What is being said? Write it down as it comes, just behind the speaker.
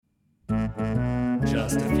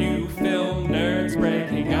Just a few film nerds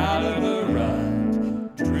breaking out of a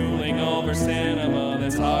rut, drooling over cinema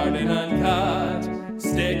that's hard and uncut.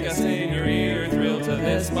 Stick us in your ear, thrill to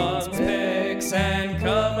this month's picks, and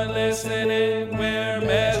come and listen in. We're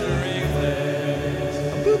measuring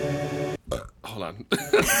flicks. Hold on.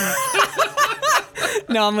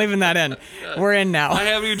 No, I'm leaving that in. We're in now. I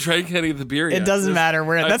haven't even drank any of the beer yet. It doesn't matter.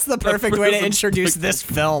 We're in. That's the perfect way to introduce this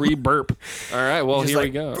film. Re-burp. All right, well, here we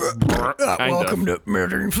go. Welcome to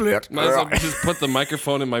Measuring Flicks. Might as well just put the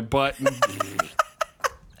microphone in my butt.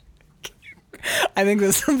 I think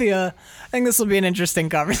this will be an interesting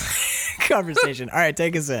conversation. All right,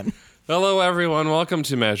 take us in. Hello, everyone. Welcome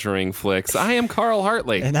to Measuring Flicks. I am Carl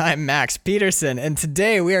Hartley. And I'm Max Peterson. And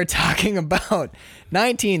today we are talking about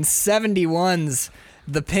 1971's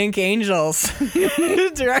The Pink Angels,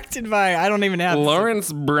 directed by, I don't even have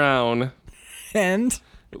Lawrence Brown. And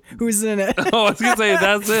who's in it? Oh, I was going to say,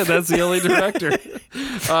 that's it. That's the only director.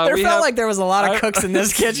 There felt like there was a lot of cooks in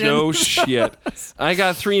this kitchen. No shit. I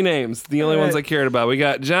got three names, the only ones I cared about. We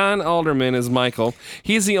got John Alderman as Michael.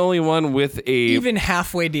 He's the only one with even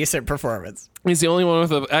halfway decent performance. He's the only one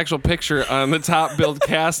with an actual picture on the top billed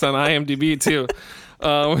cast on IMDb, too.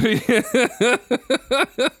 This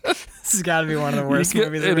has got to be one of the worst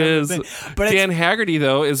movies It is. But Dan Haggerty,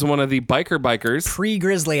 though, is one of the bikers.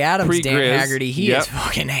 Pre-Grizzly Adams, Dan Haggerty. He is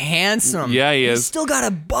fucking handsome. Yeah, he is. He's still got a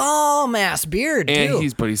bomb-ass beard, too. And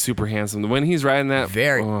he's super handsome. When he's riding that...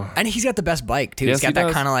 And he's got the best bike, too. Yes, he's got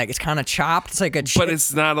that kind of like... It's kind of chopped. It's like a... But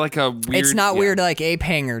it's not like a weird... It's not weird like ape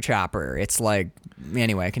hanger chopper. It's like...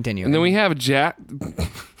 Anyway, continue. And then we have Jack...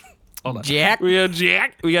 Jack.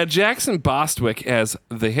 We got Jackson Bostwick as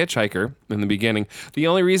the hitchhiker in the beginning. The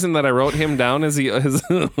only reason that I wrote him down is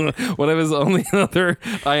one of his only other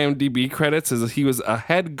IMDb credits is he was a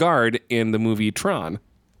head guard in the movie Tron.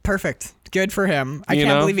 Perfect. Good for him. I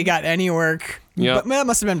can't believe he got any work. Yep. But that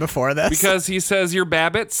must have been before this. Because he says you're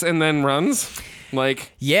Babbitts and then runs.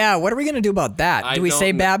 Like, yeah, what are we going to do about that? Do we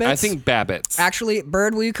say Babbitts? I think Babbitts. Actually,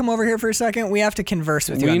 Bird, will you come over here for a second? We have to converse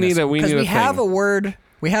with you on this. Because we have a word.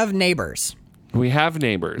 We have neighbors. We have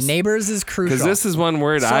neighbors. Neighbors is crucial. Because this is one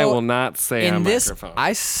word I will not say on microphone.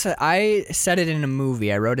 I said it in a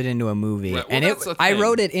movie. I wrote it into a movie. Right, and I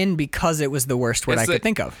wrote it in because it was the worst word I could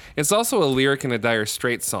think of. It's also a lyric in a Dire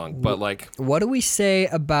Straits song, but like... What do we say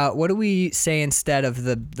instead of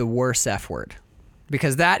the worst F word?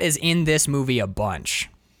 Because that is in this movie a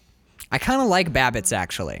bunch. I kind of like Babbitts,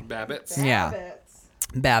 actually. Babbitts? Yeah.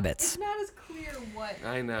 Babbitts. It's not as clear what...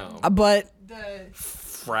 I know. But...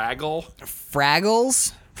 Fraggles?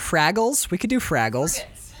 We could do Fraggles.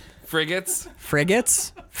 Frigates?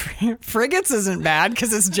 Frigates isn't bad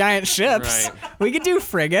because it's giant ships. Right. We could do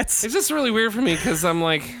frigates. It's just really weird for me because I'm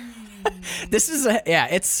like...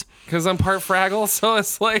 it's... Because I'm part Fraggle, so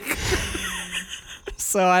it's like...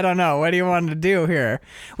 So I don't know. What do you want to do here?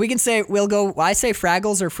 We can say, I say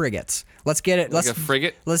Fraggles or frigates. Let's get it. Like a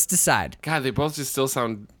frigate? Let's decide. God, they both just still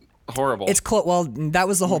sound... horrible. It's close. Well, that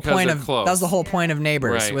was the whole point of close. That was the whole point of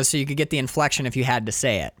Neighbors, right. was so you could get the inflection if you had to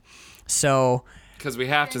say it. So because we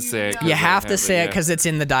have to say it. You have to say it because it's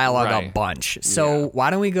in the dialogue a bunch. So why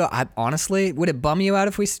don't we go? Honestly, would it bum you out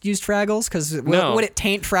if we used Fraggles? Because would it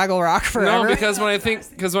taint Fraggle Rock forever? No, because when I think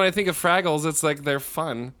of Fraggles, it's like they're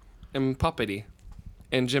fun and puppety.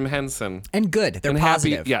 And Jim Henson. And good. They're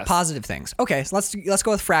positive. Happy, yes. Positive things. Okay, so let's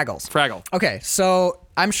go with Fraggles. Fraggle. Okay, so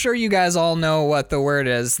I'm sure you guys all know what the word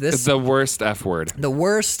is. It's the worst F word. The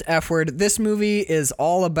worst F word. This movie is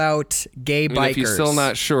all about gay bikers. If you're still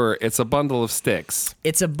not sure, it's a bundle of sticks.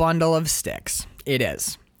 It's a bundle of sticks. It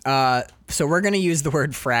is. So we're going to use the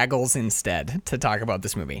word Fraggles instead to talk about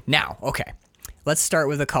this movie. Now, okay, let's start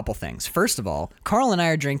with a couple things. First of all, Carl and I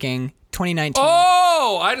are drinking 2019.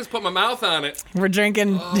 Oh, I just put my mouth on it. We're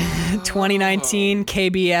drinking 2019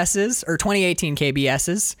 KBS's or 2018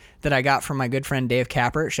 KBS's that I got from my good friend Dave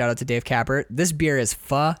Kappert. Shout out to Dave Kappert. This beer is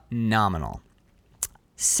phenomenal.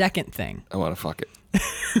 Second thing. I want to fuck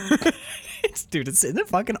it. Dude, isn't it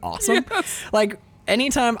fucking awesome? Yes. Like,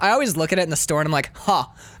 anytime, I always look at it in the store and I'm like,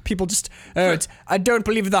 people just, I don't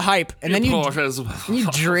believe the hype. And then you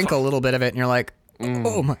drink a little bit of it and you're like,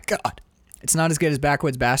 oh my God. It's not as good as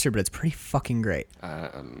Backwoods Bastard, but it's pretty fucking great.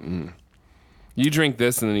 You drink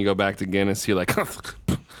this and then you go back to Guinness, you're like...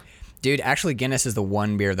 Dude, actually Guinness is the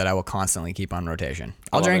one beer that I will constantly keep on rotation.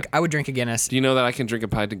 I would drink a Guinness. Do you know that I can drink a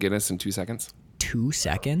pint of Guinness in 2 seconds? 2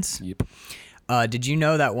 seconds? Yep. Did you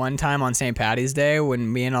know that one time on St. Patty's Day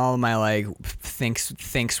when me and all of my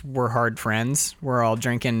thinks we're hard friends, we're all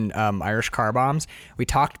drinking Irish car bombs, we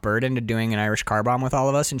talked Bird into doing an Irish car bomb with all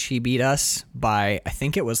of us, and she beat us by, I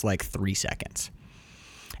think it was like 3 seconds.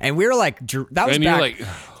 And we were like, that was and back. you're like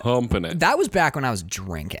humping it. That was back when I was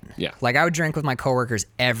drinking. Yeah. Like I would drink with my coworkers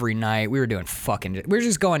every night. We were doing we were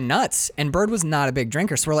just going nuts. And Bird was not a big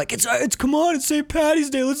drinker. So we're like, it's come on, it's St. Patty's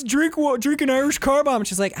Day. Let's drink an Irish car bomb. And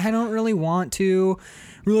she's like, I don't really want to.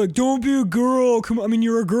 We're like, don't be a girl. Come on. I mean,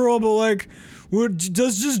 you're a girl, but like,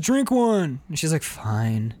 just drink one. And she's like,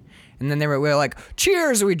 fine. And then we were like,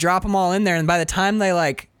 cheers. And we drop them all in there. And by the time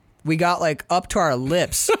we got like up to our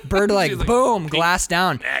lips, Bird like boom, glass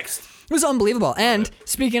down. Next. It was unbelievable. And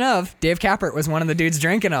speaking of, Dave Kappert was one of the dudes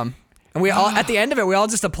drinking them. And we all, at the end of it, we all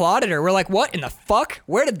just applauded her. We're like, what in the fuck?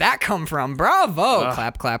 Where did that come from? Bravo.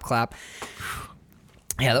 Clap, clap, clap.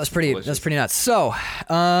 Yeah, that was pretty nuts. So,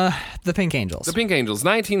 The Pink Angels. The Pink Angels,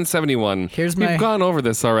 1971. We've gone over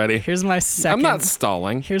this already. Here's my second. I'm not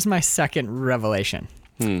stalling. Here's my second revelation.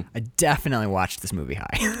 I definitely watched this movie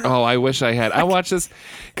high. Oh, I wish I had. I watch this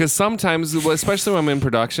because sometimes, especially when I'm in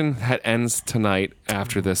production, that ends tonight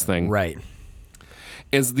after this thing. Right.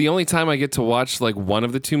 Is the only time I get to watch like one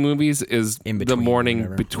of the two movies is the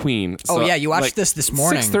morning between. So, yeah, you watched this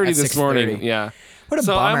morning. 6:30 this morning. Yeah. What a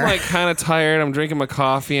so bummer. I'm like kind of tired. I'm drinking my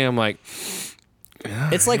coffee. I'm like,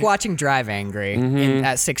 it's like watching Drive Angry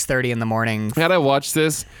at 6:30 in the morning. Had I watched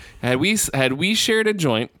this, had we shared a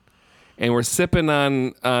joint, and we're sipping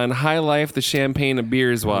on High Life, the champagne and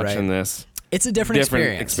beers, watching this. It's a different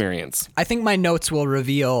experience. I think my notes will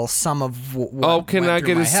reveal some of what can I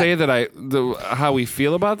get to say that how we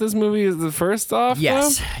feel about this movie is the first off?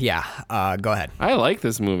 Yes. Though? Yeah. Go ahead. I like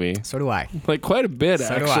this movie. So do I. Like quite a bit,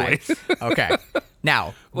 actually. Do I. Okay.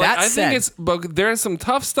 Now, that said, but there's some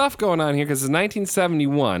tough stuff going on here because it's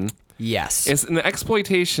 1971. Yes. It's an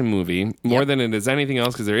exploitation movie more than it is anything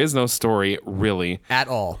else because there is no story really at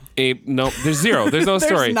all. There's zero. There's no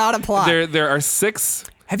story. There's not a plot. There are 6.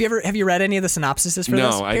 Have you read any of the synopsises for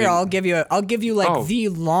this? No, I didn't. I'll give you the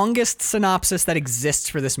longest synopsis that exists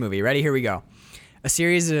for this movie. Ready? Here we go. A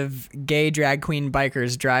series of gay drag queen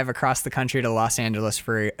bikers drive across the country to Los Angeles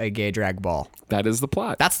for a gay drag ball. That is the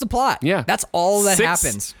plot. That's the plot. Yeah. That's all that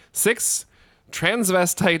happens. 6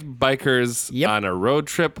 transvestite bikers on a road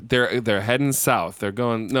trip. They're heading south. They're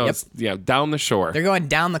going down the shore. They're going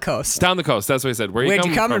down the coast. Down the coast. That's what I said. Where'd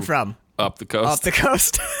you coming from? Up the coast. Up the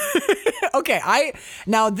coast. Okay,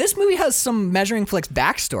 now this movie has some Measuring Flicks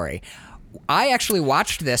backstory. I actually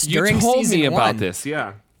watched this during season 1. You told me about this,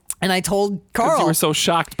 yeah. And I told Carl. You were so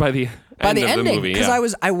shocked by the ending of the movie.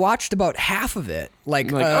 Because I watched about half of it,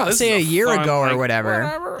 say a year ago or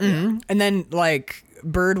whatever. Mm-hmm. And then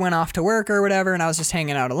Bird went off to work or whatever, and I was just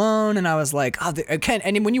hanging out alone, and I was like,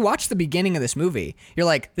 and when you watch the beginning of this movie, you're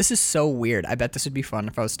like, this is so weird. I bet this would be fun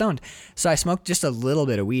if I was stoned. So I smoked just a little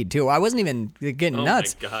bit of weed too. I wasn't even getting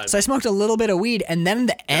nuts. My God. So I smoked a little bit of weed, and then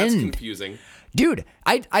the end. That's confusing. Dude,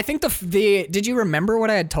 I think did you remember what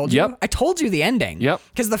I had told you? Yep. I told you the ending. Yep.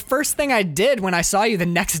 Because the first thing I did when I saw you the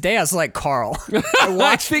next day, I was like, Carl,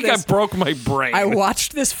 I think I broke my brain. I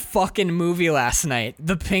watched this fucking movie last night,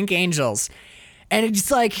 The Pink Angels. And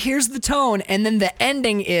it's like, here's the tone. And then the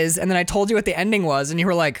ending is, and then I told you what the ending was, and you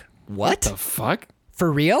were like, what the fuck?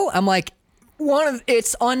 For real? I'm like,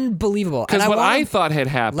 it's unbelievable. Because what I thought had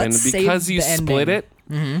happened, because you split it,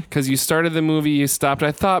 because you started the movie, you stopped.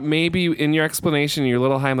 I thought maybe in your explanation, your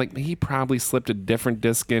little high, I'm like, he probably slipped a different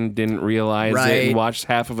disc in, didn't realize it, and watched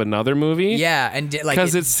half of another movie. Yeah, and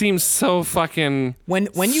because it seems so fucking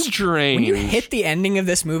strange. When you hit the ending of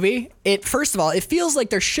this movie, first of all, it feels like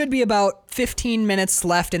there should be about 15 minutes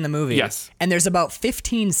left in the movie. Yes. And there's about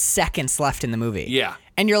 15 seconds left in the movie. Yeah.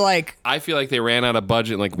 And you're like, I feel like they ran out of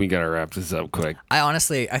budget. Like, we gotta wrap this up quick. I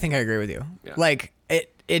think I agree with you. Yeah.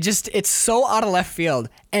 It's so out of left field,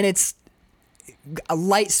 and it's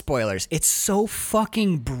light spoilers. It's so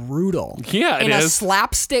fucking brutal. Yeah, it is. In a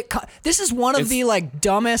slapstick. This is one of the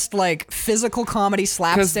dumbest physical comedy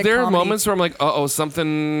slapstick. Because there are comedy. moments where I'm like,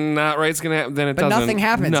 something not right's gonna happen. Then it doesn't. But nothing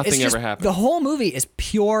happens. Nothing ever happens. The whole movie is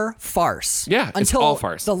pure farce. Yeah, until it's all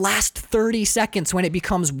farce. The last 30 seconds when it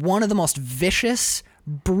becomes one of the most vicious,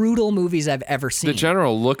 brutal movies I've ever seen. The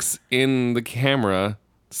general looks in the camera,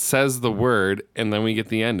 says the word, and then we get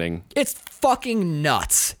the ending. It's fucking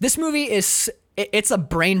nuts. This movie it's a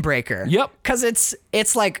brain breaker. Yep. Because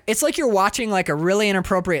it's like you're watching a really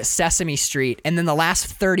inappropriate Sesame Street, and then the last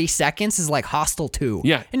 30 seconds is like Hostel 2.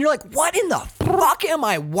 Yeah. And you're like, what in the fuck am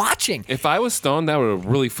I watching? If I was stoned, that would have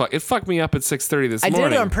really fucked me up at 6:30 this morning. I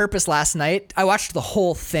did it on purpose last night. I watched the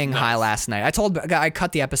whole thing high last night. I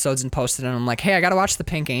cut the episodes and posted it, and I'm like, hey, I gotta watch The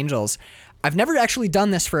Pink Angels. I've never actually done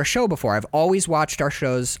this for a show before. I've always watched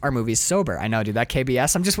our movies sober. I know, dude, that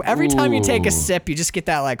KBS. I'm just, every time you take a sip, you just get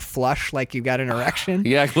that like flush, like you got an erection.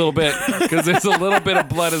 Yeah, a little bit, because there's a little bit of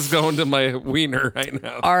blood is going to my wiener right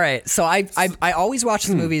now. All right, so I always watch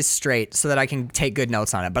the movies straight so that I can take good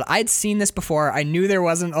notes on it. But I'd seen this before. I knew there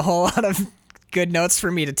wasn't a whole lot of good notes for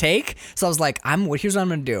me to take, so I was like, here's what I'm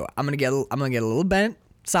gonna do. I'm gonna get a little bent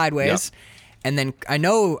sideways. Yep. And then I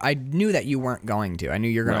knew that you weren't going to. I knew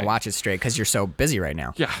you were going to watch it straight because you're so busy right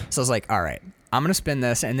now. Yeah. So I was like, all right, I'm going to spin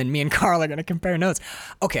this, and then me and Carl are going to compare notes.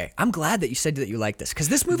 Okay, I'm glad that you said that you like this, because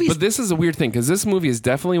this movie. But this is a weird thing, because this movie is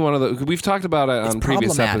definitely one of the. We've talked about it on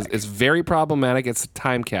previous episodes. It's very problematic. It's a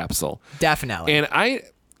time capsule. Definitely. And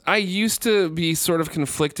I used to be sort of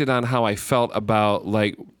conflicted on how I felt about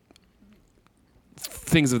like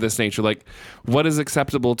things of this nature, like what is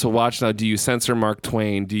acceptable to watch now? Do you censor Mark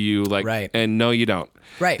Twain? Do you like? Right. And no, you don't.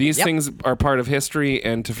 Right. These things are part of history,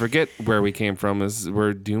 and to forget where we came from is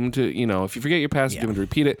we're doomed to. If you forget your past, you're doomed to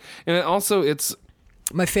repeat it. And also, it's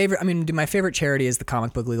my favorite. My favorite charity is the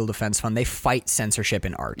Comic Book Legal Defense Fund. They fight censorship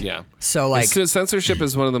in art. Yeah. So like, censorship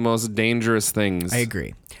is one of the most dangerous things. I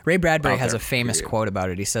agree. Ray Bradbury has a famous quote about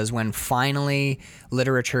it. He says, when finally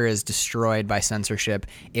literature is destroyed by censorship,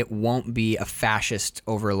 it won't be a fascist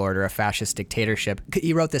overlord or a fascist dictatorship.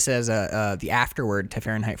 He wrote this as the afterword to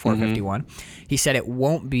Fahrenheit 451. He said it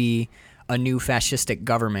won't be a new fascistic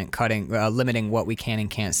government limiting what we can and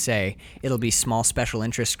can't say. It'll be small special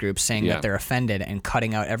interest groups saying that they're offended and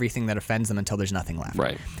cutting out everything that offends them until there's nothing left.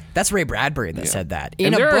 Right. That's Ray Bradbury that said that.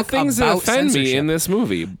 And there are things that offend me in this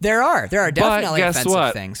movie. There are definitely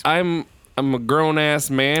offensive things. I'm a grown ass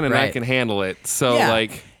man and I can handle it. So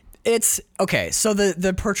like, it's okay. So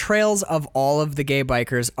the portrayals of all of the gay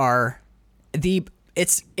bikers are it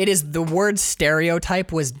is the word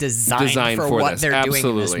stereotype was designed for what they're doing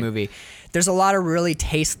in this movie. There's a lot of really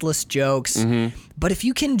tasteless jokes, but if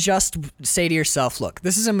you can just say to yourself, look,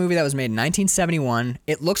 this is a movie that was made in 1971.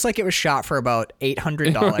 It looks like it was shot for about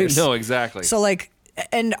 $800. No, exactly. So like,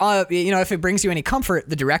 and if it brings you any comfort,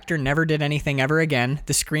 the director never did anything ever again.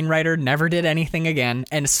 The screenwriter never did anything again,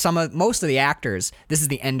 and most of the actors, this is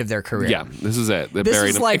the end of their career. Yeah, this is it. They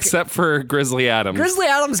buried him, except for Grizzly Adams. Grizzly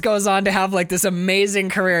Adams goes on to have like this amazing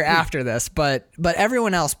career after this, but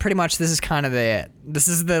everyone else, pretty much, this is kind of it. This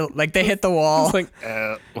is they hit the wall. It's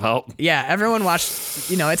like, well, yeah. Everyone watched.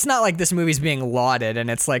 It's not like this movie's being lauded, and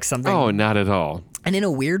it's like something. Oh, not at all. And in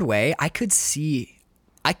a weird way, I could see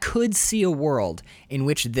a world in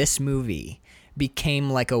which this movie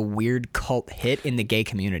became like a weird cult hit in the gay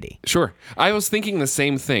community. Sure. I was thinking the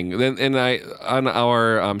same thing. And on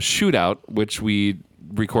our shootout, which we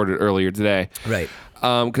recorded earlier today. Right.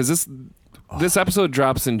 Because this episode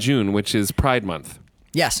drops in June, which is Pride Month.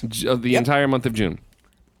 Yes. The entire month of June.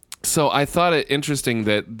 So I thought it interesting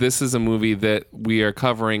that this is a movie that we are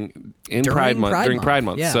covering during Pride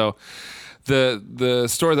Month. Yeah. So the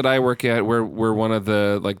store that I work at, we're one of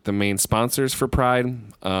the main sponsors for Pride.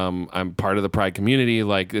 I'm part of the Pride community.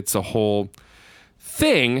 Like, it's a whole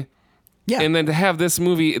thing. Yeah. And then to have this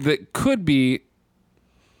movie that could be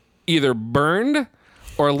either burned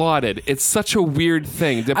or lauded, it's such a weird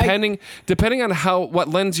thing. Depending on what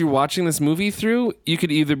lens you're watching this movie through, you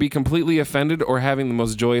could either be completely offended or having the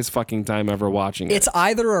most joyous fucking time ever watching it. It's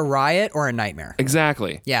either a riot or a nightmare.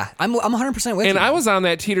 Exactly. Yeah, I'm 100% with you. And I was on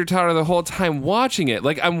that teeter-totter the whole time watching it.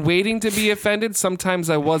 Like, I'm waiting to be offended. Sometimes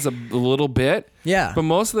I was a little bit. Yeah. But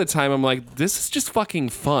most of the time, I'm like, this is just fucking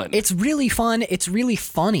fun. It's really fun. It's really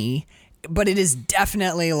funny. But it is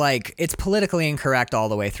definitely like, it's politically incorrect all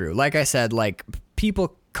the way through. Like I said, like,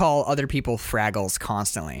 people call other people Fraggles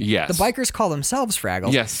constantly. Yes. The bikers call themselves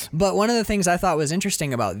Fraggles. Yes. But one of the things I thought was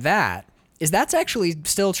interesting about that is that's actually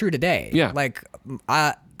still true today. Yeah. Like,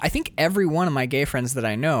 I think every one of my gay friends that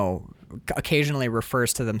I know occasionally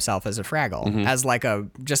refers to themselves as a Fraggle, as like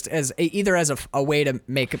either as a way to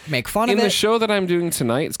make fun of it. In the show that I'm doing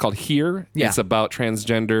tonight, it's called Here. Yeah. It's about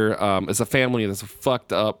transgender. It's a family that's a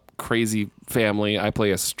fucked up, crazy family. I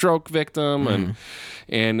play a stroke victim,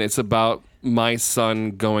 and it's about my son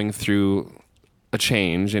going through a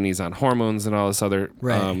change, and he's on hormones and all this other,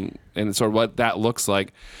 and sort of what that looks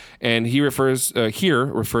like. And he refers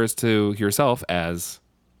to yourself as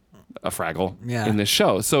a Fraggle in this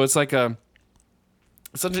show. So it's like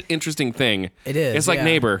such an interesting thing. It is. It's like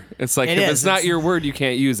neighbor. It's like, if it's not your word, you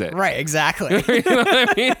can't use it. Right. Exactly. You know what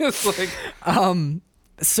I mean? It's like,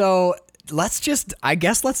 so let's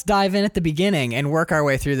dive in at the beginning and work our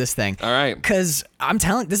way through this thing. All right. Because I'm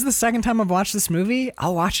telling, this is the second time I've watched this movie.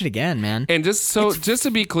 I'll watch it again, man. And just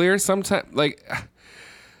to be clear, sometimes, like,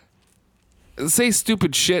 say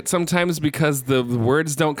stupid shit sometimes because the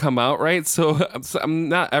words don't come out right. So I'm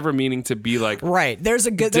not ever meaning to be like right. There's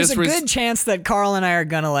a good chance that Carl and I are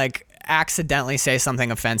gonna like accidentally say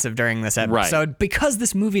something offensive during this episode because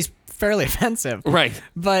this movie's fairly offensive. Right.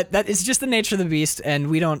 But that is just the nature of the beast, and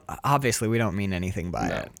we don't mean anything by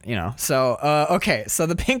it. You know. So okay. So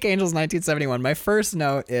the Pink Angels 1971. My first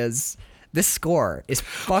note is. This score is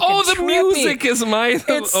fucking the trippy. music is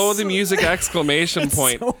the music exclamation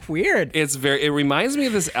point. So weird. It reminds me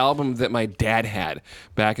of this album that my dad had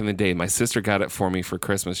back in the day. My sister got it for me for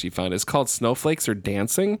Christmas. She found it. It's called Snowflakes Are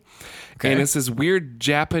Dancing. Okay. And it's this weird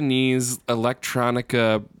Japanese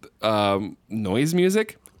electronica noise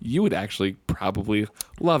music. You would actually probably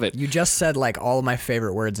love it. You just said like all of my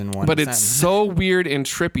favorite words in one But sentence. it's so weird and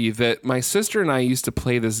trippy that my sister and I used to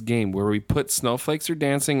play this game where we put Snowflakes Are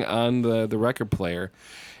Dancing on the record player,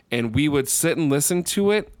 and we would sit and listen to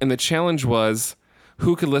it, and the challenge was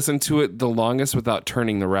who could listen to it the longest without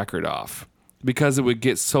turning the record off. Because it would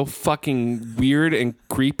get so fucking weird and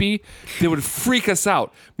creepy, it would freak us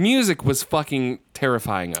out. Music was fucking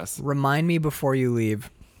terrifying us. Remind me before you leave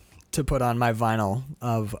to put on my vinyl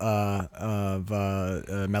of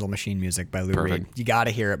Metal Machine Music by Lou Reed. You got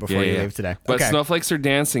to hear it before you leave today. But Snowflakes Are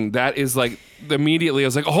Dancing, that is like, immediately I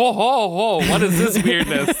was like, what is this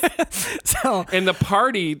weirdness? And the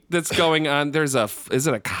party that's going on, is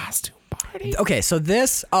it a costume party? Okay, so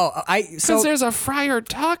this, because there's a Friar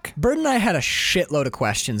Tuck. Bird and I had a shitload of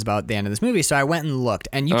questions about the end of this movie, so I went and looked,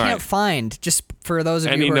 and you can't find, just for those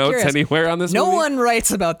of you who are curious. Any notes anywhere on this movie? No one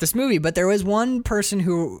writes about this movie, but there was one person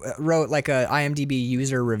who wrote like a IMDb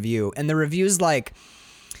user review, and the review's like,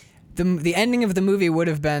 the ending of the movie would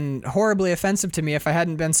have been horribly offensive to me if I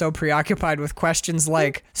hadn't been so preoccupied with questions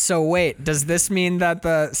like, so wait, does this mean that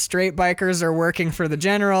the straight bikers are working for the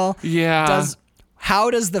general? Yeah.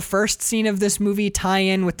 How does the first scene of this movie tie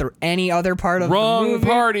in with any other part of the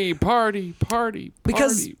movie? Party.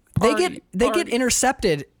 Because they get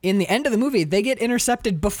intercepted in the end of the movie. They get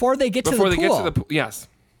intercepted before they get to the pool. Yes.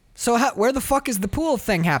 So where the fuck is the pool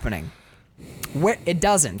thing happening? It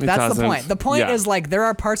doesn't. That's the point. The point is like there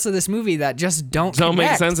are parts of this movie that just don't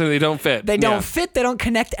make sense and they don't fit. They don't fit. They don't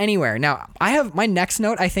connect anywhere. Now I have my next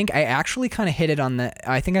note. I think I actually kind of hit it on the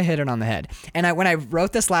head. And when I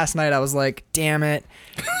wrote this last night, I was like, damn it.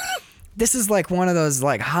 This is like one of those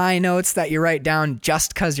like high notes that you write down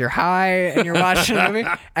just because you're high and you're watching a movie.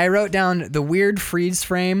 I wrote down the weird freeze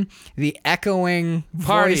frame, the echoing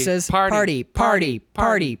voices, party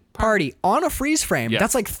on a freeze frame. Yes.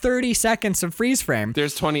 That's like 30 seconds of freeze frame.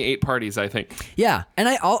 There's 28 parties, I think. Yeah,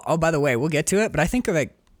 and by the way, we'll get to it, but I think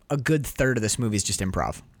like a good third of this movie is just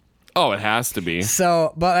improv. Oh, it has to be.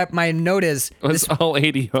 So, but my note is it's all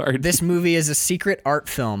 80 hard. This movie is a secret art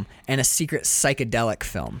film and a secret psychedelic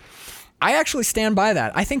film. I actually stand by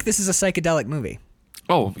that. I think this is a psychedelic movie.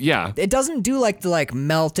 Oh, yeah. It doesn't do like the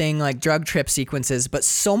melting, like drug trip sequences, but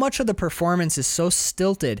so much of the performance is so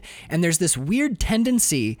stilted, and there's this weird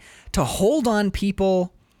tendency to hold on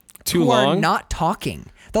people who are not talking.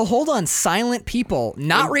 They'll hold on silent people,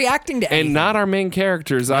 not reacting to anything. And not our main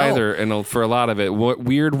characters either, and for a lot of it.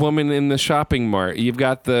 Weird woman in the shopping mart. You've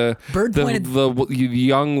got the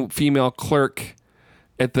young female clerk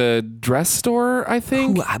at the dress store, I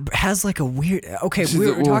think. Who has like a weird... Okay,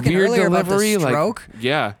 we were talking earlier delivery, about the stroke. Like,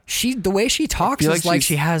 yeah. The way she talks is like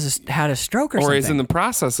she has had a stroke or something. Or is in the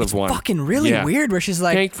process of one. Fucking really weird, where she's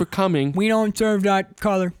like... Thanks for coming. We don't serve that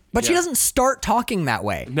color. But she doesn't start talking that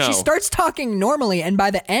way. No. She starts talking normally, and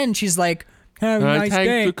by the end, she's like... Have a nice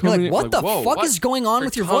day. You're like, what the fuck is going on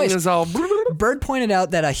with your voice? Bird pointed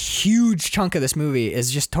out that a huge chunk of this movie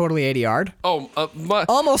is just totally ADR'd.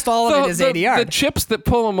 Almost all of it is ADR'd. The chips that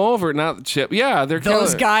pull them over, not the chip. Yeah,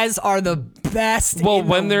 those guys are the best. Well,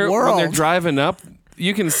 when they're driving up,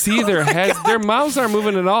 you can see their heads. Their mouths aren't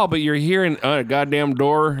moving at all, but you're hearing a goddamn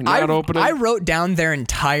door not opening. I wrote down their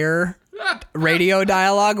entire radio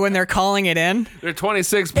dialogue when they're calling it in. They're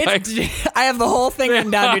 26 bikes. I have the whole thing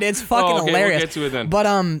written down, dude. It's fucking hilarious. We'll get to it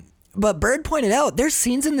then. But Bird pointed out there's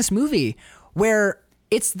scenes in this movie where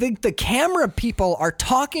it's the camera people are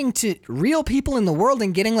talking to real people in the world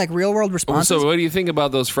and getting like real world responses. So what do you think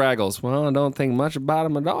about those Fraggles? Well, I don't think much about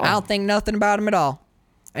them at all. I don't think nothing about them at all.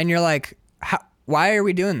 And you're like, why are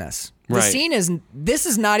we doing this? The scene this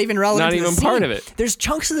is not even relevant to the scene. Not even part of it. There's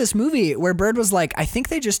chunks of this movie where Bird was like, I think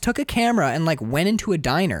they just took a camera and like went into a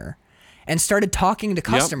diner and started talking to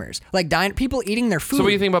customers, like people eating their food. So what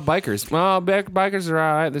do you think about bikers? Well, bikers are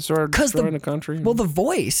all right. They're sort of destroying the country. Well, the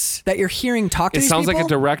voice that you're hearing talk to these sounds people, like a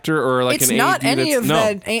director or like it's an not AD any of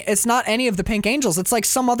that. It's not any of the Pink Angels. It's like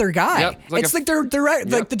some other guy. Yep, it's like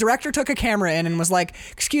the director took a camera in and was like,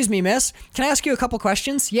 "Excuse me, miss, can I ask you a couple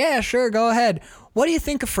questions?" "Yeah, sure, go ahead." "What do you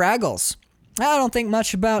think of Fraggles?" "I don't think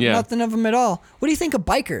much about nothing of them at all." "What do you think of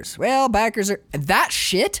bikers?" "Well, bikers are..." That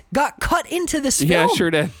shit got cut into this film. Yeah,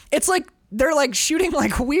 sure did. It's like they're like shooting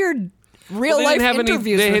like weird real life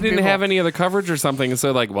interviews. They with didn't people. have any other coverage or something,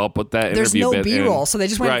 so like, well, put that There's interview no bit in. B-roll, so they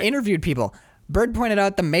just went and Right. interviewed people. Bird pointed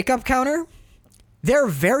out the makeup counter. They're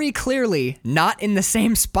very clearly not in the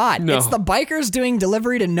same spot. No. It's the bikers doing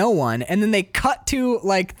delivery to no one, and then they cut to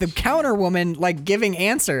like the counter woman like giving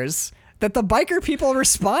answers that the biker people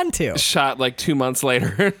respond to. Shot like 2 months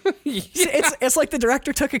later. It's like the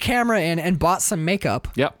director took a camera in and bought some makeup.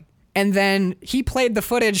 Yep. And then he played the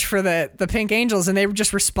footage for the Pink Angels, and they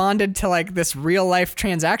just responded to like this real life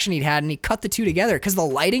transaction he'd had, and he cut the two together because the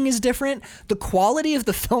lighting is different, the quality of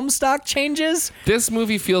the film stock changes. This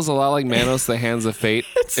movie feels a lot like Manos: The Hands of Fate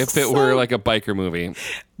if it were like a biker movie.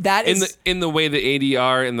 That is in the way the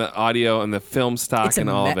ADR and the audio and the film stock and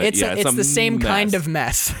all of it. It's the same mess. kind of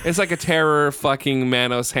mess. It's like a terror fucking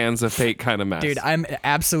Manos: Hands of Fate kind of mess. Dude, I'm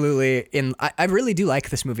absolutely in. I really do like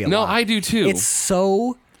this movie a lot. No, I do too. It's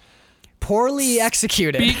so poorly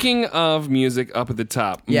executed. Speaking of music up at the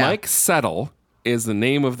top, Yeah. Mike Settle is the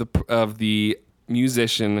name of the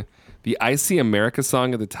musician. The I See America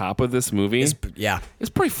song at the top of this movie is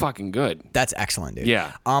pretty fucking good. That's excellent, dude.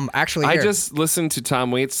 Yeah. Actually, I just listened to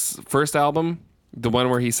Tom Waits' first album, the one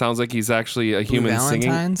where he sounds like he's actually a human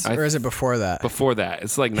Valentine's, singing. or is it before that? Before that,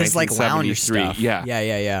 it's like His like lounge 1973. stuff. Yeah.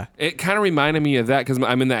 Yeah. It kind of reminded me of that because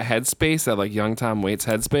I'm in that headspace, that like young Tom Waits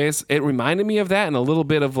headspace. It reminded me of that and a little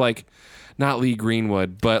bit of like, not Lee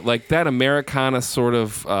Greenwood, but like that Americana sort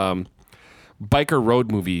of biker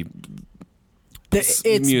road movie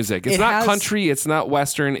music. It's not country. It's not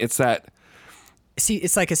Western. It's that. See,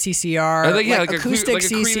 it's like a CCR, like acoustic like a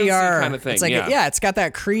CCR kind of thing. It's like it's got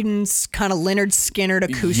that Creedence kind of Leonard Skinner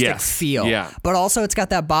acoustic feel. Yeah. But also it's got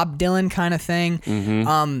that Bob Dylan kind of thing.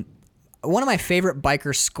 Mm-hmm. One of my favorite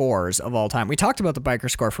biker scores of all time. We talked about the biker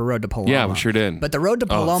score for Road to Paloma. Yeah, we sure did. But the Road to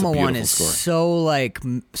Paloma one is score.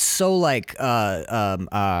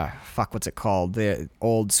 fuck, what's it called? The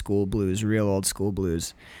old school blues, real old school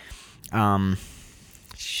blues.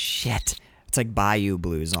 Shit. It's like Bayou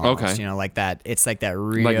blues almost, Okay. you know, like that. It's like that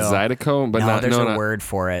real. Like Zydeco, but there's a word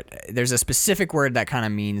for it. There's a specific word that kind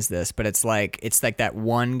of means this, but it's like that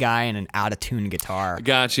one guy in an out of tune guitar.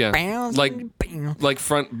 Gotcha. Like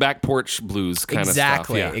front back porch blues kind of stuff.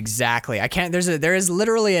 Exactly. I can't. There is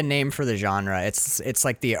literally a name for the genre. It's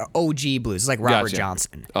like the OG blues. It's like Robert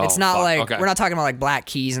Johnson. It's not we're not talking about like Black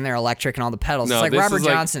Keys and they're electric and all the pedals. No, it's like Robert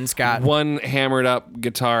Johnson's got one hammered up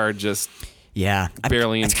guitar just. Yeah,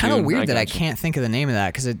 barely in It's kind of tune. weird that I can't think of the name of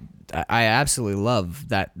that because I absolutely love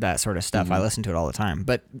that sort of stuff. Mm-hmm. I listen to it all the time.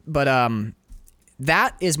 But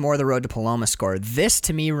that is more the Road to Paloma score. This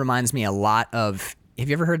to me reminds me a lot of. Have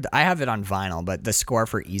you ever heard? I have it on vinyl, but the score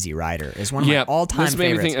for Easy Rider is one of my all-time this made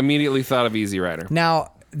favorites. me think, immediately thought of Easy Rider.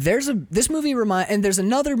 Now there's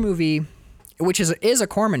another movie which is a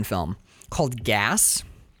Corman film called Gas,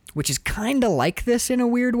 which is kind of like this in a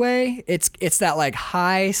weird way. It's that like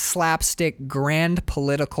high slapstick grand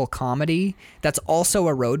political comedy that's also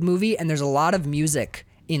a road movie, and there's a lot of music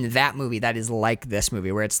in that movie that is like this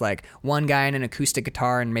movie, where it's like one guy in an acoustic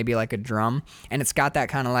guitar and maybe like a drum, and it's got that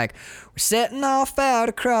kind of like, we're setting off out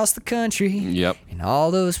across the country. Yep. And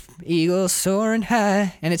all those eagles soaring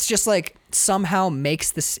high, and it's just like somehow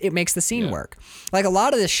makes the scene work. Like a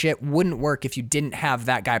lot of this shit wouldn't work if you didn't have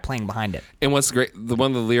that guy playing behind it. And what's great,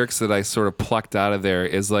 one of the lyrics that I sort of plucked out of there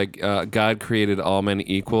is like, God created all men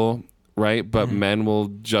equal, right? But men will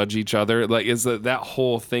judge each other. Like, that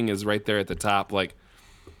whole thing is right there at the top. Like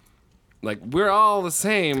we're all the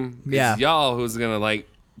same. Yeah. It's y'all who's gonna like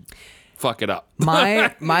fuck it up.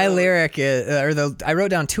 My lyric is, I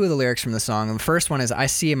wrote down two of the lyrics from the song. And the first one is, I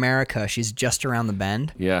see America, she's just around the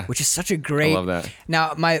bend. Yeah. Which is such a great. I love that.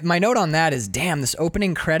 Now, my note on that is, damn, this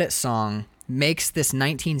opening credit song makes this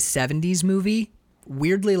 1970s movie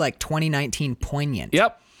weirdly like 2019 poignant.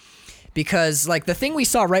 Yep. Because like the thing we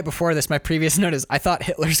saw right before this, my previous note is, I thought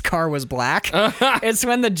Hitler's car was black. It's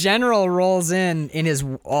when the general rolls in his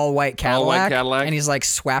all-white Cadillac, and he's like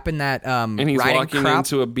swapping that and he's riding walking crop.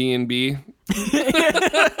 into a B&B.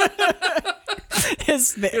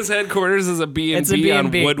 His headquarters is a It's a B&B on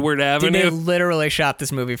B&B. Woodward Dude, Avenue. they literally shot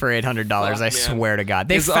this movie for $800. I man. swear to God.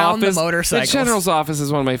 They His found office, the motorcycles. The general's office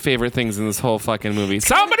is one of my favorite things in this whole fucking movie.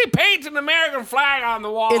 Somebody paint an American flag on the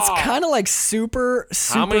wall. It's kind of like super.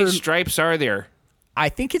 How many stripes are there? I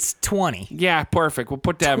think it's 20. Yeah, perfect. We'll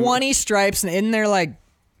put that. 20 stripes, and in there like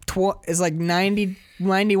is like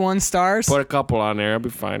 91 stars. Put a couple on there. I'll be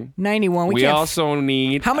fine. 91. We can't also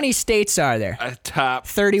need How many states are there? a top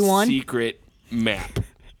 31? secret map.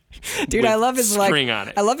 Dude, with I love his string on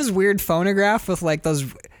it. I love his weird phonograph with like those.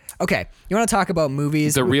 Okay, you want to talk about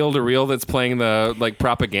movies? The reel-to-reel that's playing the like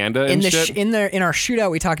propaganda in and the shit. in our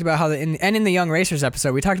shootout, we talked about how in the Young Racers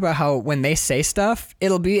episode, we talked about how when they say stuff,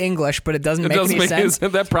 it'll be English, but it doesn't make any sense.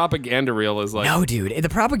 That propaganda reel is like No, dude, the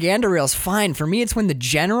propaganda reel's fine. For me, it's when the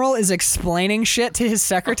general is explaining shit to his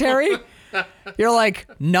secretary. You're like,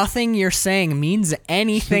 nothing you're saying means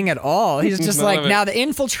anything at all. He's just like, now the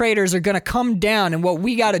infiltrators are gonna come down, and what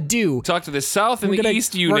we gotta do. talk to the south and the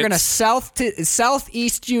east units. We're gonna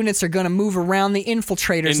southeast units are gonna move around the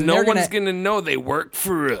infiltrators, and no one's gonna know they work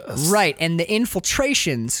for us. Right, and the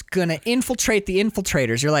infiltration's gonna infiltrate the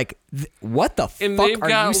infiltrators. You're like, what the And fuck they've are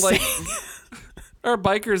got you like saying? our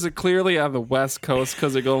bikers are clearly on the West Coast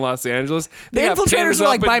because they go to Los Angeles. The They got infiltrators pins are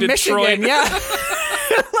like up by in Detroit. Michigan, yeah.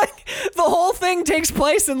 Like the whole thing takes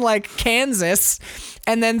place in like Kansas,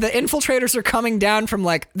 and then the infiltrators are coming down from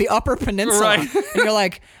like the Upper Peninsula, Right. and you're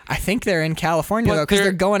like, I think they're in California though, because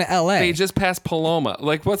they're going to LA. They just passed Paloma.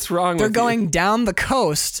 Like, what's wrong They're with going you? down the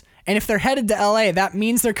coast, and if they're headed to LA, that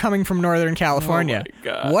means they're coming from Northern California. Oh my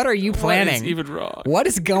God. What are you planning? What is even wrong? What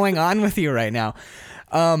is going on with you right now?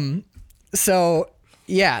 So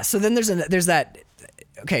yeah, so then there's that.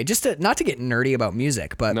 Okay, just not to get nerdy about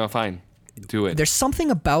music, but No, fine. Do it. there's something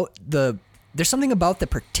about the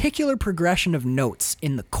particular progression of notes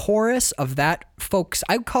in the chorus of that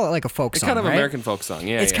I would call it like a folk It's song. kind of right? American folk song.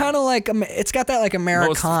 Yeah, It's kind of like it's got that like Most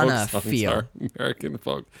Americana folk songs feel. are American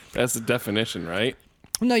folk. That's the definition, right?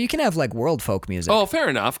 No, you can have like world folk music. Oh, fair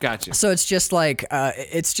enough. Gotcha. So it's just like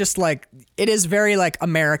it is very like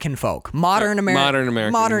American folk, modern American,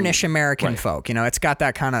 modernish American right. folk. You know, it's got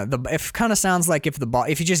that kind of it kind of sounds like if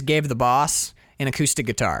you just gave the boss an acoustic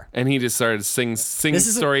guitar. And he just started sing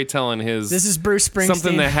storytelling his. This is Bruce Springsteen.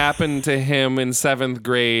 Something that happened to him in 7th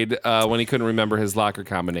grade when he couldn't remember his locker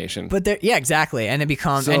combination. But yeah, exactly, and it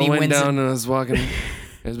becomes So and I he went wins. down and I was walking.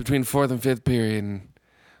 It was between 4th and 5th period, and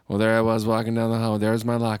well, there I was walking down the hall. There was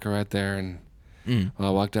my locker right there, and well, I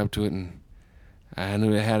walked up to it, and I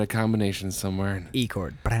knew it had a combination somewhere. And E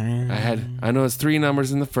chord. I know it's 3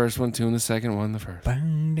 numbers in the first one, 2 in the second one, the first.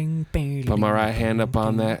 Put my right hand up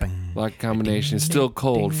on that lock combination. It's still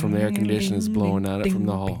cold from the air conditioners blowing on it from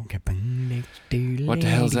the hall. What the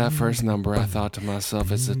hell's that first number? I thought to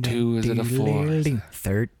myself, is it a 2? Is it a 4? Is it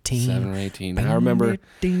 13. 7 or 18? I remember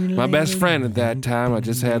my best friend at that time. I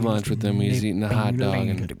just had lunch with him. He's eating a hot dog,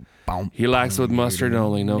 and he likes with mustard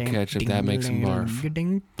only, no ketchup. That makes him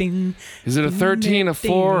barf. Is it a 13, a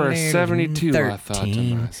 4, or a 72? I thought to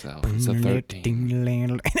myself, it's a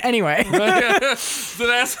 13. Anyway, So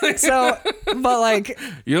that's like but like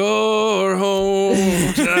your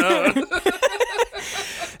hometown.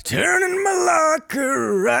 turning my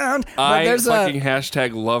locker around. But I there's fucking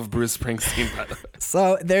hashtag love Bruce Springsteen, by the way.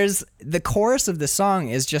 so there's the chorus of the song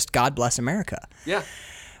is just God Bless America. Yeah.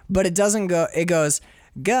 But it doesn't go, it goes,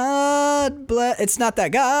 God bless, it's not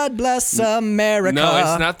that God bless America. No,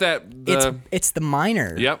 it's not that. It's the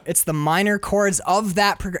minor. Yep. It's the minor chords of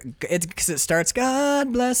that. It's because it starts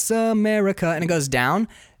God bless America and it goes down.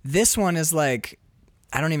 This one is like,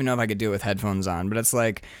 I don't even know if I could do it with headphones on, but it's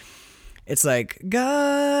like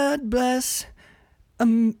God bless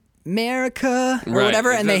America or Right,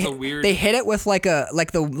 whatever, it and does a weird- they hit it with like a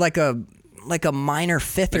minor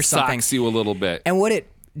fifth or something. Socks you a little bit. And what it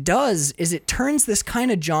does is it turns this kind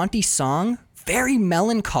of jaunty song very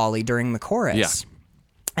melancholy during the chorus. Yeah.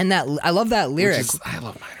 And I love that lyric. I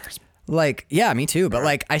love minors. Like, yeah, me too. But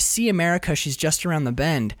like, I see America, she's just around the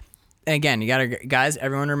bend. And again, you gotta, guys,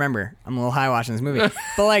 everyone remember, I'm a little high watching this movie.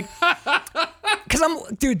 But like, cause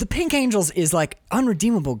dude, the Pink Angels is like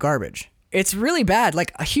unredeemable garbage. It's really bad.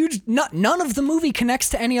 Like a huge, none of the movie connects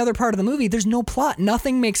to any other part of the movie. There's no plot.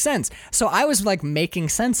 Nothing makes sense. So I was like making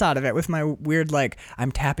sense out of it with my weird, like,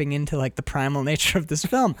 I'm tapping into like the primal nature of this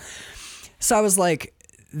film. So I was like,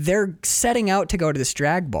 they're setting out to go to this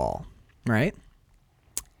drag ball, right?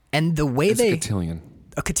 And the way It's a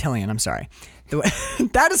cotillion. I'm sorry.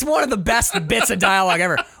 That is one of the best bits of dialogue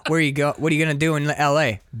ever. Where you go? What are you gonna do in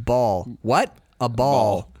L.A.? Ball. What? A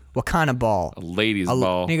ball. What kind of ball? A ladies'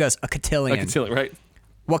 ball. And he goes, a cotillion. A cotillion, right?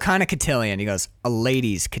 What kind of cotillion? He goes, a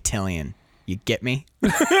ladies' cotillion. You get me?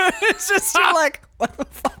 It's just you're like, what the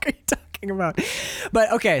fuck are you talking about?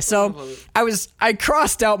 But okay, so I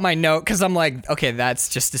crossed out my note because I'm like, okay, that's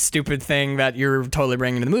just a stupid thing that you're totally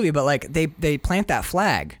bringing to the movie. But like, they plant that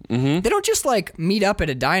flag. They don't just like meet up at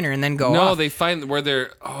a diner and then go off. No, they find where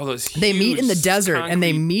they're those. They meet in the huge desert and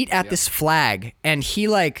they concrete- meet at this flag, and he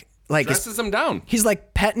like dresses them down. he's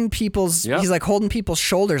like petting people's. Yep. He's like holding people's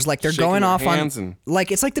shoulders, like they're Shaking going their off on. hands and-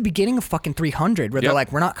 Like it's like the beginning of fucking 300, where they're Yep.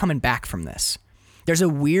 like, we're not coming back from this. There's a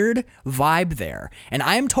weird vibe there, and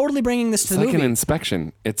I am totally bringing this to It's the like movie. an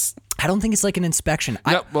inspection. It's I don't think it's like an inspection.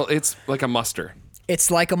 no, well, it's like a muster. It's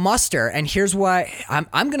like a muster, and here's why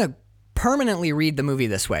I'm gonna permanently read the movie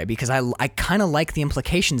this way because I kind of like the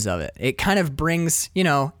implications of it. It kind of brings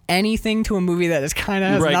anything to a movie that is kind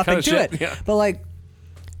of has Right, nothing kinda to shit, it. yeah. But like,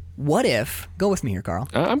 what if? Go with me here, Carl.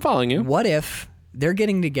 I'm following you. What if they're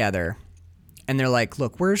getting together and they're like,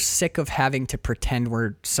 look, we're sick of having to pretend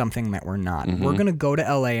we're something that we're not. Mm-hmm. We're going to go to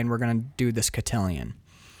LA and we're going to do this cotillion.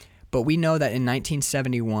 But we know that in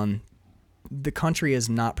 1971, the country is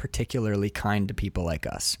not particularly kind to people like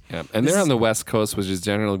us. Yeah. And they're on the West Coast, which has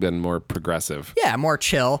generally been more progressive. Yeah, more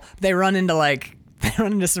chill. They run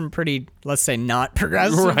into some pretty, let's say, not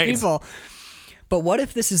progressive Right. people. But what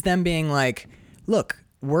if this is them being like, look,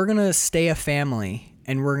 we're going to stay a family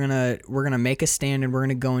and we're gonna make a stand and we're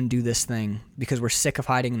gonna go and do this thing because we're sick of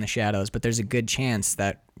hiding in the shadows. But there's a good chance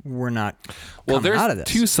that we're not coming out of there's this.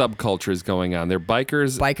 two subcultures going on. They're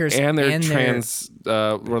bikers, and and they're they're- trans.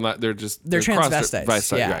 Well, not they're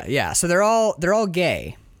transvestites. Yeah. So they're all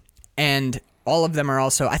gay, and all of them are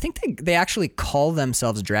also. I think they actually call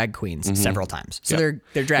themselves drag queens several times. So they're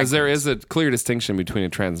drag. Because there queens. is a clear distinction between a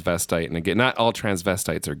transvestite and a gay. Not all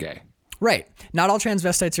transvestites are gay. Right. Not all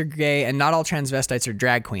transvestites are gay, and not all transvestites are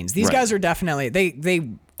drag queens. These Right. guys are definitely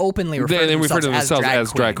they openly refer They to refer themselves, to themselves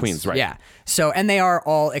as drag queens, right. Yeah. So, and they are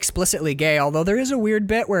all explicitly gay, although there is a weird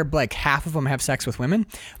bit where like half of them have sex with women.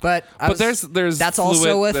 But there's that's fluid,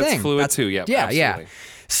 also a that's thing. fluid too. Yeah. Yeah. Absolutely.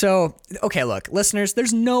 So, okay, look, listeners,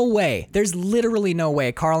 there's literally no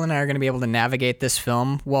way Carl and I are going to be able to navigate this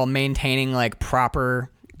film while maintaining like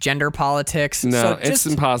proper gender politics. No, So it's just-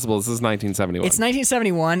 impossible. This is 1971. It's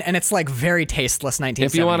 1971, and it's like very tasteless 1971.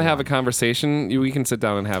 If you want to have a conversation, we can sit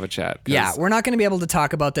down and have a chat. 'cause- Yeah, we're not going to be able to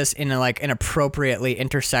talk about this in an appropriately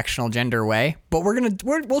intersectional gender way, but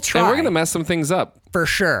we'll try. And we're gonna mess some things up. for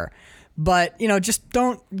sure. But just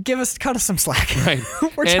don't cut us some slack. Right.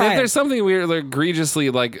 We're and trying. if there's something weird, like, egregiously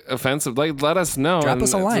like offensive, like let us know. Drop and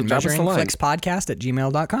us a line. Drop us a line.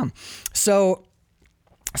 measuringflixpodcast@gmail.com.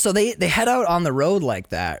 So they head out on the road like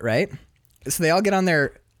that, right? So they all get on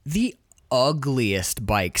the ugliest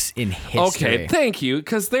bikes in history. Okay, thank you,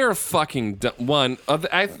 because they're a fucking one.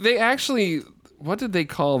 They actually, what did they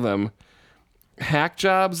call them? Hack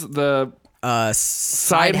jobs? The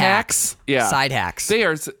Side hacks. Yeah. Side hacks. They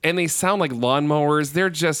are, and they sound like lawnmowers. They're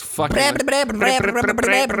just fucking, and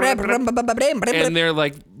they're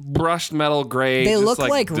like brushed metal gray. They just look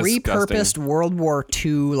like disgusting. repurposed World War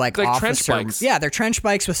II like Like officer. trench bikes. Yeah, they're trench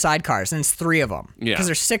bikes with sidecars, and it's 3 of them. Yeah. Because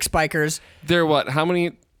there's 6 bikers. They're what? How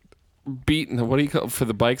many what do you call for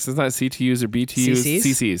the bikes? It's not CTUs or BTUs. CCs?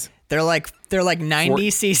 CCs. They're like 90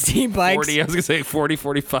 cc bikes. 40. I was gonna say 40,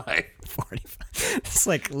 45. 45. It's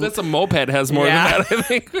like That's a moped has more Yeah. than that, I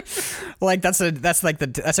think. like that's like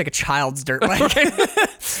a child's dirt bike.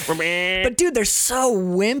 But dude, they're so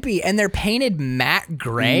wimpy, and they're painted matte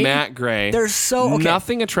gray. Matte gray. They're so okay.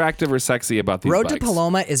 Nothing attractive or sexy about these Road bikes. to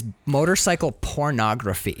Paloma is motorcycle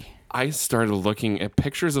pornography. I started looking at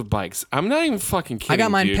pictures of bikes. I'm not even fucking kidding. I got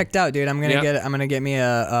mine dude. picked out, dude. I'm gonna Yeah. get me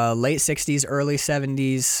a late '60s, early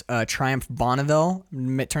 '70s Triumph Bonneville,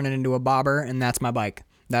 turn it into a bobber, and that's my bike.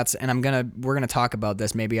 We're gonna talk about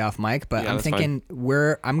this maybe off mic, but Yeah, I'm that's thinking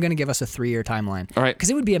I'm gonna give us a 3-year timeline. All right. because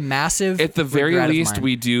it would be a massive. At the very regret of least, mine.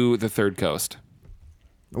 we do the third coast.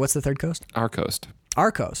 What's the third coast? Our coast.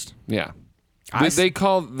 Our coast. Yeah. I They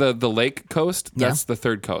call the lake coast. Yeah. That's the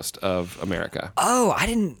third coast of America. Oh,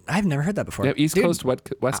 I've never heard that before. Yep, East Dude, Coast, West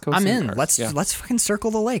Coast. I'm and in. ours. Let's fucking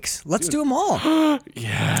circle the lakes. Let's do them all.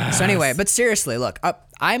 Yeah. So anyway, but seriously, look,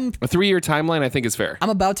 I'm A 3-year timeline, I think, is fair.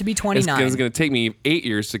 about to be 29. It's going to take me 8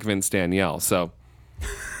 years to convince Danielle. So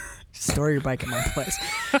Store your bike at my place.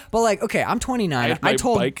 But like, okay, I'm 29. my I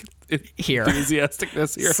told bike here.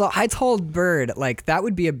 enthusiasticness here. So I told Bird like that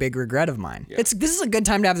would be a big regret of mine. This is a good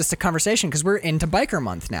time to have this conversation because we're into biker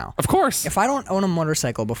month now. Of course. If I don't own a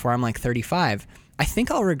motorcycle before I'm like 35, I think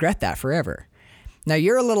I'll regret that forever. Now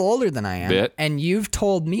you're a little older than I am, Bit. and you've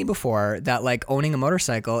told me before that like owning a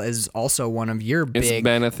motorcycle is also one of your It's big.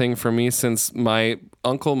 been a thing for me since my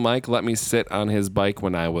Uncle Mike let me sit on his bike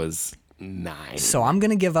when I was 9. So I'm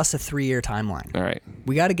gonna give us a 3-year timeline. All right.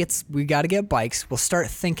 We gotta get bikes. We'll start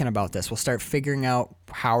thinking about this. We'll start figuring out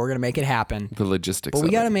how we're gonna make it happen. The logistics. But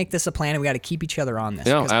we got to make this a plan, and we got to keep each other on this.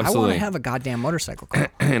 No, 'cause absolutely. I want to have a goddamn motorcycle car.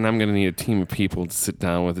 And I'm going to need a team of people to sit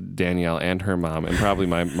down with Danielle and her mom, and probably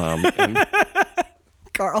my mom. And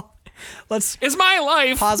Carl, let's it's my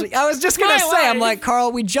life. pause. I was just gonna My say, I'm life. like,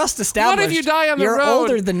 Carl, we just established. What if you die on the you're road?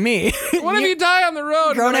 older than me. What if you die on the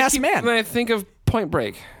road? Grown-ass man. And I think of Point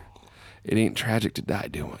Break. It ain't tragic to die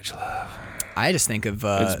doing what you love. I just think of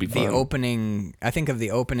It'd be the fun. opening. I think of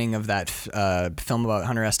the opening of that film about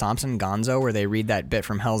Hunter S. Thompson, Gonzo, where they read that bit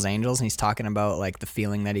from Hell's Angels, and he's talking about like the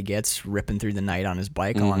feeling that he gets ripping through the night on his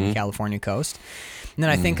bike along the California coast. And then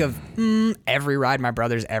I think of every ride my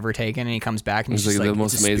brother's ever taken, and he comes back and he's It's just like like the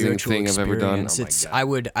most it's a amazing spiritual thing I've ever done. experience. Oh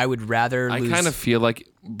my God. I would rather I lose. kind of feel like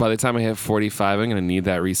by the time I hit 45, I'm going to need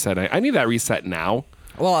that reset. I need that reset now.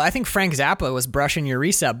 Well, I think Frank Zappa was brushing your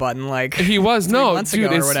reset button like He was. 3 No, months dude,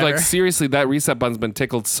 ago or it's whatever. like seriously, that reset button's been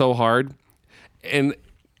tickled so hard. And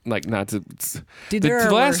like not to Dude, the there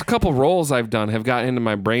are- last couple rolls I've done have gotten into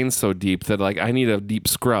my brain so deep that like I need a deep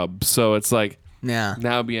scrub. So it's like Yeah.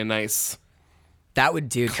 that would be a nice That would,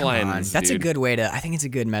 dude, come on. Cleanse, That's a dude. good way to. I think it's a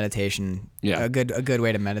good meditation. Yeah. a good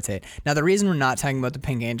way to meditate. Now, the reason we're not talking about the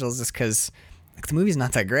Pink Angels is because the movie's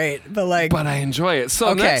not that great. But like, but I enjoy it. So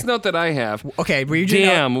Okay. next note that I have. okay, were you just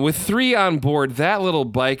Damn, with 3 on board, that little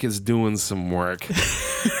bike is doing some work.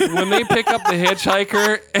 When they pick up the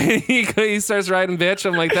hitchhiker and he starts riding bitch,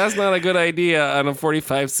 I'm like, that's not a good idea on a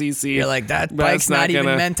 45cc. You're like, that That's bike's not even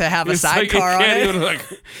meant to have a It's like, sidecar you on can't it. even, like,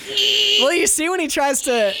 Well, you see when he tries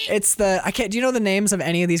to. It's the. I can't. Do you know the names of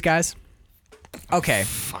any of these guys? Okay.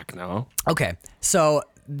 fuck no. Okay. So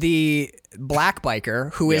the black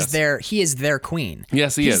biker who is Yes. he is their queen.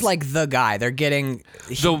 Yes, he He's is. like the guy. They're getting.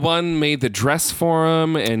 The one made the dress for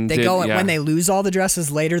him, and They did, go yeah. when they lose all the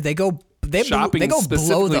dresses later. They go. They Shopping go blow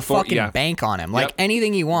specifically the for- fucking yeah. bank on him, like Yep.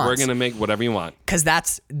 anything he wants. We're gonna make whatever you want. Because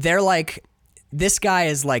they're like, this guy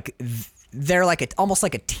is like, they're like almost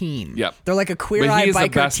like a team. Yep. They're like a But queer-eyed he's the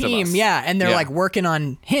biker best of team. us. Yeah, and they're Yeah. like working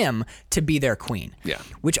on him to be their queen. Yeah.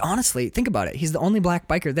 Which honestly, think about it. He's the only black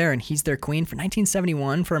biker there, and he's their queen for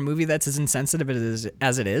 1971 for a movie that's as insensitive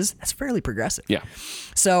as it is. That's fairly progressive. Yeah.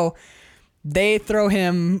 So they throw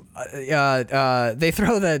him. They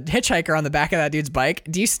throw the hitchhiker on the back of that dude's bike.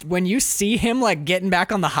 When you see him like getting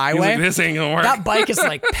back on the He's highway, like, this ain't gonna work. that bike is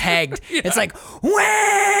like pegged. It's like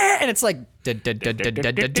wah, and it's like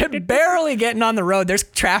barely getting on the road. There's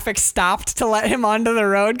traffic stopped to let him onto the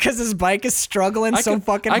road because his bike is struggling so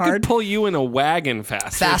fucking I hard. could pull you in a wagon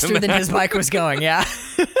Faster than his bike was going. Yeah.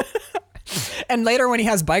 And later when he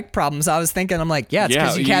has bike problems, I was thinking, I'm like, yeah, it's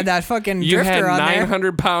because you had that fucking you drifter had on there.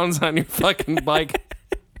 900 pounds on your fucking bike.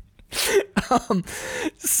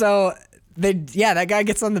 So that guy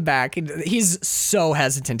gets on the back. He's so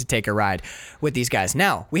hesitant to take a ride with these guys.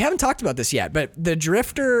 Now, we haven't talked about this yet, but the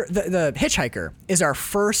drifter, the hitchhiker, is our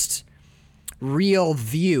first real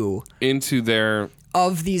view Into their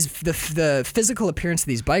of the physical appearance of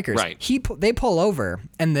these bikers. Right. They pull over,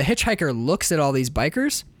 and the hitchhiker looks at all these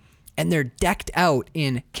bikers, and they're decked out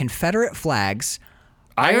in Confederate flags,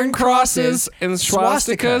 iron crosses and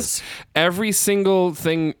swastikas. swastikas. Every single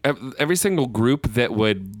thing, every single group that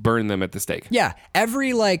would burn them at the stake. Yeah, and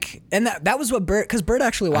that was what Bird, because Bird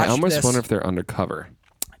actually watched I almost this. wonder if they're undercover.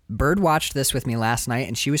 Bird watched this with me last night,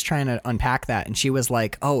 and she was trying to unpack that, and she was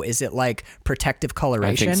like, "Oh, is it like protective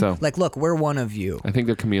coloration? so. Like, look, we're one of you." I think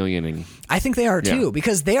they're chameleoning. I think they are too, Yeah.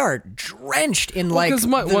 because they are drenched in like Because the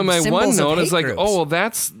when my one symbols of note is hate like, groups. oh, well,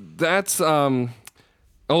 that's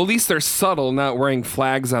at least they're subtle, not wearing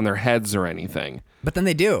flags on their heads or anything. But then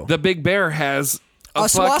they do. The Big Bear has a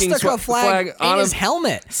fucking swastika flag in on his him.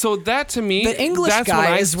 helmet. So that to me, The English that's when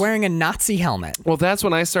guy I is wearing a Nazi helmet. Well, that's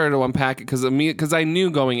when I started to unpack it because I knew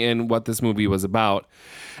going in what this movie was about.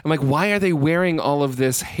 I'm like, why are they wearing all of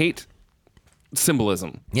this hate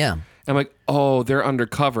symbolism? Yeah. I'm like, oh, they're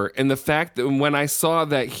undercover. And the fact that when I saw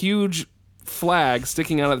that huge flag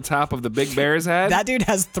sticking out of the top of the Big Bear's head, That dude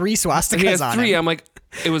has 3 swastikas he has on 3. him. I'm like,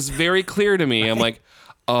 it was very clear to me. I'm like,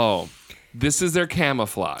 oh, this is their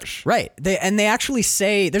camouflage. Right. They actually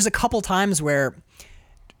say there's a couple times where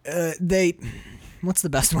what's the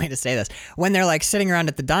best way to say this? When they're like sitting around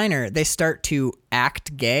at the diner, they start to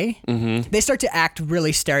act gay. Mm-hmm. They start to act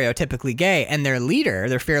really stereotypically gay, and their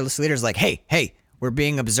fearless leader is like, hey, we're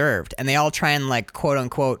being observed. And they all try and like quote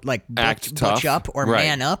unquote like Act butch tough. up or Right.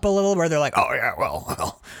 man up a little, where they're like, oh yeah,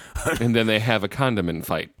 well. And then they have a condiment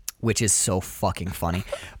fight. Which is so fucking funny.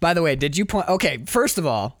 By the way, did you point? Okay, first of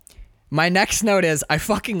all, my next note is I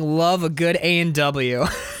fucking love a good A&W.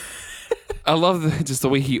 I love just the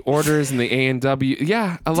way he orders and the A&W.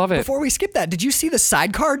 Yeah, I love it. Before we skip that, did you see the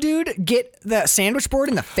sidecar dude get the sandwich board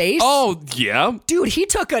in the face? Oh, yeah. Dude, he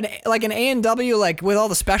took an A&W like with all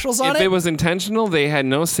the specials on If it was intentional, they had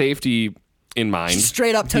no safety in mind. He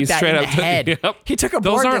straight up took that in the head. Yep. He took a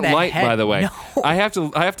Those board to aren't the light, head. by the way. No. I have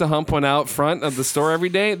to hump one out front of the store every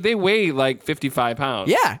day. They weigh like 55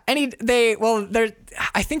 pounds. Yeah, and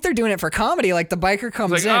I think they're doing it for comedy. Like the biker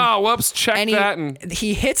comes Like, in. oh, whoops, check and that. And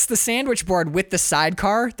he hits the sandwich board with the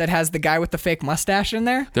sidecar that has the guy with the fake mustache in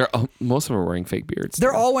there. most of them are wearing fake beards.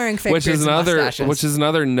 They're all wearing fake beards and mustaches. Which is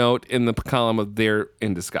another note in the column of they're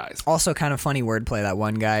in disguise. Also kind of funny wordplay. That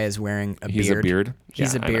one guy is wearing a beard. He's a beard?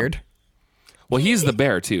 He's Yeah, a I know. beard. Well, he's the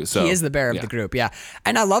bear too. So He is the bear of the group, yeah.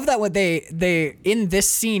 And I love that what they in this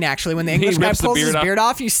scene actually when the English guy rips the pulls his beard beard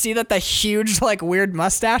off, you see that the huge like weird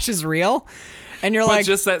mustache is real, and you're But like,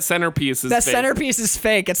 just that centerpiece is that fake. centerpiece is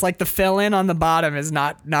fake. It's like the fill in on the bottom is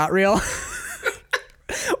not real.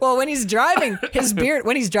 Well, when he's driving, his beard,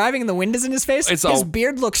 when he's driving and the wind is in his face, his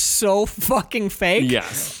beard looks so fucking fake.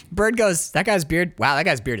 Yes. Bird goes, that guy's beard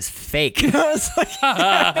is fake. I was like,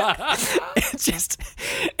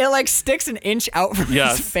 it like sticks an inch out from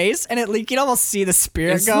his face, and you can almost see the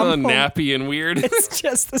spirit It's go. so nappy and weird. It's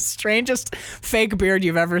just the strangest fake beard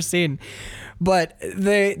you've ever seen. But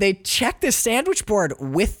they check this sandwich board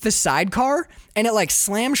with the sidecar, and it like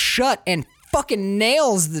slams shut and fucking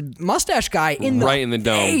nails the mustache guy in the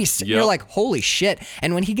face. Yep. You're like, holy shit.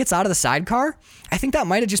 And when he gets out of the sidecar, I think that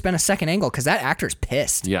might have just been a second angle because that actor's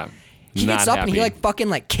pissed. Yeah. He gets up and he like fucking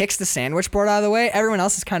like kicks the sandwich board out of the way. Everyone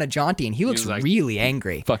else is kind of jaunty and he looks like, really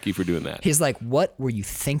angry. Fuck you for doing that. He's like, what were you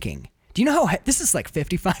thinking? Do you know how this is like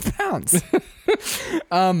 55 pounds?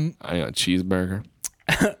 I got a cheeseburger,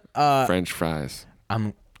 French fries,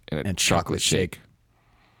 and a chocolate shake.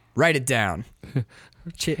 Write it down.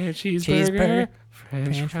 Cheeseburger,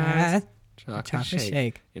 French fries, chocolate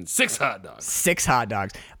shake, and 6 hot dogs. 6 hot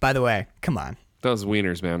dogs. By the way, come on. Those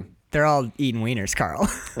wieners, man. They're all eating wieners, Carl.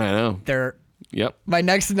 I know. Yep. My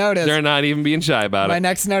next note is... They're not even being shy about it. My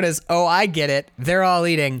next note is, oh, I get it. They're all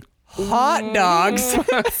eating hot dogs.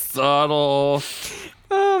 Subtle.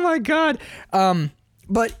 Oh, my God.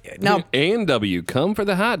 But now... A&W, come for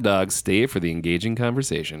the hot dogs, stay for the engaging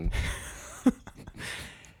conversation.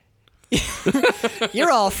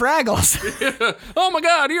 You're all Fraggles. Oh my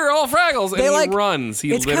God, you're all Fraggles. And he runs.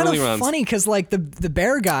 He literally runs. It's kind of funny because like the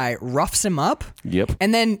bear guy roughs him up. Yep.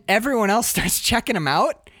 And then everyone else starts checking him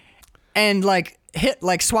out. And like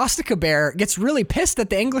Swastika Bear gets really pissed that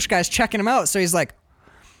the English guy's checking him out. So he's like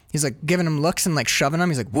giving him looks and like shoving him.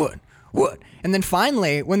 He's like, what? And then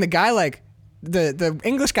finally, when the guy like the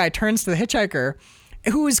English guy turns to the hitchhiker,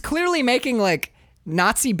 who is clearly making like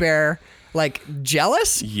Nazi Bear like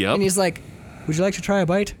jealous. Yep. And he's like, would you like to try a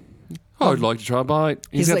bite? Oh, I'd like to try a bite.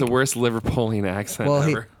 He's got like, the worst Liverpoolian accent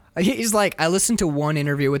ever. He's like, I listened to one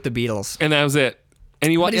interview with the Beatles. And that was it.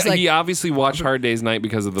 And he like, obviously watched Hard Day's Night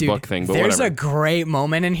because of the book thing, but there's whatever. a great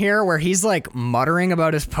moment in here where he's like muttering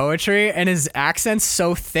about his poetry and his accent's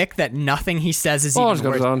so thick that nothing he says is even words.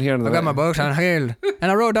 Down here I got my books on here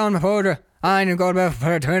and I wrote down my poetry. I didn't go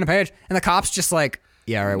to turn a page. And the cop's just like,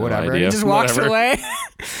 yeah, all right, whatever. idea. And he just walks Whatever. away.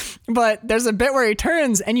 But there's a bit where he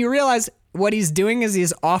turns and you realize what he's doing is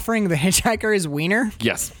he's offering the hitchhiker his wiener.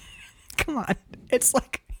 Yes. Come on. It's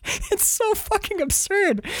like, it's so fucking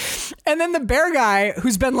absurd. And then the bear guy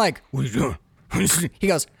who's been like, what are you doing? He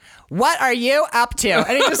goes, what are you up to?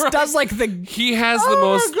 And he just does like the... He has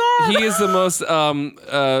he is the most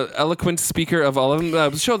eloquent speaker of all of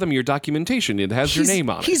them. Show them your documentation. It has your name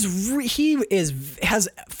on it. He has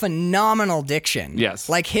phenomenal diction. Yes.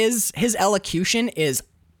 Like his elocution is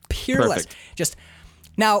peerless. Perfect. Just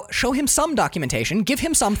now show him some documentation. Give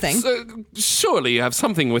him something. Surely you have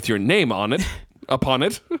something with your name on it. Upon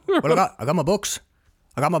it. Well, I got my books.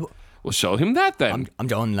 Well, show him that then. I'm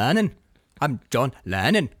John Lennon. I'm John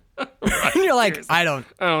Lennon. Right. And you're like, I don't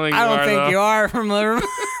think you are from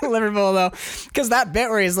Liverpool though, because that bit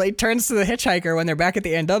where he's like turns to the hitchhiker when they're back at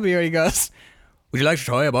the A&W and he goes, "Would you like to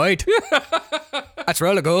try a bite? That's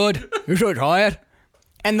really good. You should try it."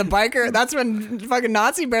 And the biker, that's when fucking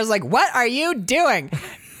Nazi Bear's like, "What are you doing?"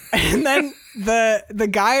 And then the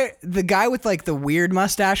guy with like the weird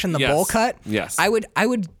mustache and the bowl cut. Yes. I would.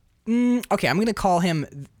 Okay, I'm gonna call him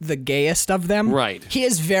the gayest of them. Right.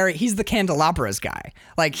 He's the candelabras guy.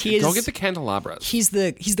 Like he is. Don't get the candelabras. He's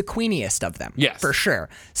the queeniest of them. Yes. For sure.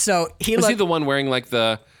 So Is he the one wearing like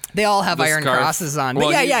the... They all have iron scarf? crosses on.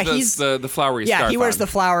 Well, But he's the flowery scarf. Yeah, he wears on. the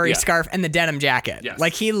flowery Yeah. scarf and the denim jacket. Yes.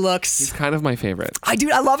 Like he looks... He's kind of my favorite. I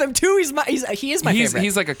love him too. He is my favorite.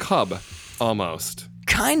 He's like a cub, almost.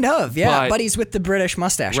 Kind of, yeah. But- But he's with the British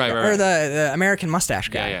mustache guy, Right. or the American mustache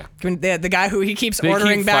guy. Yeah. The guy who he keeps They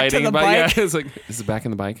ordering keep back to fighting, the but bike. Yeah, it's like, is it back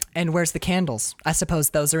in the bike? And where's the candles? I suppose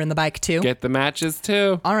those are in the bike too. Get the matches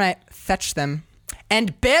too. All right, fetch them.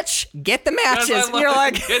 And bitch, get the matches. Yes, I And love you're it.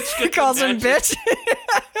 like, Bitch, he get the calls him matches.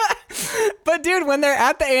 bitch. But dude, when they're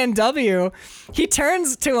at the A&W, he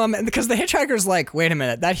turns to him because the hitchhiker's like, wait a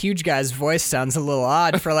minute, that huge guy's voice sounds a little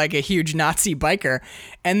odd for like a huge Nazi biker.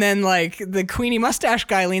 And then like the Queenie mustache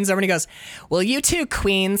guy leans over and he goes, will you two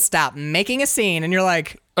queens stop making a scene? And you're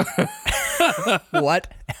like, what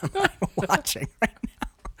am I watching right now?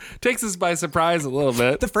 Takes us by surprise a little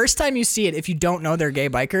bit. The first time you see it, if you don't know they're gay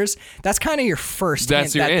bikers, that's kind of your first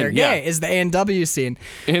That's hint your that they're in, yeah. gay, is the A&W scene.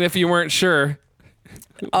 And if you weren't sure,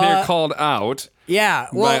 they're called out Yeah,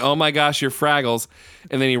 by, well, oh my gosh, you're Fraggles.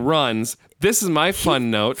 And then he runs. This is my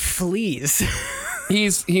fun note. fleas.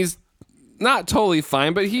 He's not totally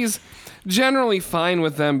fine, but he's generally fine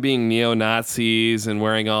with them being neo-Nazis and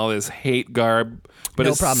wearing all this hate garb. But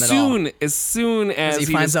No as problem at all. soon as he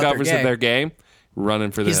finds out they're discovers that gay. they're gay,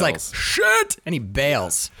 running for the He's like, hills. shit, and he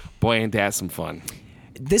bails. Boy, ain't that some fun.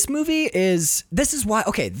 This is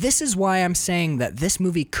why I'm saying that this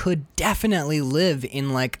movie could definitely live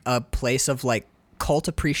in like a place of like cult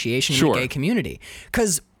appreciation in Sure. the gay community.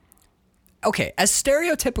 Because, okay, as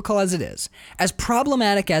stereotypical as it is, as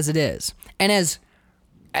problematic as it is, and as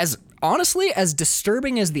honestly as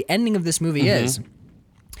disturbing as the ending of this movie is,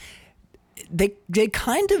 they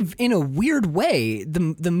kind of, in a weird way,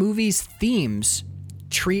 the movie's themes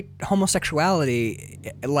treat homosexuality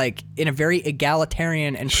like in a very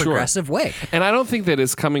egalitarian and Sure. progressive way. And I don't think that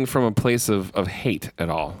it's coming from a place of hate at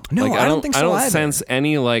all. No, like, I don't think so I don't either. sense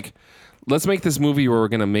any like, let's make this movie where we're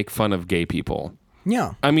going to make fun of gay people.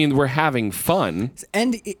 Yeah. I mean, we're having fun.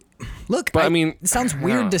 And look, But I mean, it sounds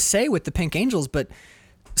weird to say with the Pink Angels, but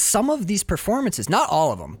some of these performances, not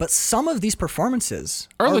all of them, but some of these performances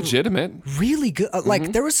Are legitimate. really good.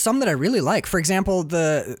 Like there was some that I really like. For example,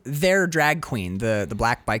 their drag queen, the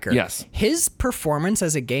black biker. Yes. His performance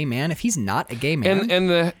as a gay man, if he's not a gay man, And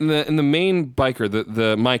the main biker,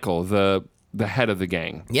 the Michael, the head of the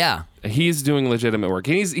gang. yeah. He's doing legitimate work.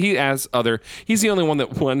 And he's the only one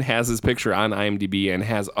that has his picture on IMDb and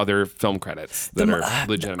has other film credits that are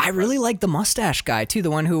legitimate. I really like the mustache guy too. The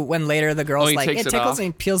one who, when later the girl's he like, takes it it tickles off? and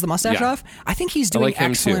he peels the mustache Yeah. off. I think he's doing like him,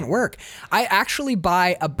 excellent too. work. I actually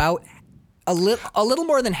buy about a little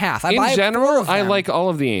more than half. I buy In 4 general, of I them. like all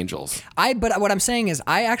of the Angels. But what I'm saying is,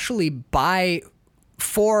 I actually buy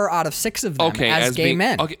 4 out of 6 of them Okay, as gay being,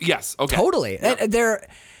 men. Okay, yes, okay. Totally. They're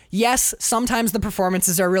yes. Sometimes the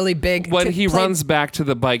performances are really big. When to he play- runs back to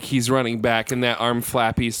the bike, he's running back in that arm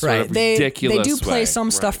flappy sort right, of they ridiculous do play way. some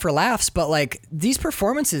Right. stuff for laughs, but like these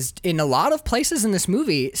performances in a lot of places in this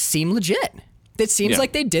movie seem legit. It seems Yeah.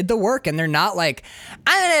 like they did the work, and they're not like,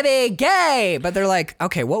 I'm gonna be gay, but they're like,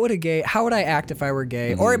 okay, how would I act if I were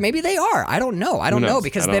gay? Or maybe they are. I don't know. I don't know knows?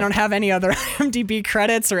 because I they don't- don't have any other IMDb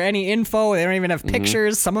credits or any info. They don't even have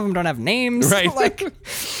pictures. Some of them don't have names. Right. Like,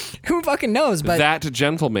 who fucking knows? But That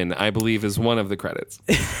gentleman, I believe, is one of the credits.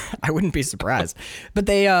 I wouldn't be surprised. But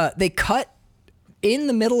they cut in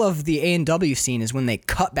the middle of the A&W scene is when they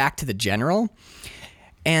cut back to the general.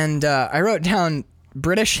 And I wrote down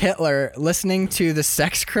British Hitler listening to the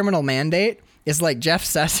Sex Criminal Mandate is like Jeff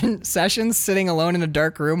Sessions sitting alone in a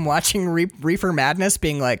dark room watching Reefer Madness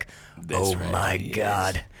being like, oh my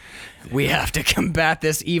God, we have to combat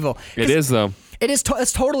this evil. It is, though. It is.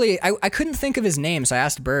 It's totally. I couldn't think of his name, so I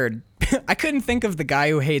asked Bird. I couldn't think of the guy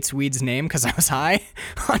who hates weed's name because I was high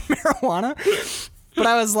on marijuana. But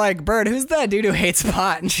I was like, Bird, who's that dude who hates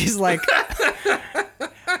pot? And she's like,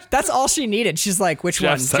 that's all she needed. She's like, which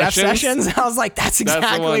one? Jeff Sessions? I was like, that's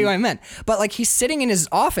exactly what I meant. But like, he's sitting in his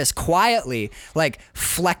office quietly, like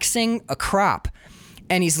flexing a crop,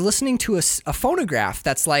 and he's listening to a phonograph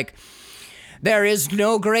that's like, there is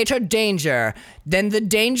no greater danger than the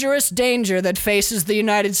dangerous danger that faces the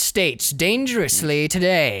United States dangerously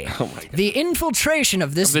today. Oh my God. The infiltration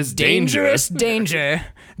of this this dangerous danger,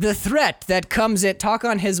 the threat that comes at... Talk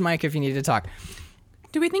on his mic if you need to talk.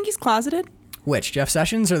 Do we think he's closeted? Which, Jeff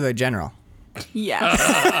Sessions or the general? Yes.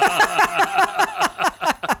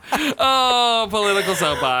 Oh, political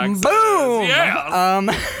soapbox. Boom!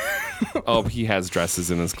 Yeah. Oh, he has dresses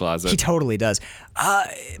in his He closet. totally does.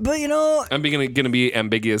 But you know, I'm going to be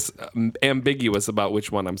ambiguous about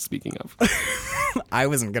which one I'm speaking of. I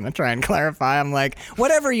wasn't going to try and clarify. I'm like,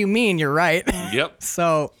 whatever you mean, you're right. Yep.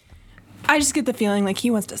 So... I just get the feeling like he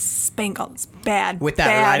wants to spank all this bad With that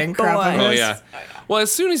bad riding crop of boys. Oh yeah. Well, as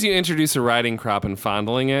soon as you introduce a riding crop and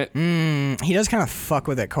fondling it, He does kind of fuck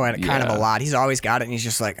with it kind of Yeah. a lot. He's always got it, and he's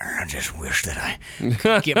just like, I just wish that I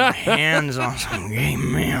could get my hands on some gay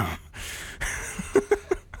man.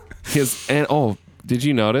 did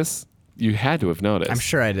you notice? You had to have noticed. I'm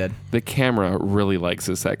sure I did. The camera really likes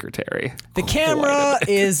his secretary. The camera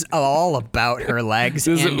is all about her legs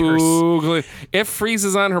and her. It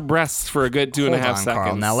freezes on her breasts for a good 2.5 seconds.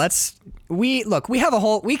 Carl. Now we have a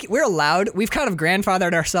whole we're allowed. We've kind of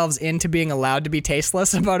grandfathered ourselves into being allowed to be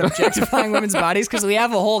tasteless about objectifying women's bodies because we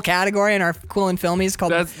have a whole category in our Cool and Filmies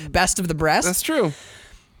called Best of the Breast. That's true.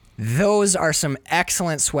 Those are some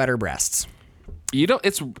excellent sweater breasts. You don't.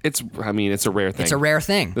 It's a rare thing. It's a rare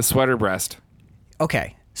thing. The sweater breast.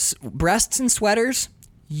 Okay, breasts and sweaters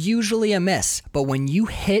usually a miss, but when you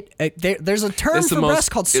hit, there's a term for breasts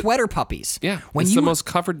called sweater puppies. Yeah, it's the most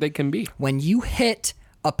covered they can be. When you hit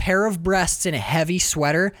a pair of breasts in a heavy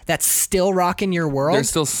sweater that's still rocking your world, They're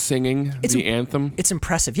still singing the anthem. It's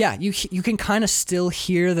impressive. Yeah, you can kind of still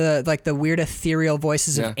hear the weird ethereal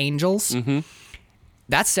voices of angels. Mm-hmm.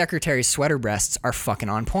 That secretary's sweater breasts are fucking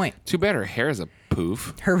on point. Too bad her hair is a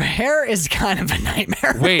poof. Her hair is kind of a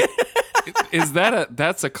nightmare. Wait, is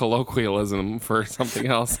that's a colloquialism for something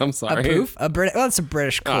else? I'm sorry. A poof? It's a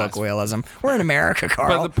British colloquialism. We're in America,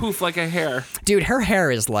 Carl. But the poof like a hair. Dude, her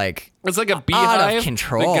hair is like it's like a beehive out of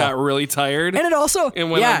control. that got really tired. And it also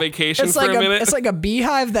and went on vacation it's for like a minute. It's like a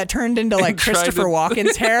beehive that turned into like Christopher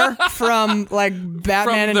Walken's hair from like Batman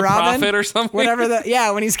from and the Robin. Prophet or something. Whatever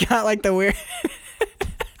when he's got like the weird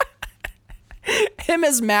him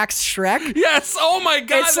as Max Shrek. Yes. Oh my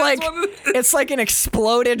God. It's like an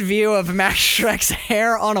exploded view of Max Shrek's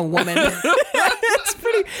hair on a woman. It's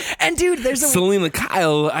pretty. And dude, there's Selena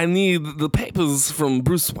Kyle. I need the papers from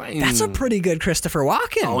Bruce Wayne. That's a pretty good Christopher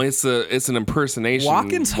Walken. Oh, it's an impersonation.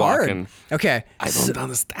 Walken's hard. Okay. I don't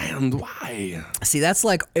understand why. See, that's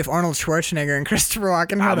like if Arnold Schwarzenegger and Christopher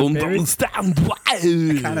Walken had I a don't baby. understand why.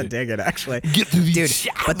 I kind of dig it, actually. Get to the Dude,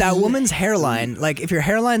 shower. but that woman's hairline, like if your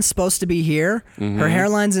hairline's supposed to be here, her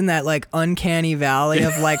hairline's in that like uncanny valley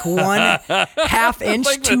of like 1/2 inch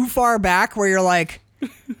Like too far back where you're like,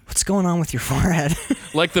 what's going on with your forehead?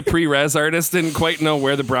 Like the pre-res artist didn't quite know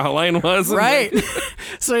where the brow line was. Right.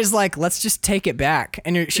 So he's like, let's just take it back.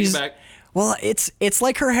 And she's back. well, it's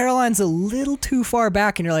like her hairline's a little too far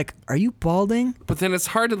back, and you're like, are you balding? But then it's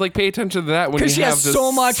hard to like pay attention to that when you Because she have has this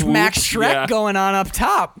so much swoop. Max Shrek Yeah. going on up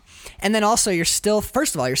top. And then also you're still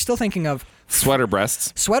thinking of Sweater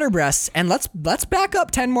breasts. sweater breasts, and let's back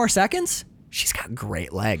up 10 more seconds. She's got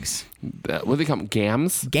great legs. What do they call them?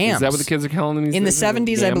 Gams? Gams. Is that what the kids are calling them? In the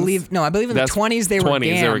 70s, I believe in the 20s they were 20s,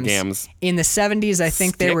 gams. they were gams. In the 70s, I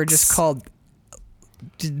think they were just Sticks. called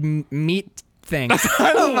meat things.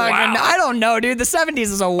 I don't know, dude. The 70s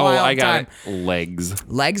is a wild I got time. it. Legs.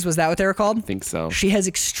 Legs, was that what they were called? I think so. She has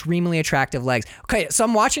extremely attractive legs. Okay, so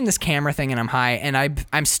I'm watching this camera thing and I'm high, and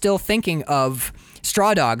I'm still thinking of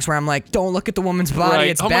Straw Dogs, where I'm like, don't look at the woman's body, Right.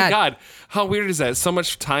 it's Oh bad. my God. How weird is that? So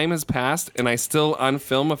much time has passed, and I still, on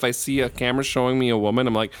film, if I see a camera showing me a woman,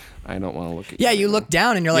 I'm like, I don't want to look at you. Yeah, you look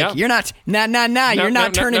down and you're like, Yep. you're not, you're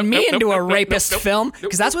not turning me into a rapist film,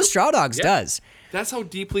 because that's what Straw Dogs does. That's how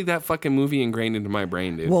deeply that fucking movie ingrained into my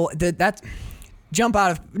brain, dude. Well,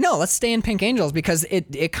 let's stay in Pink Angels, because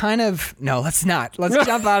it kind of, no, let's not. Let's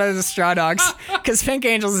jump out of the Straw Dogs, because Pink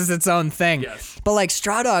Angels is its own thing. Yes. But like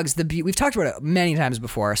Straw Dogs, we've talked about it many times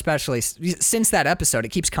before, especially since that episode, it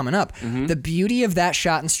keeps coming up. Mm-hmm. The beauty of that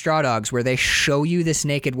shot in Straw Dogs, where they show you this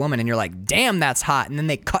naked woman and you're like, damn, that's hot. And then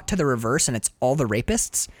they cut to the reverse and it's all the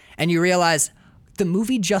rapists. And you realize the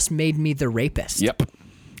movie just made me the rapist. Yep.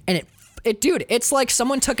 And dude, it's like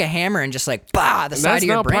someone took a hammer and just like, bah, the side That's of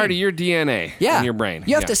your now brain. part of your DNA in your brain.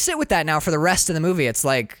 You have to sit with that now for the rest of the movie. It's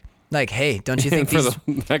like, hey, don't you think for these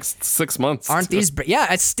the next 6 months. aren't these?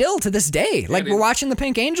 Yeah, it's still to this day. Like we're watching the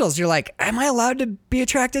Pink Angels. You're like, am I allowed to be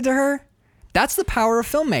attracted to her? That's the power of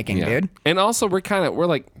filmmaking, Yeah. dude. And also, we're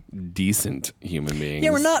like decent human beings.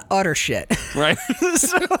 Yeah, we're not utter shit. Right?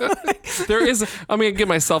 There is, I'm going to give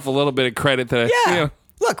myself a little bit of credit that, Yeah. you know,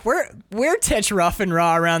 Look, we're titch rough and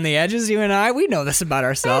raw around the edges, you and I. We know this about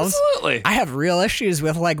ourselves. Absolutely. I have real issues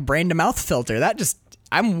with like brain to mouth filter.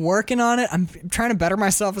 I'm working on it. I'm trying to better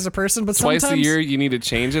myself as a person, but twice sometimes a year you need to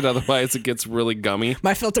change it, otherwise it gets really gummy.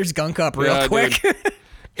 my filters gunk up real Yeah, quick. dude.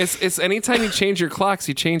 It's anytime you change your clocks,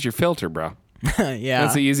 you change your filter, bro. Yeah.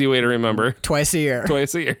 That's the easy way to remember. Twice a year.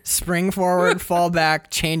 Twice a year. Spring forward, fall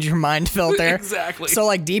back, change your mind filter. Exactly. So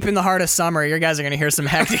like deep in the heart of summer, you guys are going to hear some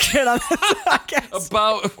hectic shit on this podcast.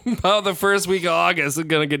 About the first week of August, it's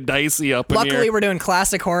going to get dicey up in here. Luckily, we're doing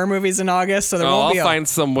classic horror movies in August, so there won't be I'll find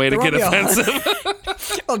some way to get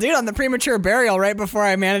offensive. Well, dude, on the premature burial, right before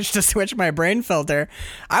I managed to switch my brain filter,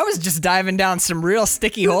 I was just diving down some real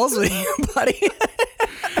sticky holes with you, buddy.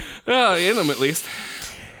 Oh, in them at least.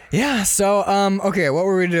 Yeah, so, okay, what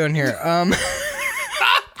were we doing here?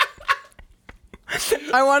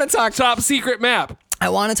 I want to talk... Top secret map. I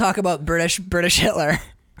want to talk about British Hitler,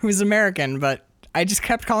 who's American, but I just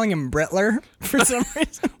kept calling him Britler for some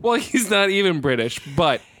reason. Well, he's not even British,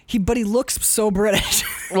 but... He looks so British.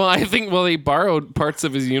 Well, I think, they borrowed parts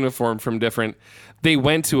of his uniform from different... They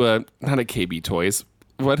went to not a KB Toys.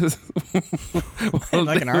 What is...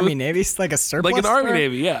 Like an Army Navy, like a surplus Like an Army store?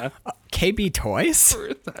 Navy, yeah. KB Toys?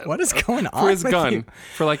 What is going on For his with gun. you?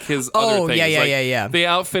 For like his Oh, other things. yeah. They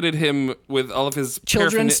outfitted him with all of his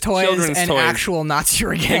Children's toys and actual Nazi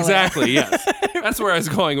regalia. Exactly, yes. That's where I was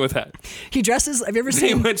going with that. He dresses... Have you ever They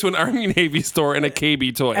seen... went to an Army Navy store and a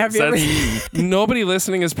KB Toys. Have you ever- Nobody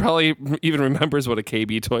listening is probably even remembers what a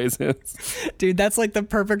KB Toys is. Dude, that's like the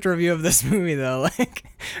perfect review of this movie, though. Like,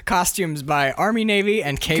 costumes by Army, Navy,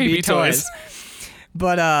 and KB Toys.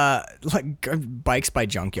 But, like, bikes by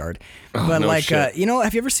Junkyard. But, no like, shit.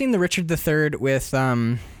 have you ever seen the Richard III with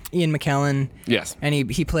Ian McKellen? Yes. And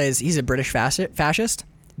he's a British fascist.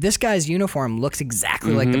 This guy's uniform looks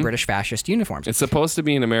exactly like the British fascist uniforms. It's supposed to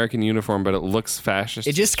be an American uniform, but it looks fascist.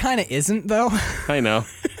 It just kind of isn't, though. I know.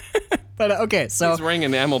 But, okay, so... He's wearing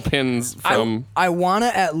enamel pins from... I want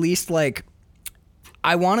to at least, like...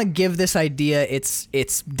 I want to give this idea its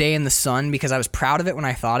day in the sun because I was proud of it when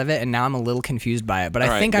I thought of it, and now I'm a little confused by it. But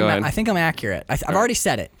I think I'm accurate. I've already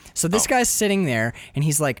said it. So this guy's sitting there, and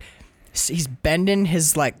he's like, he's bending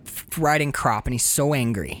his like riding crop, and he's so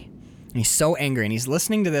angry, and he's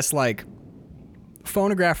listening to this like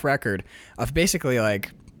phonograph record of basically like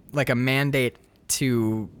a mandate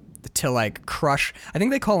to like crush. I think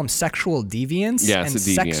they call them sexual deviants and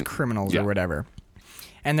sex criminals or whatever.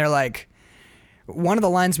 And they're like. One of the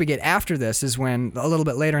lines we get after this is when a little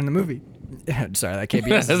bit later in the movie. Sorry, that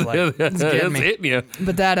KBS is like it's getting me. Hitting you.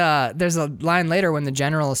 But that there's a line later when the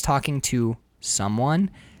general is talking to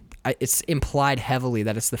someone. It's implied heavily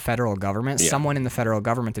that it's the federal government, someone in the federal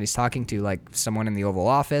government that he's talking to, like someone in the Oval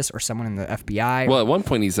Office or someone in the FBI. Well, at one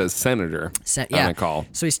point he says senator on a call.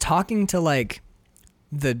 So he's talking to like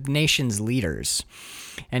the nation's leaders.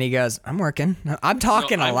 And he goes, I'm working. I'm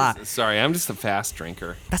talking a lot. Sorry, I'm just a fast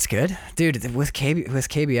drinker. That's good. Dude, with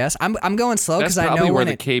KBS, I'm going slow because I know probably where when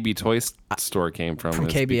the KB Toy store came from. From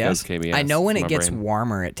KBS. I know when it gets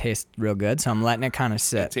warmer, it tastes real good, so I'm letting it kind of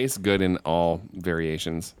sit. It tastes good in all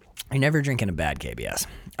variations. You're never drinking a bad KBS.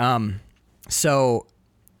 So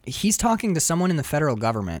he's talking to someone in the federal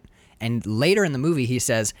government, and later in the movie he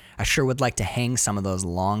says, I sure would like to hang some of those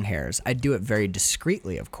long hairs. I'd do it very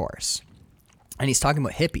discreetly, of course. And he's talking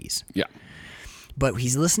about hippies. Yeah. But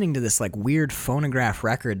he's listening to this like weird phonograph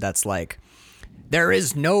record that's like, there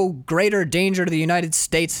is no greater danger to the United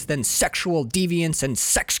States than sexual deviants and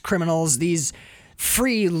sex criminals, these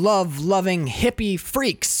free love-loving hippie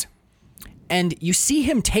freaks. And you see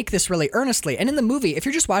him take this really earnestly. And in the movie, if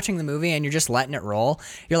you're just watching the movie and you're just letting it roll,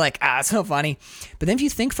 you're like, it's so funny. But then if you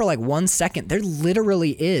think for like 1 second, there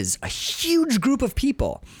literally is a huge group of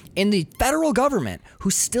people in the federal government who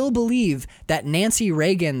still believe that Nancy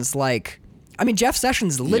Reagan's like, I mean, Jeff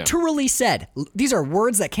Sessions literally said, these are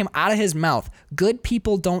words that came out of his mouth, good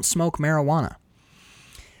people don't smoke marijuana.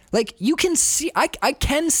 Like, you can see, I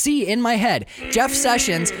can see in my head, Jeff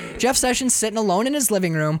Sessions sitting alone in his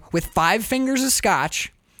living room with 5 fingers of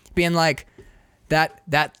scotch being like,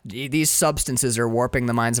 these substances are warping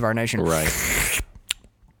the minds of our nation. Right.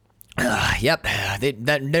 Yep.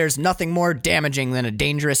 There's nothing more damaging than a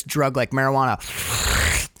dangerous drug like marijuana.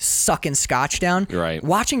 Sucking scotch down. Right.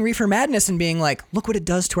 Watching Reefer Madness and being like, look what it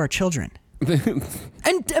does to our children.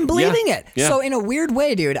 and believing it. Yeah. So in a weird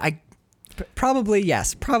way, dude,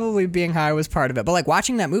 probably being high was part of it. But like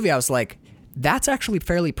watching that movie, I was like, that's actually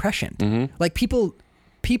fairly prescient. Mm-hmm. Like people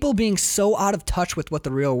being so out of touch with what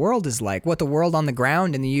the real world is like, what the world on the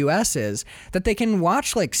ground in the US is, that they can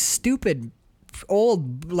watch like stupid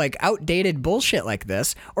old like outdated bullshit like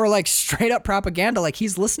this, or like straight up propaganda like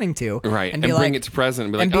he's listening to, right, and bring like, it to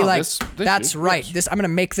president and be like, this that's right, this I'm gonna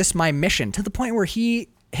make this my mission, to the point where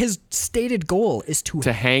his stated goal is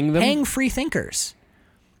to hang them, hang free thinkers.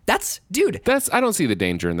 I don't see the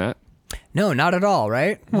danger in that. No, not at all,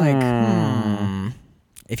 right? Like,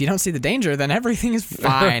 If you don't see the danger, then everything is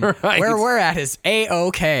fine. Right. Where we're at is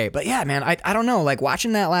A-okay. But yeah, man, I don't know. Like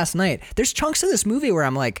watching that last night, there's chunks of this movie where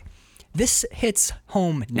I'm like, this hits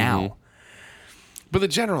home now. But the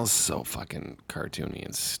general is so fucking cartoony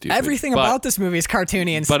and stupid. Everything about this movie is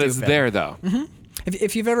cartoony and but stupid. it's there though.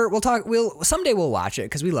 If you've ever, someday we'll watch it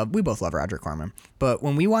because we both love Roger Corman. But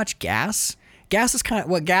when we watch Gas is kind of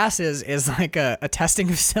what Gas is like a testing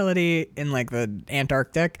facility in like the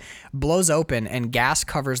Antarctic, blows open and gas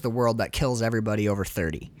covers the world that kills everybody over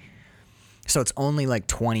 30. So it's only like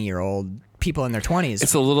 20-year-old people in their 20s.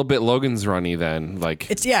 It's a little bit Logan's Runny then, like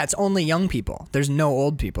It's only young people. There's no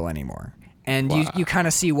old people anymore. And you kind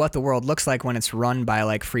of see what the world looks like when it's run by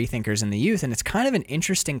like free thinkers and the youth. And it's kind of an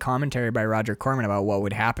interesting commentary by Roger Corman about what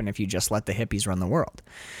would happen if you just let the hippies run the world.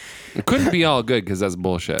 it couldn't be all good because that's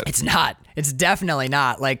bullshit. It's not. It's definitely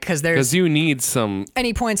not. Like, because you need some and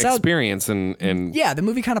he points out experience and yeah, the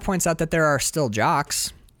movie kind of points out that there are still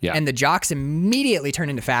jocks. Yeah. And the jocks immediately turn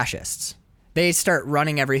into fascists. They start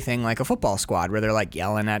running everything like a football squad where they're like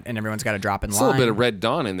yelling at and everyone's got to drop in line. a little bit of Red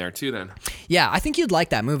Dawn in there too then. Yeah, I think you'd like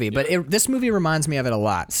that movie, but this movie reminds me of it a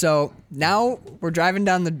lot. So now we're driving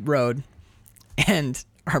down the road and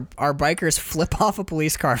our bikers flip off a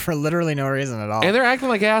police car for literally no reason at all. And they're acting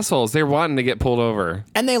like assholes. They're wanting to get pulled over.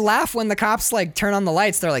 And they laugh when the cops like turn on the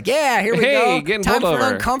lights. They're like, yeah, here we go. Getting Time pulled for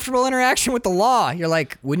over. uncomfortable interaction with the law. You're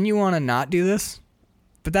like, wouldn't you want to not do this?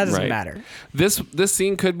 But that doesn't matter. This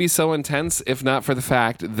scene could be so intense if not for the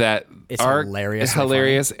fact that It's it's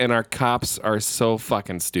hilarious and our cops are so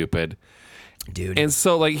fucking stupid. Dude. And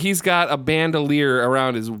so like he's got a bandolier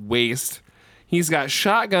around his waist. He's got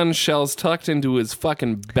shotgun shells tucked into his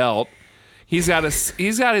fucking belt. He's got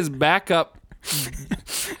his backup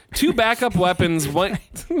two backup weapons, one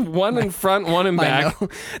in front, one in back. I know.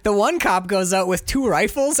 The one cop goes out with 2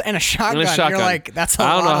 rifles and a shotgun. You're like, that's a lot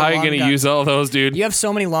I don't know how of you're long going to guns. use all those, dude. You have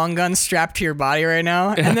so many long guns strapped to your body right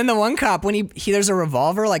now. And then the one cop, when he there's a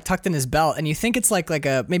revolver like tucked in his belt, and you think it's like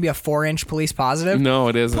maybe a 4-inch police positive. No,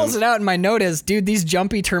 it isn't. Pulls it out, and my note is, dude, these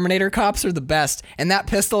jumpy Terminator cops are the best. And that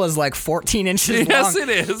pistol is like 14 inches long. Yes, it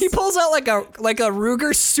is. He pulls out like a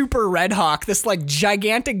Ruger Super Red Hawk, this like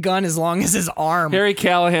gigantic gun as long as his arm. Harry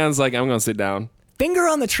Callahan's like, I'm going to sit down. Finger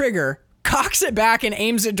on the trigger, cocks it back and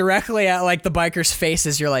aims it directly at like the bikers'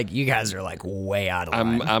 faces. You're like, you guys are like way out of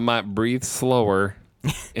line. I might breathe slower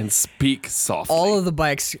and speak softly. All of the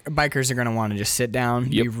bikers are going to want to just sit down,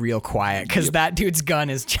 be real quiet, because that dude's gun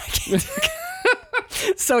is gigantic.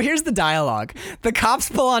 So here's the dialogue. The cops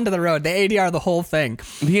pull onto the road. They ADR the whole thing.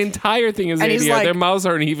 The entire thing is And he's ADR. like, their mouths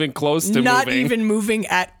aren't even close to Not moving. even moving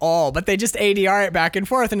at all, but they just ADR it back and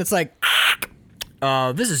forth, and it's like,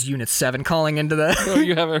 this is Unit 7 calling into the... Oh,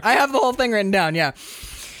 you have I have the whole thing written down, yeah.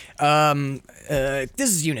 This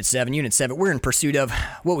is Unit 7. Unit 7, we're in pursuit of,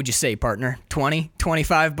 what would you say, partner? 20,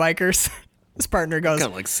 25 bikers? This partner goes...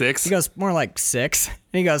 Kind of like 6. He goes, more like 6. And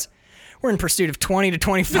he goes, we're in pursuit of 20 to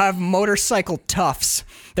 25 motorcycle toughs.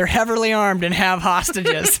 They're heavily armed and have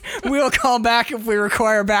hostages. We'll call back if we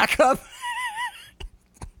require backup.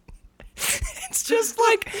 It's just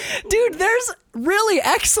like, dude, there's really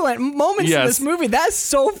excellent moments in this movie. That's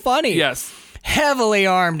so funny. Yes. Heavily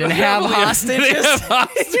armed and have hostages. They have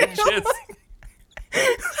hostages.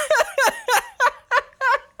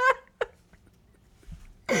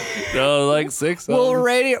 No, like 6. Well,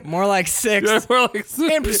 radio, more like 6. More like 6.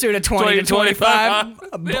 In pursuit of 20 to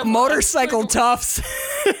 25 motorcycle toughs.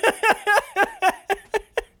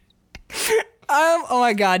 Oh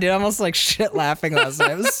my god, dude! I almost like shit laughing last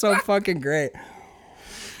night. It was so fucking great.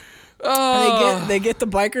 Oh. They get the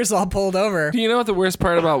bikers all pulled over. Do you know what the worst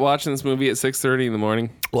part about watching this movie at 6:30 in the morning?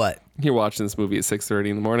 What? You're watching this movie at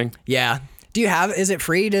 6:30 in the morning. Yeah. Do you have? Is it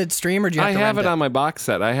free to stream or do you have I to have rent it on my box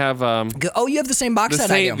set. I have Oh, you have the same box set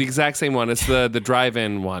I do. the exact same one. It's the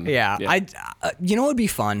drive-in one. Yeah. You know what would be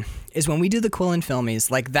fun is when we do the Quillen Filmies,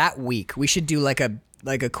 like that week, we should do like a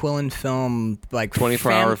Quillen film, like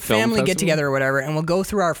 24-hour film family festival? get together or whatever, and we'll go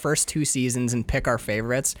through our first 2 seasons and pick our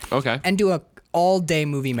favorites. Okay. And do a all-day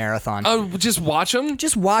movie marathon. Oh, just watch them?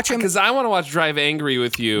 Just watch them. Because I want to watch Drive Angry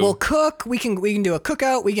with you. We'll cook. We can do a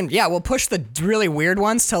cookout. We'll push the really weird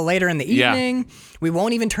ones till later in the evening. We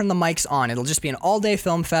won't even turn the mics on. It'll just be an all-day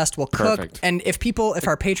film fest. We'll cook. Perfect. And if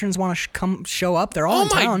our patrons want to show up, they're all in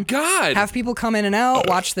town. Oh my God. Have people come in and out,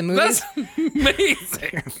 watch the movies. That's amazing.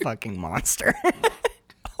 You're a fucking monster.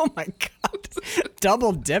 Oh my god.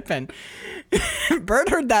 Double dipping. Bert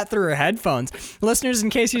heard that through her headphones. Listeners, in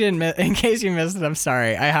case you missed it, I'm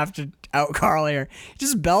sorry. I have to out Carl here. He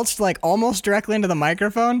just belched like almost directly into the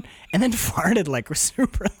microphone and then farted like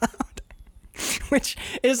super loud. Which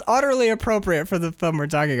is utterly appropriate for the film we're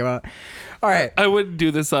talking about. All right. I wouldn't do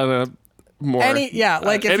this on more. Like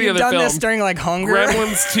if any you've other done film. this during like hunger.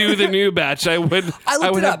 Gremlins 2, the new batch, I would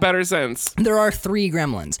have better sense. There are 3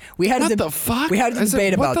 Gremlins. We had What the fuck? We had a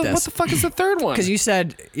debate about this. What the fuck is the third one? Because you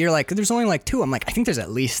said you're like, there's only like 2. I'm like, I think there's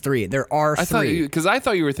at least 3. There are 3. Because I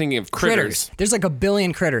thought you were thinking of Critters. There's like a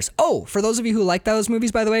billion Critters. Oh, for those of you who like those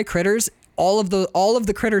movies, by the way, Critters. All of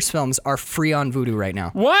the Critters films are free on Vudu right now.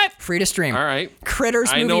 What? Free to stream. All right. Critters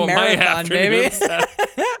I movie know marathon, baby. My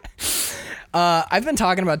I've been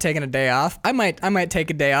talking about taking a day off. I might take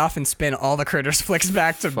a day off and spin all the Critters flicks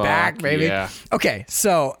back to back, baby. Yeah. Okay,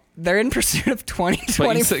 so they're in pursuit of 2025.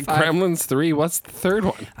 But you said Gremlins 3. What's the third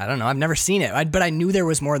one? I don't know. I've never seen it, but I knew there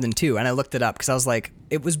was more than 2, and I looked it up because I was like,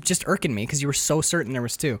 it was just irking me because you were so certain there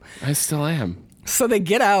was 2. I still am. So they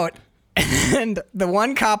get out, and the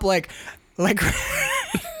one cop like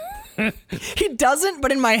he doesn't,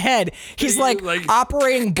 but in my head, he's like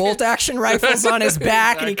operating bolt action rifles on his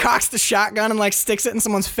back, and he cocks the shotgun and like sticks it in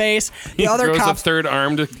someone's face. The other throws cop's a third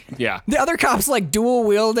arm to, yeah. The other cop's like dual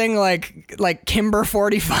wielding like Kimber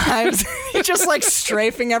 45s. He's just like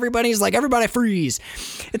strafing everybody. He's like, everybody freeze.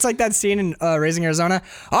 It's like that scene in Raising Arizona.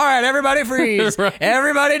 All right, everybody freeze. Right.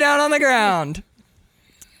 Everybody down on the ground.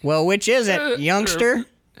 Well, which is it, youngster?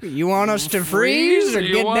 You want us to freeze or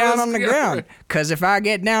get down on the ground? Because if I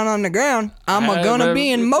get down on the ground, I'm gonna be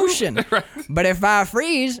in motion. Right. But if I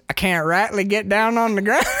freeze, I can't rightly get down on the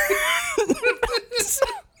ground.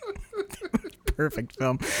 Perfect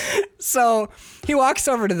film. So he walks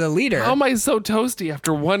over to the leader. How am I so toasty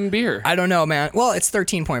after one beer? I don't know, man. Well, it's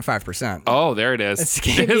 13.5%. Oh, there it is. It's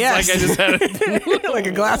yes. Like I just had it. Like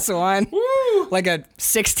a glass of wine. Woo. Like a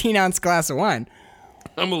 16-ounce glass of wine.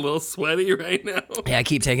 I'm a little sweaty right now. Yeah, I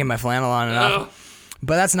keep taking my flannel on and off.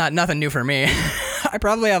 But that's nothing new for me. I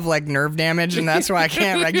probably have like nerve damage, and that's why I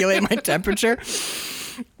can't regulate my temperature.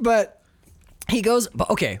 But he goes,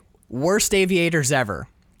 okay, worst aviators ever.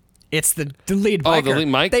 It's the lead biker. Oh, the lead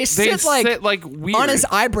Mike? They sit like weird. on his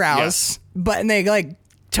eyebrows, yes. and they like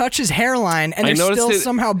touch his hairline, and they're still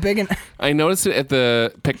somehow big. And I noticed it at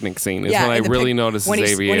the picnic scene. Is when I really noticed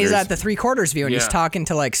his aviators. When he's at the 3/4 view and he's talking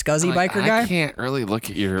to like Scuzzy biker guy. I can't really look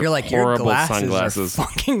at your horrible your sunglasses. Are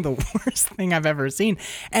fucking the worst thing I've ever seen.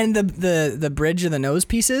 And the bridge of the nose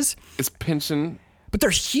pieces. It's pinching. But they're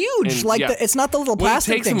huge. It's not the little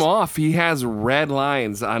plastic When he takes things. them off, he has red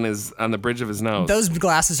lines on the bridge of his nose. Those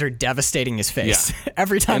glasses are devastating his face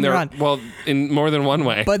every time they're on. Well, in more than one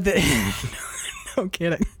way. But no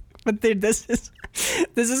kidding. But dude, this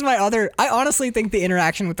is my other. I honestly think the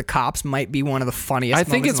interaction with the cops might be one of the funniest. I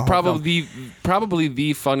think it's probably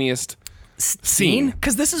the funniest scene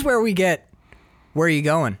because this is where we get. Where are you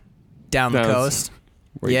going? Down the coast.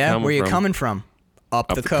 Where are you coming from? Up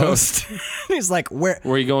the coast. He's like, where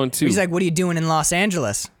are you going to? He's like, what are you doing in Los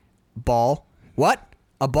Angeles? Ball. What?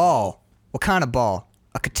 A ball. What kind of ball?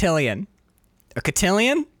 A cotillion. A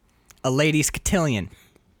cotillion? A lady's cotillion.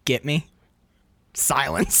 Get me?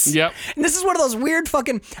 Silence. Yep. And this is one of those weird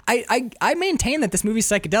fucking. I maintain that this movie's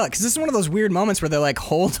psychedelic because this is one of those weird moments where they like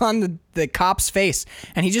hold on the cop's face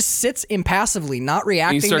and he just sits impassively, not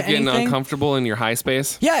reacting to anything. You start getting uncomfortable in your high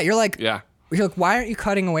space. Yeah, you're like, why aren't you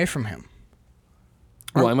cutting away from him?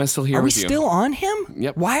 Why am I still here with you? Are we still on him?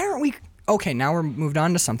 Yep. Why aren't we? Okay, now we're moved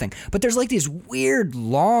on to something. But there's like these weird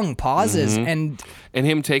long pauses and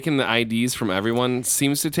him taking the IDs from everyone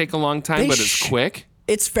seems to take a long time, but it's quick.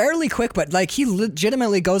 It's fairly quick, but like he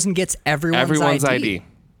legitimately goes and gets everyone's ID.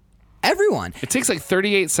 Everyone. It takes like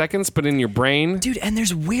 38 seconds, but in your brain, dude. And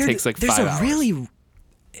there's weird. It takes like there's 5 a hours. really.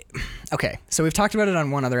 Okay, so we've talked about it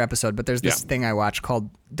on one other episode, but there's this thing I watch called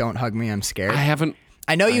 "Don't Hug Me, I'm Scared."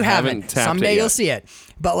 I know you haven't. Someday you'll see it.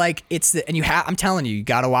 But like I'm telling you, you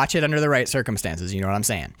got to watch it under the right circumstances. You know what I'm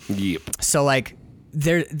saying? Yep. So like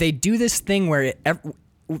they do this thing where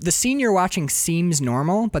the scene you're watching seems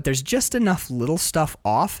normal, but there's just enough little stuff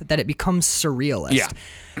off that it becomes surrealist. Yeah.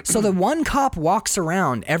 So the one cop walks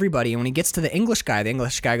around everybody, and when he gets to the English guy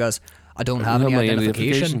goes, "I don't have any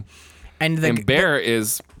identification." And Bear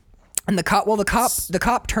is. And the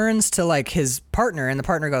cop turns to like his partner, and the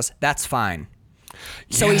partner goes, "That's fine."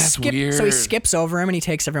 So he skips over him and he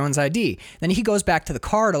takes everyone's ID. Then he goes back to the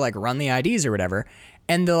car to like run the IDs or whatever.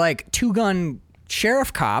 And the like 2-gun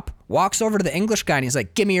sheriff cop walks over to the English guy and he's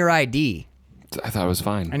like, "Give me your ID." I thought it was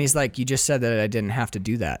fine. And he's like, "You just said that I didn't have to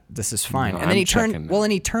do that. This is fine." No, and then he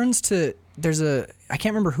turns to I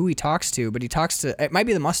can't remember who he talks to, but he talks to, it might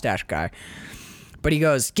be the mustache guy. But he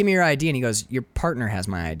goes, "Give me your ID." And he goes, "Your partner has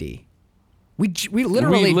my ID." We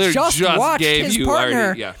literally just watched his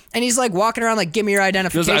partner, yeah. and he's like walking around like, give me your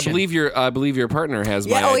identification. Because I believe your partner has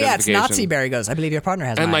my it's identification. Nazi Bear. He goes, I believe your partner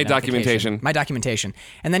has and my identification. documentation. My documentation.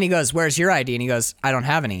 And then he goes, where's your ID? And he goes, I don't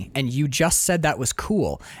have any. And you just said that was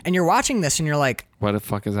cool. And you're watching this and you're like, what the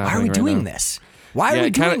fuck is happening? why are we right doing now? this? Why are we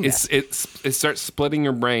doing this? It starts splitting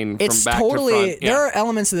your brain from It's back totally, to front. there are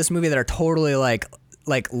elements of this movie that are totally like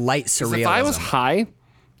light surrealism. If I was high,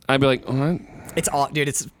 I'd be like, what? It's all, dude,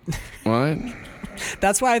 it's... What?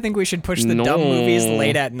 That's why I think we should push the dumb movies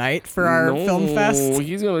late at night for our film fest.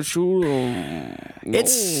 He's gonna shoot him.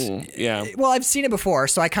 Well, I've seen it before,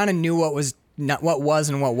 so I kind of knew what was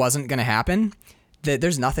and what wasn't gonna happen.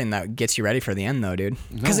 There's nothing that gets you ready for the end, though, dude,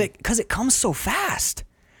 because it comes so fast.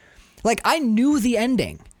 Like, I knew the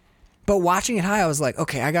ending, but watching it high, I was like,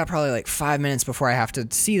 okay, I got probably like 5 minutes before I have to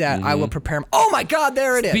see that. I will prepare. Oh my God,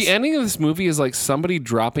 there it is. The ending of this movie is like somebody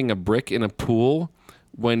dropping a brick in a pool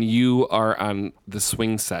when you are on the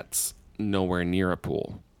swing sets nowhere near a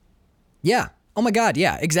pool. Yeah. Oh my God.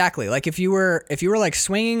 Yeah, exactly. Like if you were like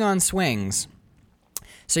swinging on swings.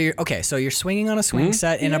 So you're swinging on a swing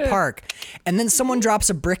set in a park, and then someone drops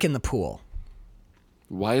a brick in the pool.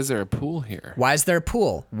 Why is there a pool here? Why is there a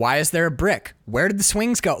pool? Why is there a brick? Where did the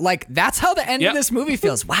swings go? Like, that's how the end of this movie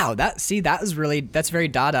feels. Wow, that's very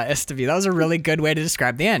Dadaist of you. That was a really good way to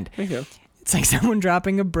describe the end. Thank you. It's like someone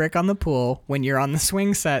dropping a brick on the pool when you're on the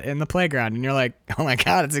swing set in the playground, and you're like, oh my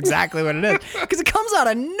God, it's exactly what it is. Because it comes out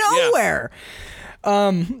of nowhere.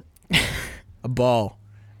 Yeah. A ball.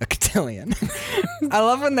 A cotillion. I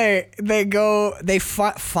love when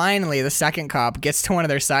finally, the second cop gets to one of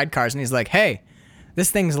their sidecars and he's like, hey, this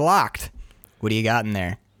thing's locked. What do you got in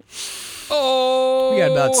there? Oh. We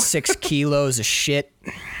got about 6 kilos of shit,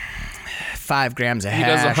 5 grams of hash.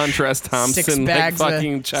 He does a Hunter S. Thompson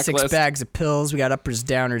fucking checklist. 6 bags of pills. We got uppers,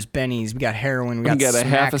 downers, bennies. We got heroin. We got a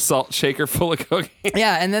half a salt shaker full of cocaine.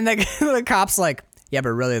 Yeah, and then the cop's like, yeah,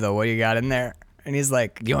 but really though, what do you got in there? And he's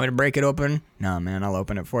like, do you want me to break it open? No, man, I'll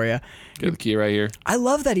open it for you. Get the key right here. I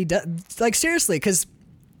love that he does, like, seriously, because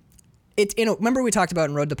remember we talked about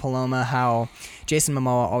in Road to Paloma how Jason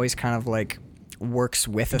Momoa always kind of like works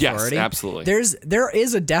with authority? Yes, absolutely. There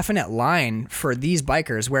is a definite line for these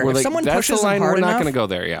bikers where if someone pushes them hard enough, we're not enough, going to go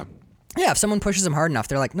there, yeah. Yeah, if someone pushes them hard enough,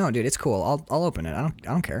 they're like, no, dude, it's cool. I'll open it. I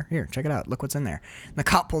don't care. Here, check it out. Look what's in there. And the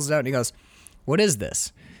cop pulls it out and he goes, what is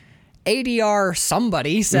this? ADR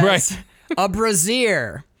somebody says, right. A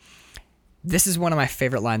brassiere. This is one of my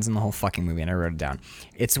favorite lines in the whole fucking movie, and I wrote it down.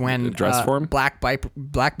 It's when dress form? Black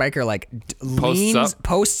biker like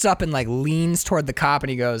posts up and like leans toward the cop, and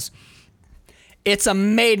he goes, "It's a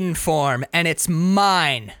maiden form, and it's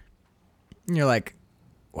mine." And you're like,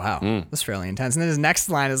 "Wow, that's fairly intense." And then his next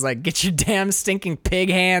line is like, "Get your damn stinking pig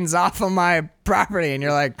hands off of my property," and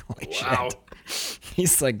you're like, "Holy shit!"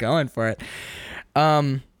 He's like going for it.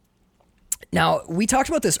 Now we talked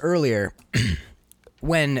about this earlier.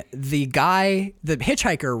 When the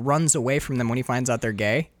hitchhiker runs away from them when he finds out they're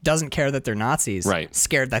gay, doesn't care that they're Nazis, right?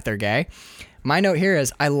 Scared that they're gay. My note here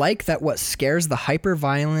is, I like that what scares the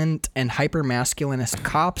hyper-violent and hyper-masculinist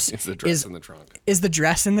cops is the dress in the trunk. Is the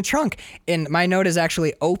dress in the trunk. And my note is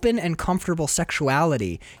actually, open and comfortable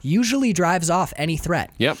sexuality usually drives off any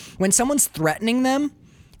threat. Yep. When someone's threatening them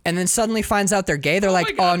and then suddenly finds out they're gay, they're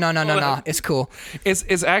like, oh, no, it's cool.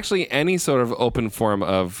 It's actually any sort of open form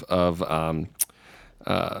of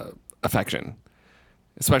affection,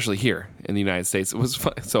 especially here in the United States. It was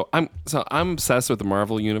fun. So I'm obsessed with the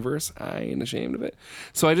Marvel universe. I ain't ashamed of it.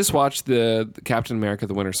 So I just watched the Captain America: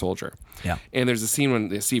 The Winter Soldier. Yeah. And there's a scene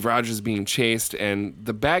when Steve Rogers is being chased, and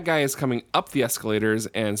the bad guy is coming up the escalators,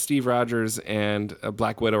 and Steve Rogers and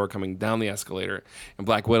Black Widow are coming down the escalator. And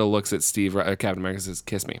Black Widow looks at Captain America and says,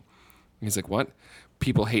 "Kiss me." And he's like, "What?"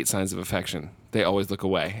 People hate signs of affection. They always look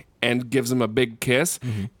away. And gives him a big kiss.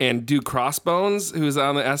 Mm-hmm. And Duke Crossbones, who's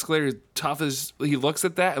on the escalator, tough as he looks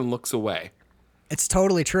at that and looks away. It's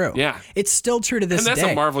totally true. Yeah. It's still true to this day. And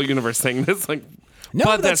that's a Marvel Universe thing. That's like, no,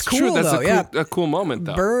 but that's cool, true. That's though. a cool moment,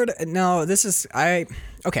 though.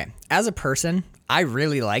 Okay. As a person, I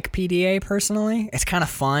really like PDA personally. It's kind of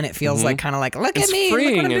fun. It feels like look at me,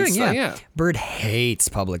 look what I'm doing. Yeah. Bird hates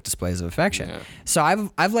public displays of affection. Yeah. So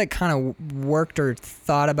I've like kind of worked or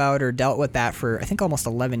thought about or dealt with that for I think almost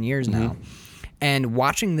 11 years now. And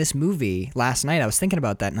watching this movie last night, I was thinking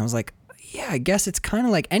about that and I was like, yeah, I guess it's kind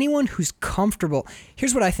of like anyone who's comfortable.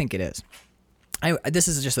 Here's what I think it is. This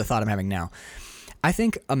is just a thought I'm having now. I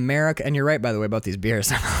think America, and you're right, by the way, about these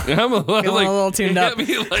beers. I'm a little tuned up.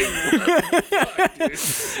 Me like, what the fuck,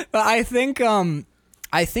 dude? But I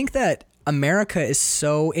think that America is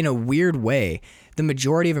so, in a weird way, the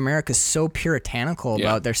majority of America is so puritanical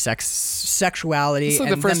about their sexuality it's like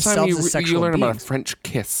and the first time themselves as sexual you learn about a beings. French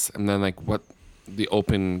kiss and then like what the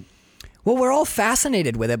open. Well, we're all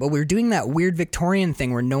fascinated with it, but we're doing that weird Victorian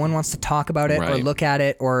thing where no one wants to talk about it or Right. look at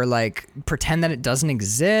it or like pretend that it doesn't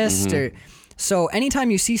exist. So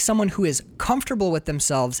anytime you see someone who is comfortable with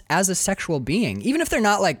themselves as a sexual being, even if they're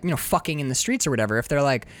not like, fucking in the streets or whatever, if they're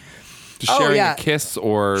like, Just sharing a kiss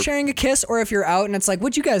or sharing a kiss, or if you're out and it's like,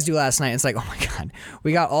 what'd you guys do last night? It's like, oh my God,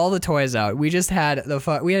 we got all the toys out. We just had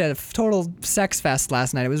we had a total sex fest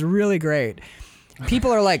last night. It was really great.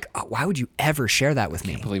 People are like, oh, why would you ever share that with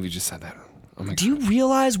me? I can't believe you just said that. Oh my Do you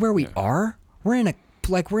realize where we are? We're in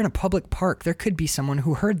a public park. There could be someone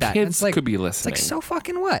who heard that. Kids It's like, could be It's listening. like, so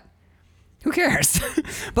fucking what? Who cares?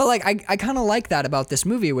 But like, I kind of like that about this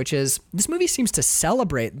movie, which is this movie seems to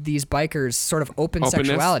celebrate these bikers' sort of open Openness?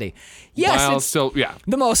 sexuality. Yes, While it's still,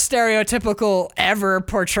 the most stereotypical ever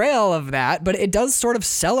portrayal of that, but it does sort of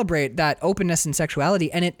celebrate that openness and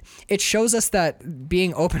sexuality, and it shows us that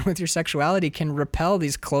being open with your sexuality can repel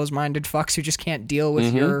these closed-minded fucks who just can't deal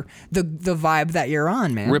with the vibe that you're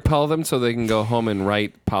on, man. repel them so they can go home and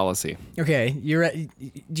write policy. Okay,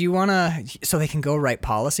 do you want to, so they can go write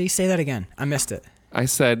policy? Say that again. I missed it. I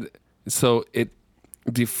said so it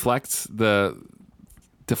deflects the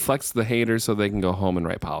haters so they can go home and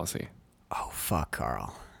write policy. Oh, fuck,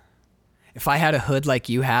 Carl. If I had a hood like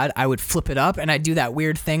you had, I would flip it up and I'd do that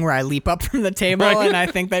weird thing where I leap up from the table and I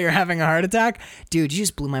think that you're having a heart attack. Dude, you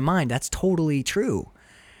just blew my mind. That's totally true.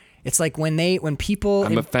 It's like when people...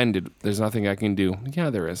 I'm offended. There's nothing I can do. Yeah,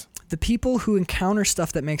 there is. The people who encounter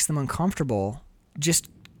stuff that makes them uncomfortable just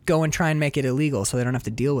go and try and make it illegal so they don't have to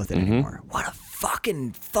deal with it anymore. What a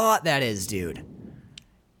fucking thought that is, dude.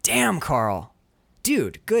 Damn, Carl.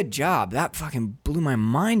 Dude, good job. That fucking blew my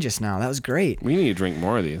mind just now. That was great. We need to drink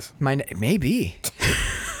more of these. Maybe.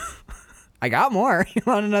 I got more. You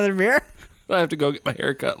want another beer? I have to go get my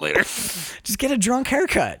hair cut later. Just get a drunk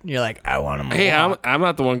haircut. And you're like, I want them. Hey, I'm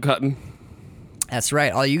not the one cutting. That's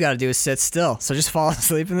right. All you got to do is sit still. So just fall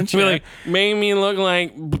asleep in the Be chair. like, made me look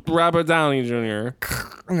like Robert Downey Jr.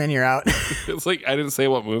 And then you're out. It's like I didn't say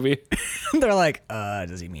what movie. They're like,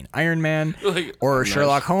 does he mean Iron Man Like, or no,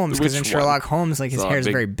 Sherlock Holmes? Because in which Sherlock one? Holmes, like his So hair is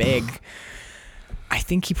big- very big. I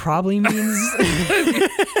think he probably means.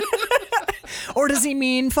 Or does he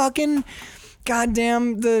mean fucking?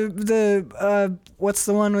 Goddamn the what's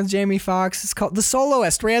the one with Jamie Foxx? It's called The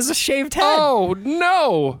Soloist, where he has a shaved head. Oh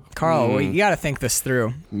no, Carl, you got to think this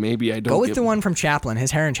through. maybe I don't Go with get- the one from Chaplin.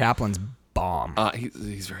 His hair in Chaplin's bomb.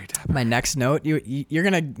 He's very tapped. My next note, you're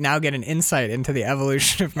gonna now get an insight into the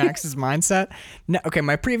evolution of Max's mindset. Okay,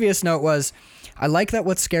 my previous note was, I like that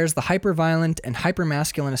what scares the hyper-violent and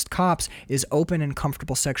hyper-masculinist cops is open and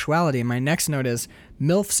comfortable sexuality. And my next note is,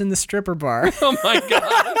 MILFs in the stripper bar. Oh my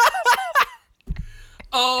god.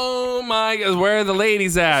 Oh my god, where are the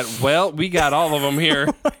ladies at? Well, we got all of them here.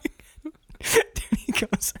 He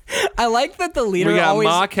goes, I like that the leader We got always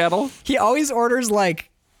Ma Kettle. he always orders like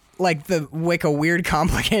a weird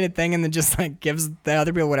complicated thing and then just like gives the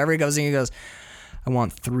other people whatever. He goes and he goes, I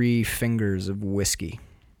want 3 fingers of whiskey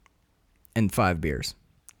and 5 beers.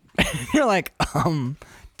 You're like,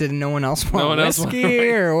 did no one else want whiskey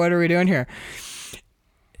or what are we doing here?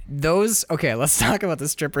 Okay, let's talk about the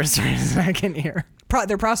strippers for a second here.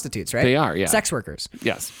 They're prostitutes, right? They are, yeah. Sex workers.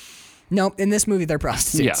 Yes. No, in this movie, they're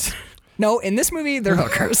prostitutes. Yes. No, in this movie, they're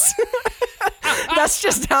hookers. That's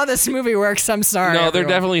just how this movie works. I'm sorry. No, they're everyone.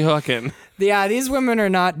 definitely hooking. Yeah, these women are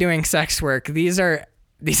not doing sex work. These are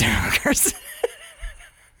hookers.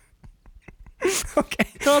 Okay.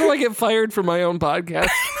 How do I get fired from my own podcast?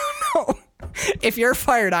 No. If you're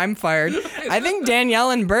fired, I'm fired. I think Danielle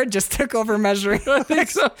and Bird just took over measuring. I think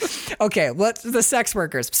so. Okay, the sex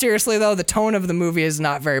workers. Seriously, though, the tone of the movie is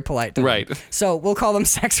not very polite to them. Right. So we'll call them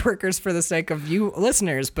sex workers for the sake of you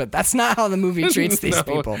listeners, but that's not how the movie treats these No.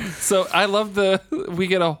 people. So I love we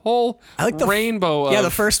get a whole rainbow of... Yeah, the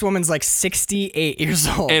first woman's like 68 years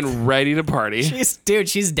old. and ready to party.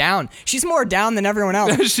 She's down. She's more down than everyone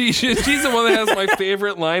else. She's the one that has my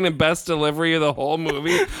favorite line and best delivery of the whole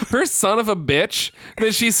movie. Her son of a bitch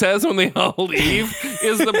that she says when they all leave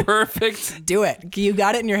is the perfect Do it. You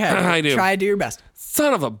got it in your head. I do. Try to do your best.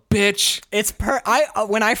 son of a bitch. It's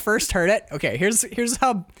when I first heard it. Okay, here's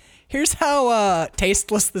how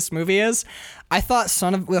tasteless this movie is. I thought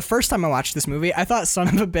the first time I watched this movie, I thought son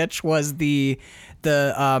of a bitch was the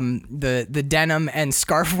denim and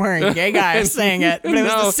scarf wearing gay guy saying it, but it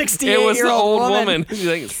was the 68-year-old woman. She's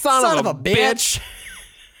like, son of a bitch.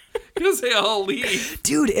 Because they all leave.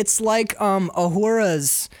 Dude, it's like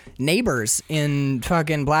Ahura's Neighbors in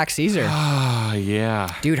fucking Black Caesar. Oh,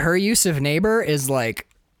 yeah. Dude, her use of neighbor is like,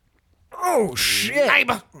 oh shit.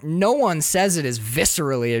 Neighbor. No one says it as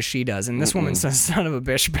viscerally as she does, and this woman says son of a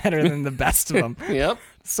bitch better than the best of them. Yep.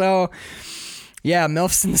 So, yeah,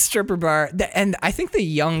 MILFs in the stripper bar. And I think the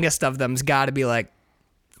youngest of them's got to be like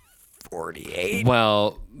 48.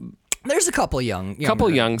 Well, There's a couple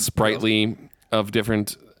young, sprightly of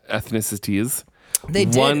different ethnicities. They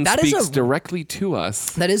did. One That speaks is a directly to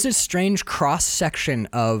us. That is a strange cross section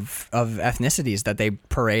of ethnicities that they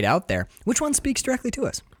parade out there. Which one speaks directly to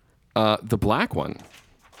us? The black one.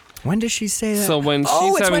 When does she say that? So when it's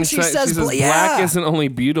she's when she says black yeah. isn't only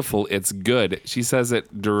beautiful, it's good. She says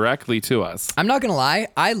it directly to us. I'm not gonna lie,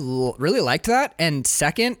 I really liked that. And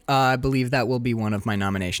second, I believe that will be one of my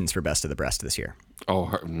nominations for Best of the Breast this year.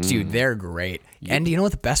 Oh, Dude, they're great. Yep. And you know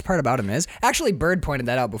what the best part about them is? Actually, Bird pointed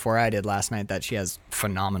that out before I did last night, that she has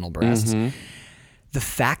phenomenal breasts. Mm-hmm. The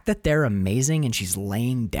fact that they're amazing and she's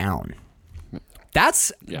laying down.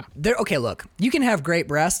 Okay, look, you can have great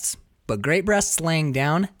breasts, but great breasts laying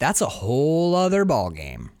down, that's a whole other ball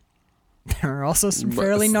game. There are also some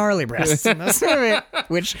fairly gnarly breasts in this movie,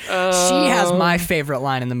 which she has my favorite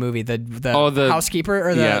line in the movie, the housekeeper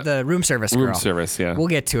or the room service girl. Room service, yeah. We'll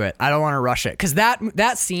get to it. I don't want to rush it because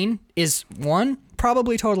that scene is, one,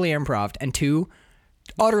 probably totally improv, and two,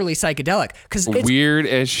 utterly psychedelic. Because it's weird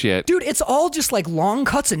as shit. Dude, it's all just like long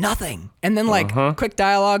cuts of nothing. And then like quick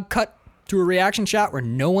dialogue, cut to a reaction shot where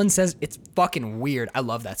no one says. It's fucking weird. I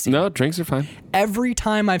love that scene. No, drinks are fine. Every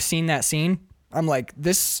time I've seen that scene, I'm like,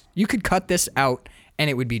 you could cut this out and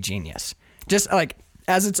it would be genius. Just like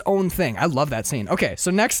as its own thing. I love that scene. Okay, so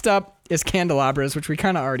next up is Candelabras, which we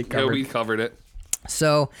kind of already covered. Yeah, we covered it.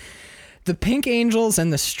 So the Pink Angels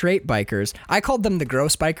and the Straight Bikers, I called them the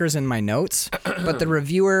Gross Bikers in my notes, but the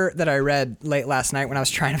reviewer that I read late last night when I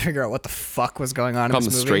was trying to figure out what the fuck was going on in this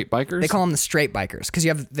movie. Call them the Straight Bikers? They call them the Straight Bikers because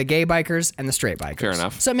you have the gay bikers and the straight bikers. Fair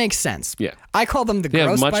enough. So it makes sense. Yeah. I call them the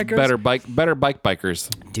Gross much Bikers. better bike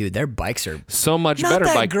bikers. Dude, their bikes are so much not better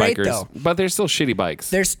that bike great, bikers, though. but they're still shitty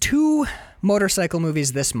bikes. There's two motorcycle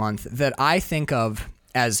movies this month that I think of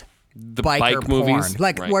as the biker bike porn. movies,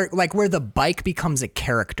 like right. where the bike becomes a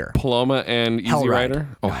character. Paloma and Easy Hellride.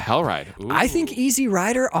 Rider. Oh, Hellride. Ooh. I think Easy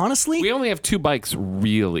Rider, honestly. We only have two bikes,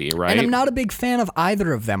 really, right? And I'm not a big fan of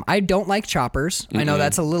either of them. I don't like choppers. I know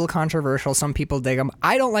that's a little controversial. Some people dig them.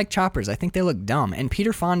 I don't like choppers. I think they look dumb. And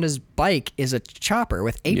Peter Fonda's bike is a chopper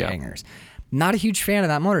with 8 hangers. Not a huge fan of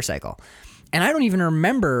that motorcycle. And I don't even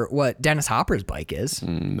remember what Dennis Hopper's bike is.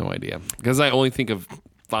 No idea. Because I only think of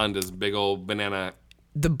Fonda's big old banana.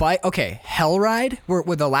 The bike, okay, Hellride, we're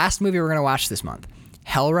the last movie we're going to watch this month.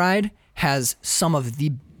 Hellride has some of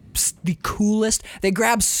the coolest. They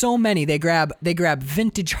grab so many. They grab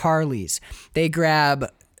vintage Harleys. They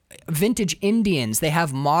grab vintage Indians. They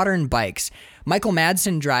have modern bikes. Michael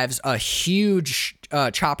Madsen drives a huge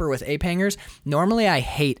chopper with ape hangers. Normally, I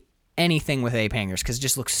hate anything with ape hangers because it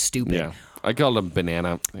just looks stupid. Yeah, I called him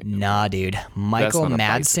banana. Nah, dude. Michael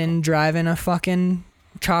Madsen driving a fucking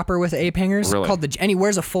chopper with ape hangers. Really? Called and he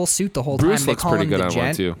wears a full suit the whole Bruce time. They looks call pretty him good the on Gent.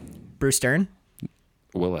 one too. Bruce Stern?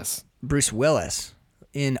 Bruce Willis.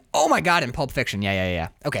 In Pulp Fiction. Yeah.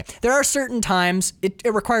 Okay. There are certain times it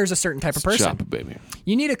requires a certain type of person. Chopper, baby.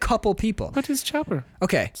 You need a couple people. What is Chopper?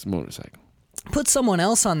 Okay. It's a motorcycle. Put someone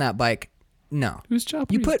else on that bike. No. Who's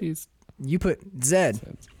Chopper? You put Zed.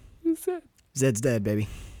 Who's Zed? Zed's dead, baby.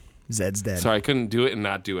 Zed's dead. Sorry, I couldn't do it and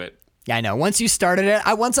not do it. Yeah, I know. Once you started it,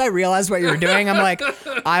 once I realized what you were doing, I'm like,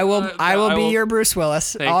 I will be your Bruce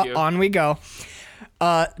Willis. Thank you. On we go.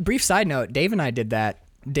 Brief side note: Dave and I did that.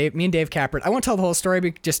 Me and Dave Capert. I won't tell the whole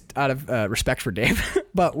story, just out of respect for Dave.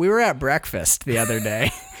 But we were at breakfast the other day,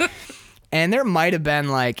 and it might have been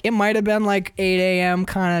like 8 a.m.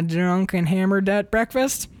 kind of drunk and hammered at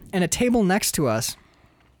breakfast, and a table next to us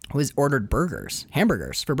was ordered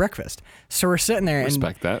hamburgers for breakfast. So we're sitting there and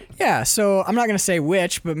Respect that. Yeah, so I'm not going to say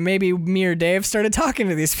which, but maybe me or Dave started talking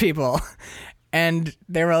to these people. And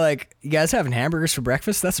they were like, "You guys having hamburgers for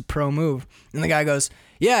breakfast? That's a pro move." And the guy goes,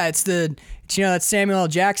 "Yeah, it's that's Samuel L.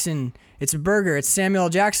 Jackson. It's a burger. It's Samuel L.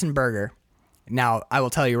 Jackson burger." Now, I will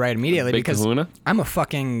tell you right immediately Big because kahuna? I'm a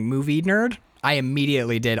fucking movie nerd. I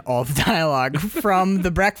immediately did all the dialogue from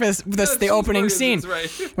the breakfast, the opening scene. Right.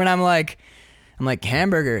 When I'm like,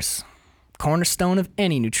 hamburgers, cornerstone of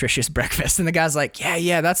any nutritious breakfast. And the guy's like,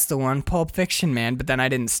 yeah, that's the one, Pulp Fiction, man. But then I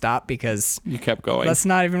didn't stop because You kept going. let's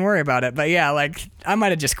not even worry about it. But yeah, like I might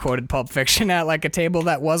have just quoted Pulp Fiction at like a table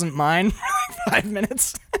that wasn't mine for like 5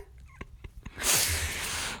 minutes.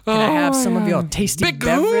 Can I have some of your tasty Big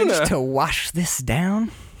beverage kahuna. to wash this down?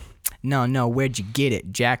 No, where'd you get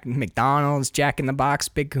it? McDonald's, Jack in the Box,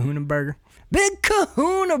 Big Kahuna Burger. Big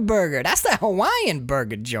Kahuna Burger. That's the Hawaiian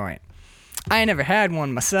burger joint. I ain't never had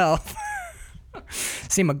one myself.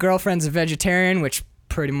 See, my girlfriend's a vegetarian, which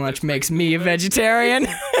pretty much makes me a vegetarian.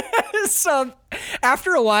 So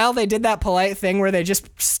after a while, they did that polite thing where they just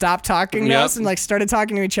stopped talking to us and like started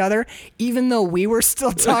talking to each other, even though we were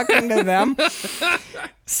still talking to them.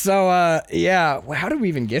 So, yeah, how did we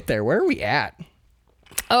even get there? Where are we at?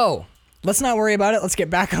 Oh, let's not worry about it. Let's get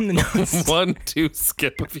back on the notes. 1, 2,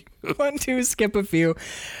 skip a few. 1, 2, skip a few.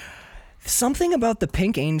 Something about the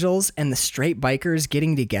Pink Angels and the straight bikers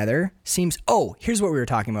getting together seems... Oh, here's what we were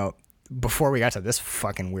talking about before we got to this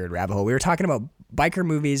fucking weird rabbit hole. We were talking about biker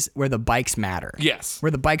movies where the bikes matter. Yes.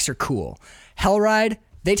 Where the bikes are cool. Hellride,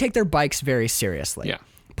 they take their bikes very seriously. Yeah.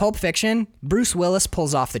 Pulp Fiction, Bruce Willis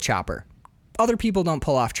pulls off the chopper. Other people don't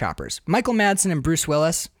pull off choppers. Michael Madsen and Bruce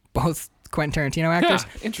Willis, both Quentin Tarantino actors.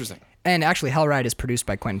 Yeah, interesting. And actually, Hellride is produced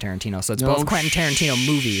by Quentin Tarantino, so it's both Quentin Tarantino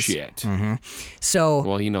movies. Shit. Mm-hmm. So,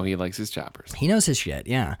 well, he likes his choppers. He knows his shit,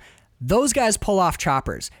 yeah. Those guys pull off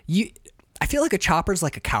choppers. I feel like a chopper's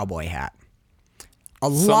like a cowboy hat. A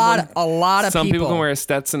lot of people. Some people can wear a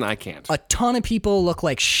Stetson. I can't. A ton of people look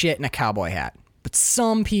like shit in a cowboy hat, but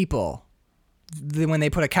some people, when they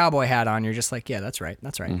put a cowboy hat on, you're just like, yeah, that's right.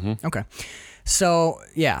 That's right. Mm-hmm. Okay. So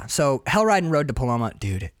yeah. So Hellride and Road to Paloma,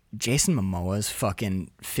 dude. Jason Momoa's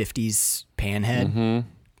fucking 50s panhead. Mm-hmm.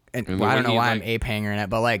 And well, I don't know why I'm ape-hangering it,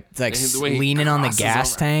 but like leaning on the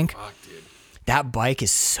gas tank. Fuck, dude. That bike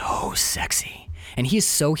is so sexy. And he's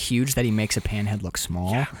so huge that he makes a panhead look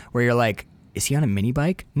small. Yeah. Where you're like, is he on a mini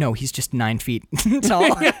bike? No, he's just 9 feet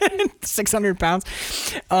tall, 600 pounds.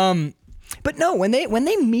 But no, when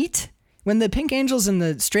they meet, when the Pink Angels and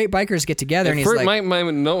the straight bikers get together, and he's like, my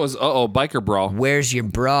note was, biker brawl. Where's your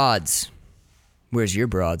broads? Where's your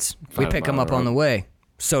broads? We pick them up on the way.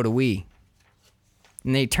 So do we.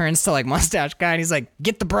 And then he turns to like Mustache Guy, and he's like,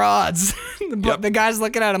 get the broads. The guy's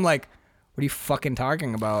looking at him like, what are you fucking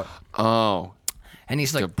talking about? Oh. And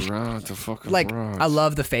he's like, the fucking like, broads. I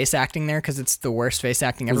love the face acting there because it's the worst face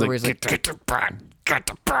acting ever. Where he's like, get the broads, get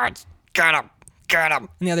the broads, get him.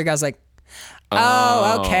 And the other guy's like,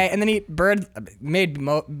 oh, okay. And then Bird made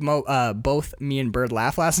both me and Bird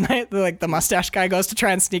laugh last night. Like the Mustache Guy goes to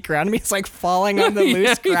try and sneak around me. He's like falling on the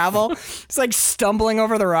loose gravel. He's like stumbling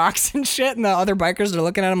over the rocks and shit. And the other bikers are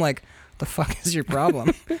looking at him like, what the fuck is your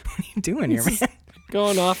problem? What are you doing here, man?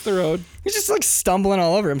 Going off the road. He's just like stumbling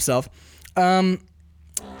all over himself.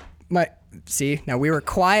 Now we were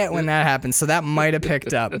quiet when that happened, so that might have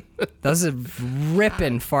picked up. That was a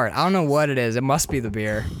ripping fart. I don't know what it is. It must be the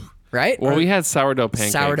beer, right? Well, we had sourdough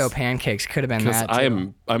pancakes. Sourdough pancakes could have been that.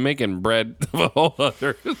 Because I'm making bread of a whole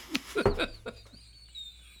other. Oh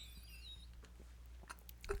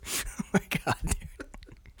my god,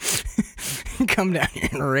 dude! Come down here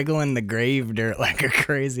and wriggle in the grave dirt like a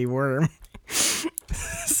crazy worm.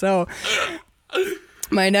 So.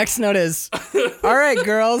 My next note is, all right,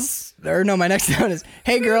 girls. Or no, my next note is,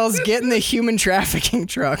 hey, girls, get in the human trafficking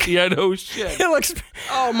truck. Yeah, no shit. It looks...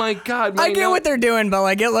 Oh, my God. I get what they're doing, but,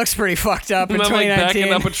 like, it looks pretty fucked up in 2019. Like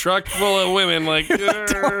backing up a truck full of women, like...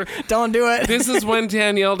 don't do it. This is when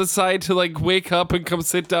Danielle decided to, like, wake up and come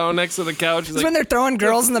sit down next to the couch. It's like, when they're throwing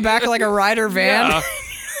girls in the back of, like, a Ryder van. Yeah.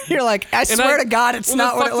 You're like, I swear to God, it's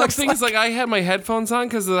not what it looks like. Is, like, I had my headphones on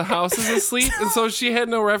because the house is asleep, and so she had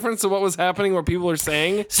no reference to what was happening, what people are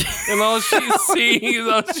saying, and all she's seeing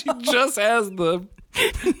is she just has the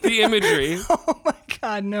imagery. Oh my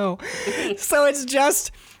God, no! So it's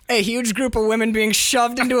just a huge group of women being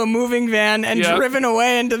shoved into a moving van and driven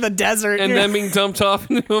away into the desert, and then being dumped off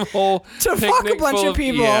into a whole to fuck a bunch of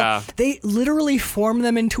people. Yeah. They literally form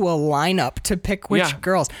them into a lineup to pick which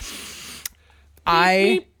girls.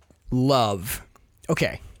 I love.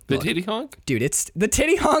 Okay. The titty honk? Dude, the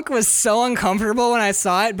titty honk was so uncomfortable when I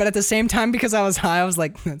saw it, but at the same time, because I was high, I was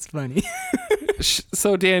like, that's funny.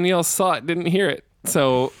 So Danielle saw it, didn't hear it.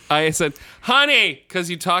 So I said, honey, because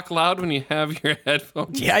you talk loud when you have your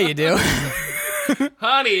headphones. Yeah, you do.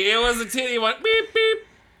 Honey, it was a titty one. Beep, beep.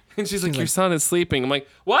 And she's like, your son is sleeping. I'm like,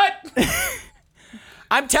 what?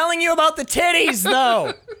 I'm telling you about the titties,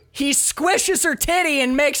 though. He squishes her titty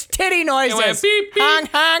and makes titty noises. It went beep, beep. Honk,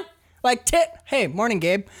 honk. Like Hey, morning,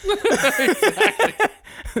 Gabe. Exactly.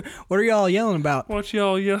 What are y'all yelling about? What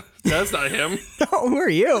y'all yelling? That's not him. No, who are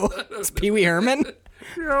you? It's Pee Wee Herman.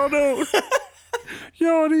 Y'all know.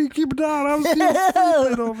 Y'all need to keep it down. I'm still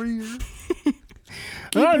sleeping over here.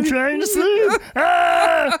 I'm trying to sleep.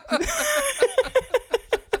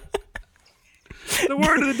 The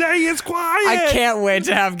word of the day is quiet. I can't wait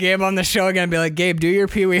to have Gabe on the show again and be like, Gabe, do your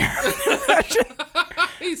Pee Wee Herman impression.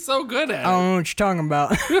 He's so good at it. I don't know what you're talking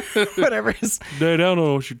about. Whatever it is. Dad, I don't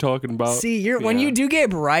know what you're talking about. See, when you do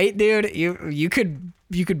Gabe right, dude, you could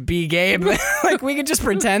be Gabe. Like, we could just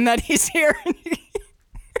pretend that he's here.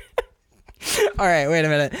 All right, wait a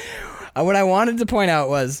minute. What I wanted to point out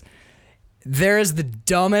was there is the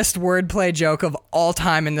dumbest wordplay joke of all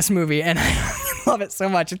time in this movie, and I love it so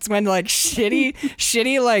much. It's when like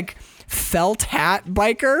shitty like felt hat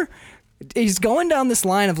biker, he's going down this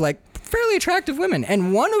line of like fairly attractive women,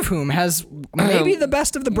 and one of whom has maybe the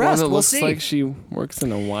best of the breast. One that we'll looks see. like she works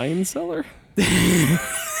in a wine cellar.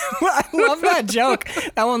 I love that joke.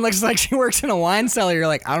 That one looks like she works in a wine cellar. You're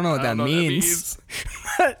like, I don't know what that means.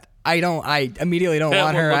 But I immediately don't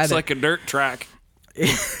want her looks either. like a dirt track.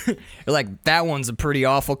 You're like, that one's a pretty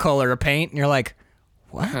awful color of paint. And you're like,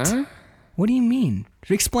 what? Huh? What do you mean?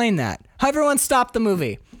 Explain that. Everyone stop the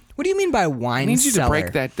movie. What do you mean by wine cellar? I need you to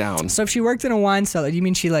break that down. So if she worked in a wine cellar, do you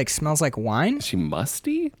mean she like smells like wine? Is she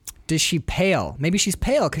musty? Does she pale? Maybe she's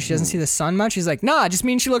pale because she doesn't see the sun much. She's like, nah, it just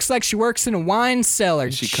means she looks like she works in a wine cellar.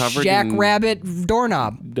 Is she covered Jackrabbit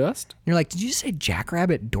doorknob. Dust? You're like, did you say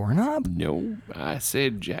Jackrabbit doorknob? No, I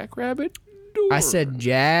said Jackrabbit door. I said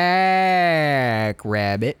Jackrabbit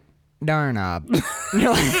doorknob.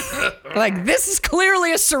 You're like, this is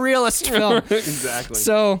clearly a surrealist film. Exactly.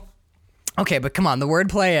 So, okay, but come on. The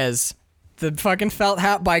wordplay is the fucking felt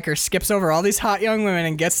hat biker skips over all these hot young women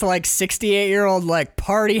and gets to like 68-year-old like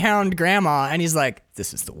party hound grandma, and he's like,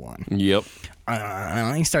 this is the one. Yep.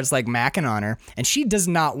 He starts like macking on her, and she does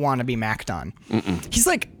not want to be macked on. He's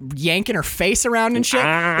like yanking her face around and shit.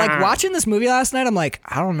 Like watching this movie last night, I'm like,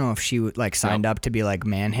 I don't know if she would like signed up to be like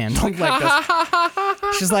manhandled like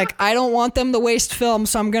this. She's like, I don't want them to waste film,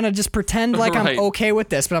 so I'm gonna just pretend like I'm okay with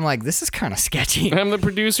this. But I'm like, this is kind of sketchy. I'm the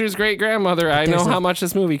producer's great grandmother. I know how much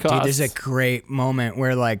this movie costs. Dude, there's a great moment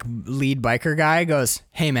where like lead biker guy goes,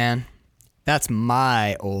 hey man, that's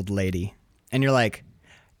my old lady. And you're like,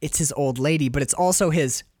 it's his old lady, but it's also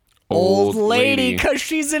his old lady because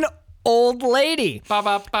she's an old lady. Bop,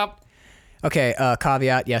 bop, bop. Okay,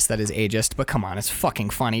 caveat, yes, that is ageist, but come on, it's fucking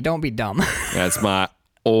funny. Don't be dumb. That's my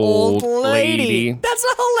old lady. That's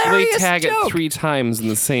a hilarious They tag joke. it 3 times in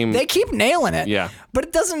the same... They keep nailing it. Yeah. But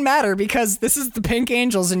it doesn't matter because this is the Pink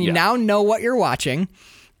Angels and you now know what you're watching.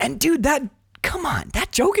 And dude, come on,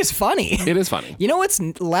 that joke is funny. It is funny. You know what's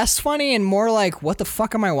less funny and more like, what the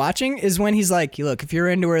fuck am I watching? Is when he's like, look, if you're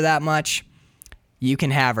into her that much, you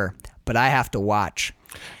can have her, but I have to watch.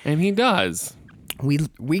 And he does.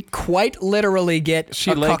 We quite literally get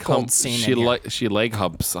a cuckold scene in here. She leg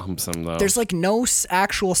humps him, though. There's like no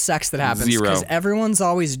actual sex that happens. Zero. Because everyone's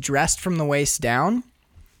always dressed from the waist down.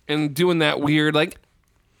 And doing that weird, like...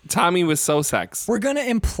 Tommy was so sex. We're going to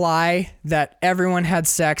imply that everyone had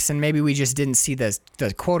sex and maybe we just didn't see the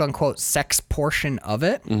quote-unquote sex portion of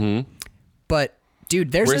it. Mm-hmm. But,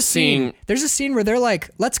 dude, there's a scene where they're like,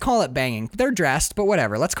 let's call it banging. They're dressed, but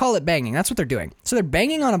whatever. Let's call it banging. That's what they're doing. So they're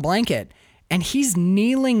banging on a blanket, and he's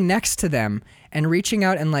kneeling next to them and reaching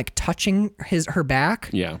out and, like, touching her back.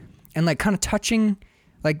 Yeah. And, like, kind of touching,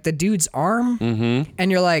 like, the dude's arm. Mm-hmm. And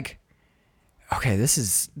you're like, okay, this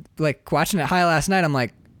is, like, watching it high last night, I'm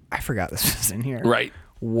like, I forgot this was in here. Right.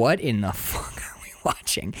 What in the fuck are we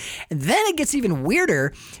watching? And then it gets even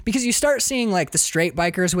weirder because you start seeing like the straight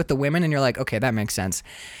bikers with the women and you're like, okay, that makes sense.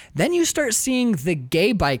 Then you start seeing the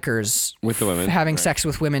gay bikers with the women having sex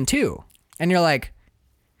with women too. And you're like,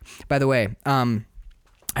 by the way, I'm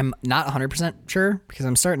not 100% sure because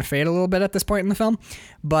I'm starting to fade a little bit at this point in the film,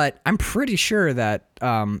 but I'm pretty sure that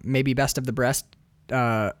maybe Best of the Breast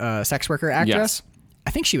sex worker actress, I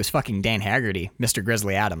think she was fucking Dan Haggerty, Mr.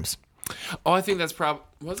 Grizzly Adams. Oh, I think that's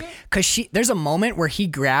was it? Because there's a moment where he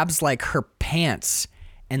grabs like her pants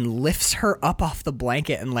and lifts her up off the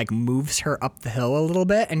blanket and like moves her up the hill a little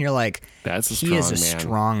bit, and you're like, he is a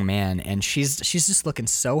strong man, and she's just looking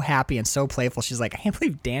so happy and so playful. She's like, I can't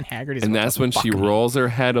believe Dan Haggerty's. And that's when she rolls her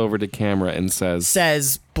head over to camera and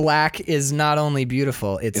says, black is not only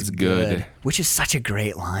beautiful, it's good, which is such a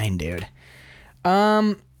great line, dude.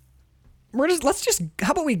 How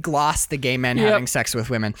about we gloss the gay men having sex with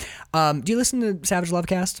women? Do you listen to Savage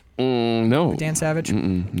Lovecast? No. Dan Savage?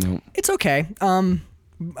 No. It's okay.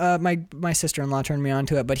 My sister-in-law turned me on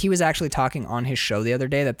to it, but he was actually talking on his show the other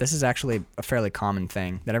day that this is actually a fairly common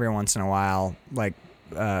thing, that every once in a while, like,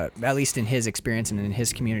 at least in his experience and in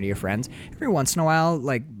his community of friends, every once in a while,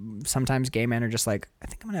 like, sometimes gay men are just like, I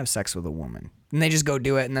think I'm gonna have sex with a woman. And they just go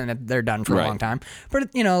do it, and then they're done for a long time.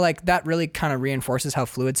 But, you know, like, that really kind of reinforces how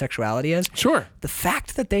fluid sexuality is. Sure. The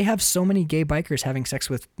fact that they have so many gay bikers having sex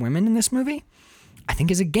with women in this movie, I think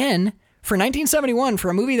is, again, for 1971, for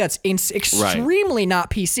a movie that's extremely not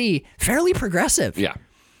PC, fairly progressive. Yeah.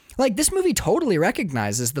 Like, this movie totally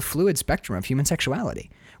recognizes the fluid spectrum of human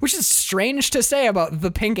sexuality, which is strange to say about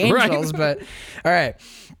the Pink Angels, but all right.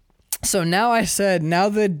 So now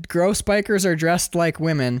the gross bikers are dressed like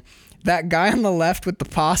women. That guy on the left with the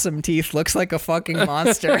possum teeth looks like a fucking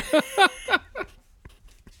monster.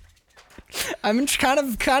 I'm kind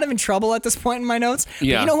of in trouble at this point in my notes. But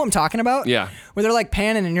you know who I'm talking about? Yeah. Where they're like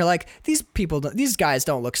panning and you're like, these guys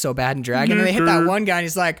don't look so bad in drag. And then they hit that one guy and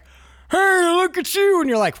he's like, hey, look at you. And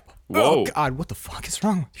you're like, oh God, what the fuck is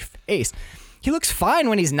wrong with your face? He looks fine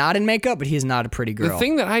when he's not in makeup, but he's not a pretty girl. The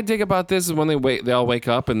thing that I dig about this is when they all wake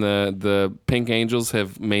up and the Pink Angels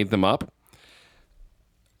have made them up.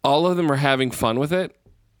 All of them are having fun with it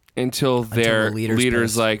until their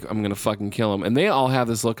leader's like, I'm going to fucking kill him. And they all have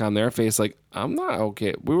this look on their face like, I'm not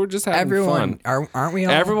okay. We were just having fun. Aren't we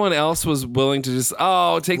all? Everyone else was willing to just,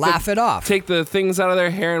 laugh it off. Take the things out of their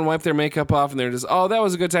hair and wipe their makeup off. And they're just, that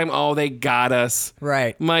was a good time. Oh, they got us.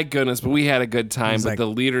 Right. My goodness, but we had a good time. But the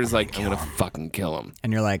leader's like, I'm going to fucking kill him.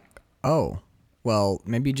 And you're like, oh, well,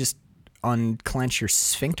 maybe just unclench your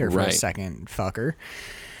sphincter for a second, fucker.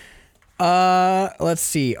 Let's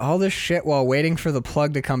see. All this shit while waiting for the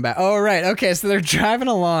plug to come back. Oh, right. Okay, so they're driving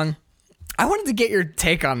along. I wanted to get your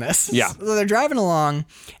take on this. Yeah. So they're driving along,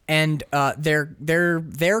 and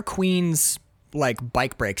their queen's like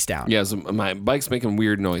bike breaks down. Yeah, so my bike's making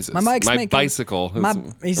weird noises. My motorcycle's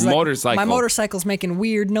making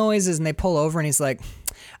weird noises, and they pull over, and he's like,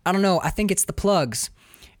 I don't know. I think it's the plugs.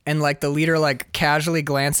 And like the leader like casually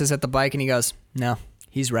glances at the bike, and he goes, no,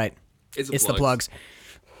 he's right. It's the plugs.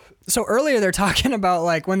 So earlier they're talking about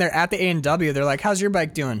like when they're at the A&W, they're like, how's your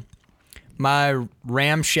bike doing? My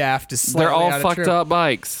ram shaft is slightly They're all out of fucked true. up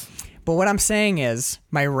bikes. But what I'm saying is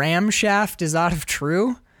my ram shaft is out of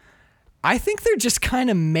true. I think they're just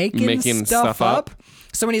kind of making stuff up.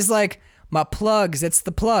 So when he's like, my plugs, it's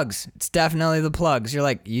the plugs. It's definitely the plugs. You're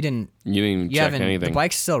like, you didn't even check anything. The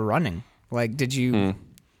bike's still running. Like, did you?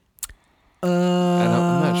 I'm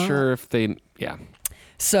not sure if they. Yeah.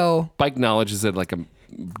 So bike knowledge is at like a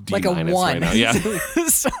D- like a 1 right now. Yeah.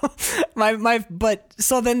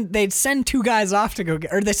 so then they'd send 2 guys off to go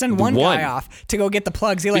get, or they send one guy off to go get the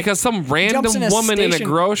plugs. Because some random woman in a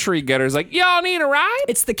grocery getter is like, y'all need a ride?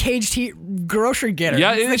 It's the Caged Heat grocery getter.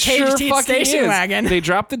 Yeah, it's the Caged Heat station wagon. They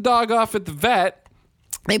drop the dog off at the vet.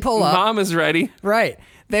 They pull up. Mom is ready. Right.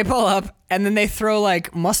 They pull up, and then they throw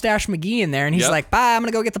like Mustache McGee in there, and he's like, bye, I'm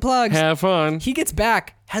going to go get the plugs. Have fun. He gets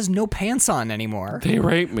back, has no pants on anymore. They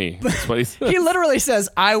raped me. That's what he says. He literally says,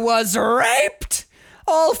 I was raped.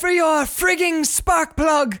 All for your frigging spark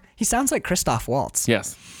plug. He sounds like Christoph Waltz.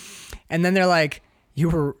 Yes. And then they're like,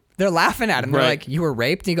 they're laughing at him. They're like, you were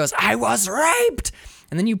raped? And he goes, I was raped.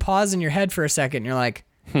 And then you pause in your head for a second, and you're like,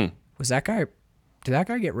 did that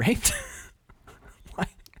guy get raped?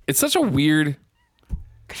 It's such a weird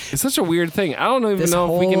thing. I don't even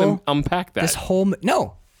know if we can unpack that.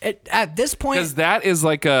 At this point, because that is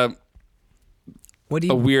like a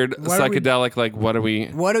weird psychedelic. Like, what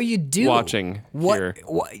do you do watching here?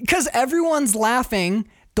 Because everyone's laughing.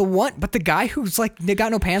 But the guy who's like, they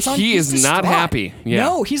got no pants on. He is not happy. Yeah.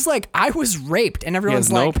 No, he's like, I was raped, and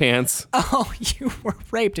everyone's like, no pants. Oh, you were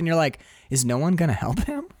raped, and you're like, is no one gonna help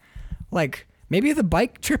him? Like, maybe the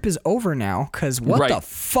bike trip is over now, because what the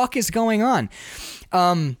fuck is going on?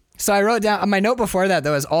 So I wrote down, my note before that,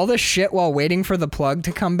 though, is all this shit while waiting for the plug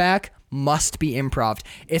to come back must be improv.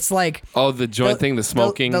 It's like... Oh, the joint thing, the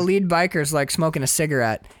smoking? The lead biker's like smoking a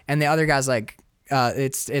cigarette, and the other guy's like,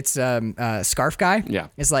 it's Scarf Guy. Yeah.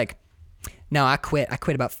 It's like, no, I quit. I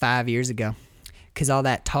quit about 5 years ago. Because all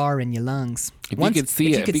that tar in your lungs. If you could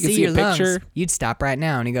see your picture, lungs, you'd stop right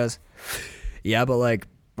now. And he goes, yeah, but like,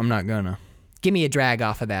 I'm not gonna. Give me a drag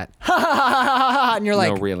off of that. And you're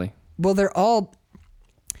like... No, really? Well,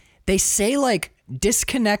 they say like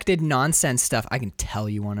disconnected nonsense stuff. I can tell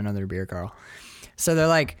you want another beer, Carl. So they're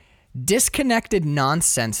like disconnected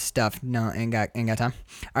nonsense stuff. No, ain't got time.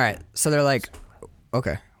 All right. So they're like,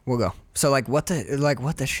 okay, we'll go. So like, what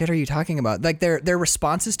the shit are you talking about? Like their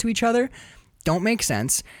responses to each other don't make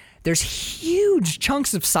sense. There's huge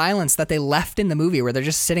chunks of silence that they left in the movie where they're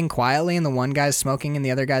just sitting quietly and the one guy's smoking and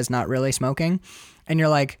the other guy's not really smoking. And you're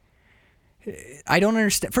like, I don't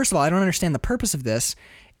understand. First of all, I don't understand the purpose of this.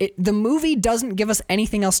 The movie doesn't give us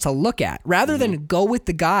anything else to look at. Rather than go with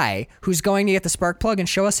the guy who's going to get the spark plug and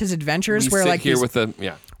show us his adventures,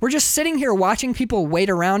 we're just sitting here watching people wait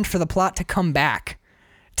around for the plot to come back,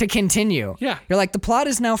 to continue. Yeah. You're like, the plot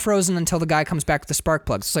is now frozen until the guy comes back with the spark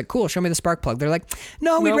plug. It's like, cool, show me the spark plug. They're like,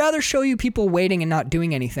 no, we'd rather show you people waiting and not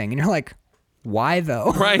doing anything. And you're like, why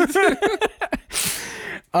though? Right.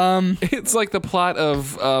 It's like the plot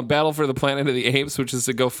of Battle for the Planet of the Apes, which is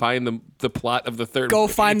to go find the plot of the third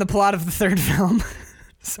movie. Find the plot of the third film.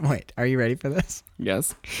 So wait, are you ready for this?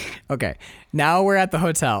 Yes. Okay, now we're at the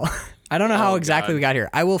hotel. I don't know how exactly we got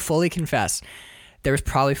here. I will fully confess, there was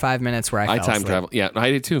probably 5 minutes where I fell time asleep. travel. Yeah,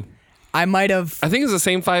 I did too. I might have I think it's the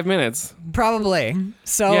same 5 minutes. probably.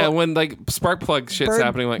 So Yeah, when like spark plug shit's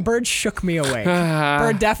happening, like Bird shook me awake.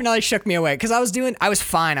 Bird definitely shook me awake because I was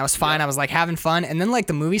fine. I was like having fun, and then like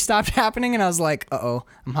the movie stopped happening, and I was like,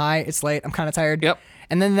 I'm high. It's late. I'm kind of tired. Yep.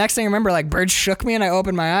 And then the next thing I remember, like Bird shook me, and I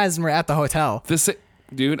opened my eyes, and we're at the hotel.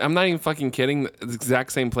 Dude, I'm not even fucking kidding. The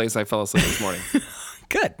exact same place I fell asleep this morning.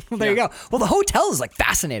 Good. Well, there you go. Well, the hotel is like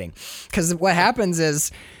fascinating because what happens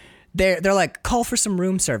is they're like, call for some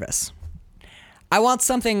room service. I want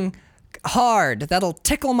something hard that'll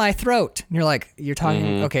tickle my throat. And you're like, you're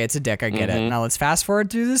talking, okay, it's a dick. I get it. Now let's fast forward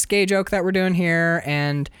through this gay joke that we're doing here,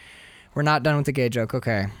 and we're not done with the gay joke.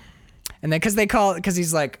 Okay. And then because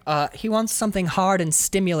he's like, he wants something hard and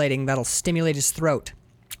stimulating that'll stimulate his throat.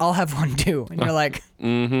 I'll have one too. And you're like,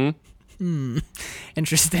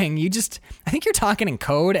 interesting. I think you're talking in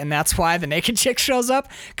code, and that's why the naked chick shows up,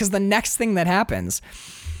 because the next thing that happens,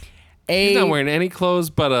 He's not wearing any clothes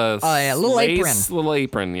but a little apron. Little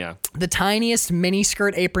apron, yeah. The tiniest mini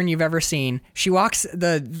skirt apron you've ever seen.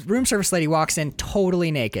 The room service lady walks in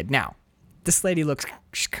totally naked. Now, this lady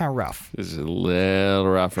she's kind of rough. She's a little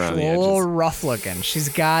rough around the edges. A little rough looking.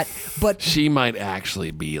 But she might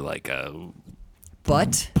actually be like a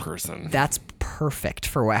person. That's perfect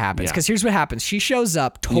for what happens. Yeah. Because here's what happens. She shows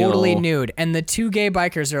up totally nude, and the two gay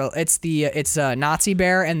bikers it's Nazi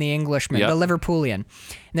Bear and the Englishman, the Liverpoolian. And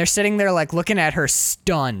they're sitting there like looking at her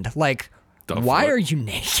stunned, like, why are you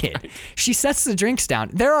naked? Right. She sets the drinks down.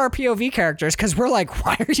 There are POV characters because we're like,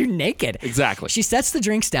 why are you naked? Exactly. She sets the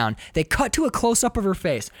drinks down. They cut to a close-up of her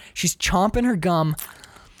face. She's chomping her gum.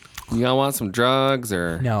 Y'all want some drugs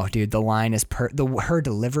or? No, dude, the line is her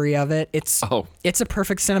delivery of it. It's a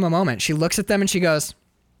perfect cinema moment. She looks at them and she goes,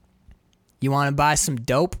 "You want to buy some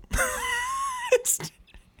dope?"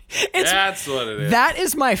 That's what it is. That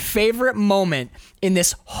is my favorite moment in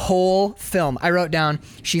this whole film. I wrote down,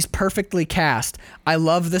 she's perfectly cast. I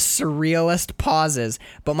love the surrealist pauses,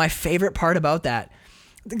 but my favorite part about that,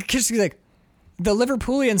 because she's like, the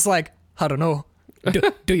Liverpoolian's like, I don't know.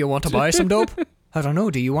 Do you want to buy some dope? I don't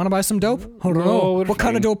know. Do you want to buy some dope? I don't know. What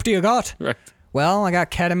kind of dope do you got? Right. Well, I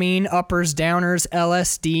got ketamine, uppers, downers,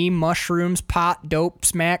 LSD, mushrooms, pot, dope,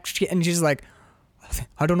 smack, shit. And she's like,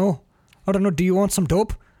 I don't know. Do you want some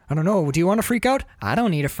dope? I don't know. Do you want to freak out? I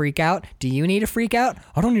don't need to freak out. Do you need to freak out?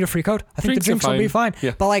 I don't need to freak out. I think the drinks will be fine.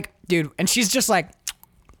 Yeah. But like, dude, and she's just like,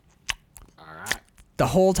 all right. The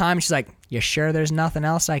whole time she's like, you sure there's nothing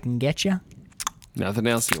else I can get you? Nothing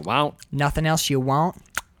else you want? Nothing else you want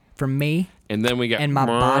from me? And then we got and my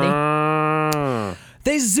body.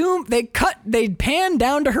 They pan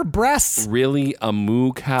down to her breasts. Really, a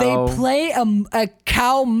moo cow? They play a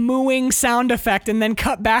cow mooing sound effect and then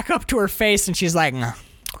cut back up to her face, and she's like,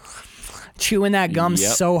 chewing that gum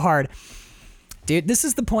so hard. Dude, this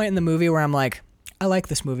is the point in the movie where I'm like, I like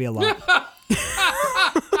this movie a lot.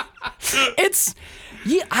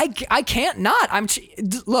 I can't not.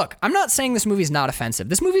 Look, I'm not saying this movie's not offensive.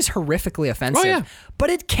 This movie's horrifically offensive, but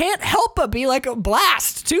it can't help but be like a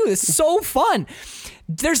blast too. It's so fun.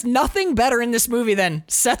 There's nothing better in this movie than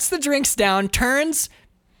sets the drinks down, turns,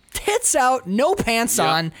 tits out, no pants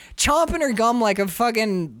on, chomping her gum like a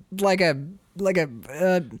fucking like a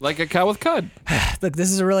cow with cud. Look,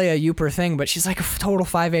 this is really a Youper thing, but she's like a total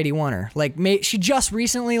 581er. Like, she just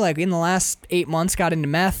recently, like in the last 8 months, got into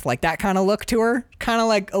meth. Like that kind of look to her, kind of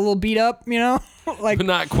like a little beat up, you know? Like, but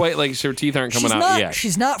not quite. Like her teeth aren't coming out yet.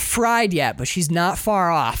 She's not fried yet, but she's not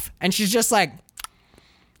far off. And she's just like,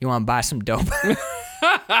 you want to buy some dope?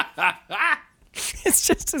 It's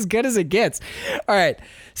just as good as it gets. All right,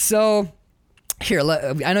 so. Here,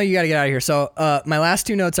 I know you got to get out of here. So my last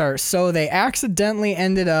two notes are, so they accidentally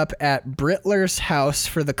ended up at Brittler's house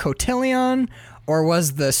for the cotillion, or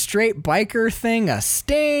was the straight biker thing a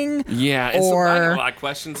sting? Yeah, I got a lot of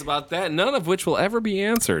questions about that, none of which will ever be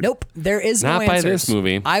answered. Nope, there is no answers. Not by this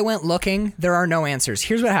movie. I went looking. There are no answers.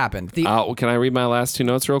 Here's what happened. Can I read my last two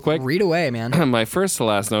notes real quick? Read away, man. My first to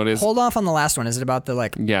last note is... Hold off on the last one. Is it about the,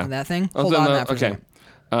 that thing? Hold on that for a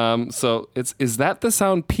second. So is that the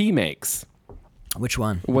sound P makes? Which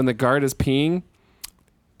one? When the guard is peeing,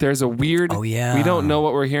 there's a weird... Oh, yeah. We don't know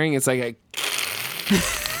what we're hearing. It's like a...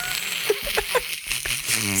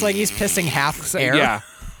 It's like he's pissing half air. Yeah.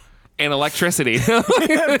 And electricity. It's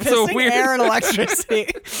pissing weird... air and electricity.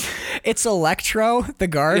 It's Electro, the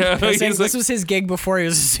guard. Yeah, this was his gig before he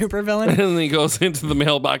was a supervillain. And then he goes into the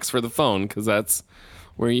mailbox for the phone, because that's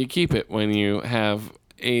where you keep it when you have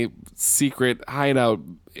a secret hideout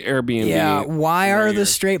Airbnb. Yeah, why did the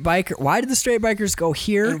straight bikers go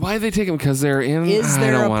here? And why did they take them? Because they're in. Is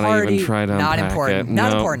there I don't a want to party? even try to Not unpack important. it.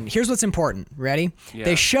 Not No. important. Here's what's important. Ready? Yeah.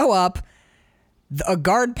 They show up. A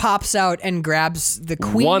guard pops out and grabs the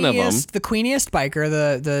One of 'em. queeniest biker,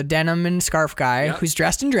 the denim and scarf guy Yep. who's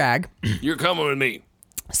dressed in drag. You're coming with me.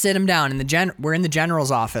 Sit him down we're in the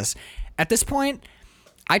general's office. At this point,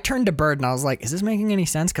 I turned to Bird and I was like, "Is this making any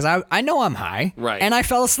sense?" Because I know I'm high, Right. And I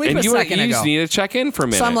fell asleep And a you second ago. just need to check in for a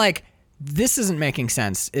minute. So I'm like, this isn't making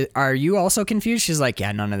sense. Are you also confused? She's like,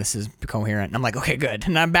 yeah, none of this is coherent. And I'm like, okay, good.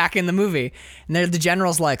 And I'm back in the movie. And the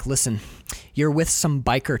general's like, listen, you're with some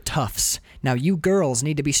biker toughs. Now you girls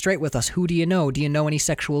need to be straight with us. Who do you know? Do you know any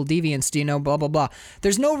sexual deviants? Do you know blah, blah, blah?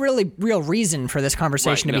 There's no real reason for this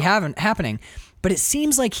conversation to be happening. But it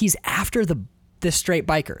seems like he's after the straight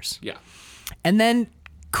bikers. Yeah. And then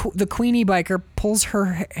the Queenie biker pulls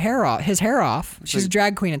his hair off. She's a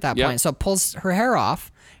drag queen at that Yep. point. So pulls her hair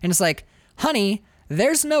off. And it's like, honey,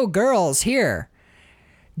 there's no girls here.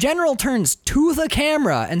 General turns to the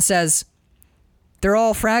camera and says, they're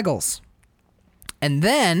all Fraggles. And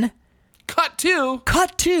then Cut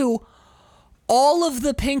to all of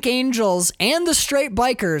the pink angels and the straight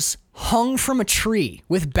bikers hung from a tree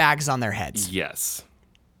with bags on their heads. Yes.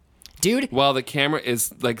 Dude, Well, the camera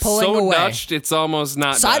is like Pulling so away. Dutched, it's almost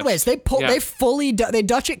not sideways. Dutched. They fully they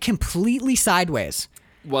Dutch it completely sideways.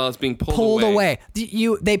 Well, it's being Pulled away.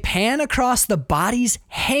 They pan across the bodies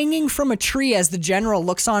hanging from a tree as the general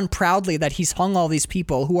looks on proudly that he's hung all these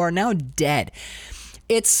people who are now dead.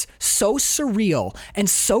 It's so surreal and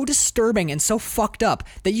so disturbing and so fucked up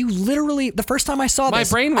that you literally, the first time I saw My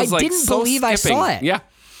this, brain was I like didn't so believe I skipping. saw it. Yeah.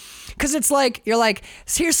 Because it's like, you're like,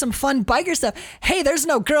 here's some fun biker stuff. Hey, there's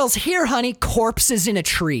no girls here, honey. Corpses in a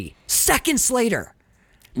tree. Seconds later.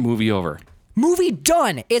 Movie over. Movie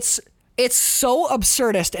done. It's so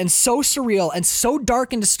absurdist and so surreal and so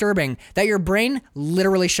dark and disturbing that your brain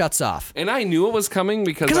literally shuts off. And I knew it was coming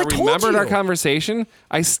because 'Cause I I told remembered our you. conversation.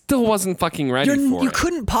 I still wasn't fucking ready for You it.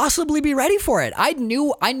 couldn't possibly be ready for it. I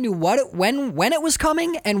knew when it was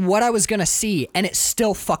coming and what I was gonna see, and it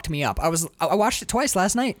still fucked me up. I watched it twice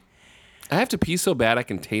last night. I have to pee so bad I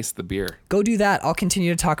can taste the beer. Go do that. I'll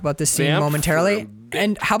continue to talk about this scene Vamp momentarily. for a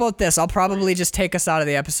And how about this? I'll probably just take us out of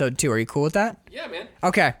the episode too. Are you cool with that? Yeah, man.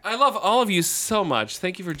 Okay. I love all of you so much.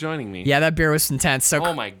 Thank you for joining me. Yeah, that beer was intense. So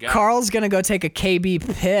Oh my God. Carl's gonna go take a KB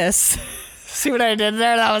piss. See what I did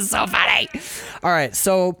there? That was so funny. All right,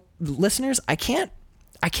 so listeners, I can't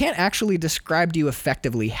actually describe to you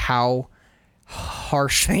effectively how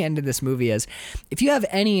harsh the end of this movie is. If you have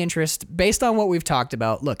any interest, based on what we've talked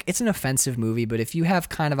about, look, it's an offensive movie, but if you have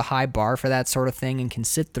kind of a high bar for that sort of thing and can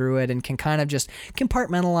sit through it and can kind of just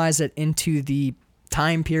compartmentalize it into the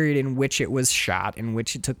time period in which it was shot, in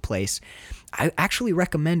which it took place, I actually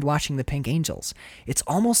recommend watching The Pink Angels. It's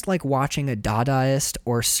almost like watching a Dadaist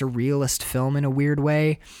or surrealist film in a weird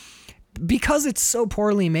way, because it's so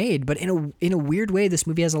poorly made, but in a weird way, this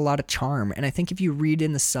movie has a lot of charm. And I think if you read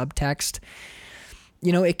in the subtext,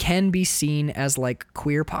 you know, it can be seen as like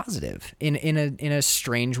queer positive in a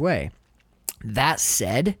strange way. That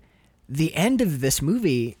said, the end of this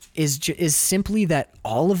movie is simply that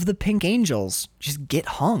all of the pink angels just get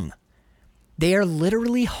hung. They are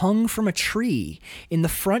literally hung from a tree in the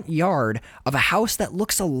front yard of a house that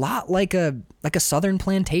looks a lot like a southern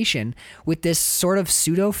plantation, with this sort of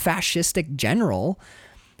pseudo-fascistic general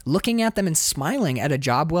looking at them and smiling at a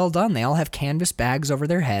job well done. They all have canvas bags over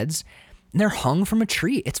their heads, and they're hung from a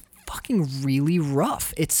tree. It's fucking really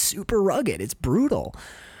rough. It's super rugged. It's brutal.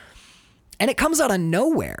 And it comes out of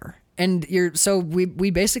nowhere. And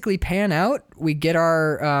we basically pan out. We get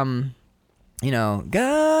our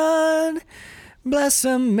God bless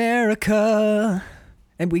America,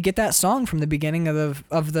 and we get that song from the beginning of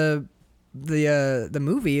the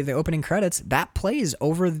movie, the opening credits, that plays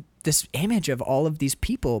over this image of all of these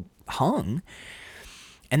people hung,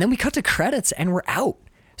 and then we cut to credits and we're out.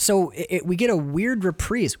 So we get a weird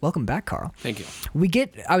reprise. Welcome back, Carl. Thank you.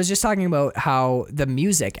 I was just talking about how the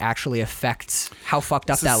music actually affects how fucked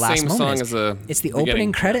up that last same moment song is. as It's the beginning.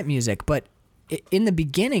 opening credit music, but in the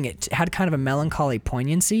beginning it had kind of a melancholy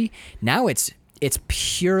poignancy. Now it's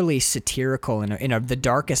purely satirical in the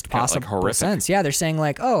darkest possible horrific. sense. Yeah, they're saying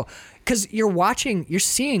like, oh, because you're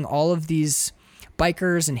seeing all of these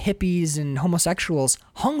bikers and hippies and homosexuals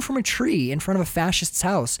hung from a tree in front of a fascist's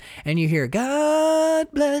house, and you hear God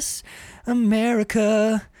bless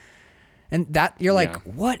America, and that you're like,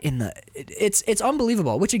 what in the? It's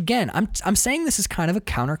unbelievable. Which again, I'm saying this is kind of a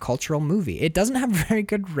countercultural movie. It doesn't have a very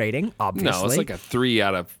good rating, obviously. No, it's like a 3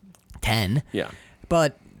 out of 10. Yeah.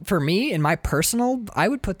 But for me, in my personal, I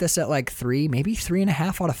would put this at like 3, maybe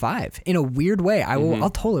 3.5 out of 5. In a weird way, I'll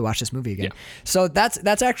totally watch this movie again. Yeah. So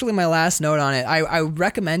that's actually my last note on it. I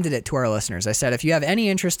recommended it to our listeners. I said, if you have any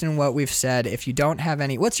interest in what we've said, if you don't have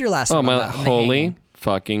any, what's your last note? Oh, my on that? holy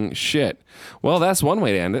fucking shit. Well, that's one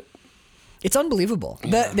way to end it. It's unbelievable.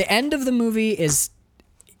 Yeah. The end of the movie is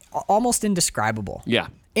almost indescribable. Yeah.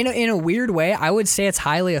 In a weird way, I would say it's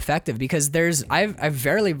highly effective because I've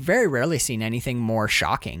very rarely seen anything more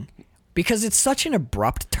shocking because it's such an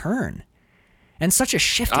abrupt turn and such a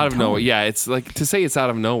shift Out of tone. nowhere. Yeah, it's like to say it's out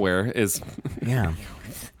of nowhere is Yeah.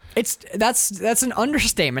 That's an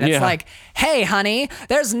understatement. It's Yeah. like, hey, honey,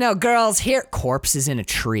 there's no girls here. Corpse is in a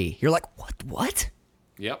tree. You're like, what?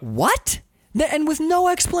 Yep. What? And with no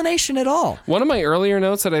explanation at all. One of my earlier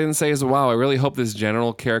notes that I didn't say is, wow, I really hope this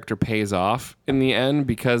general character pays off in the end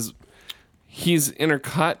because he's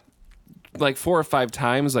intercut like 4 or 5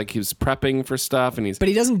 times. Like he was prepping for stuff and But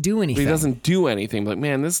he doesn't do anything. he doesn't do anything. Like,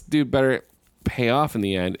 man, this dude better pay off in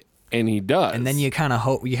the end. And he does. And then you kind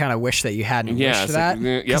of wish that you hadn't Yeah, wished it's that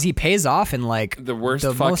like, because yep. he pays off in like the worst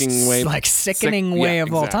the fucking most, way, like sickening way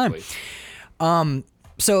of all time.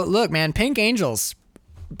 So look, man, Pink Angels,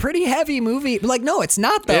 pretty heavy movie. Like, no, it's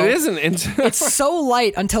not though. It isn't. It's so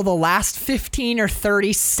light until the last 15 or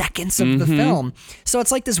 30 seconds of the film. So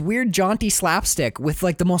it's like this weird jaunty slapstick with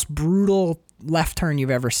like the most brutal left turn you've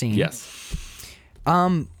ever seen. Yes.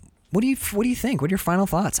 What do you think? What are your final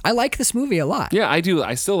thoughts? I like this movie a lot. Yeah, I do.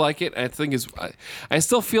 I still like it. I think I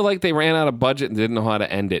still feel like they ran out of budget and didn't know how to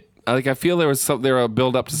end it. Like I feel there was a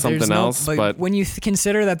build up to something else, but when you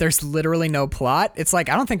consider that there's literally no plot, it's like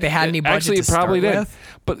I don't think they had any budget actually to it probably start did. with.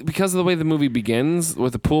 But because of the way the movie begins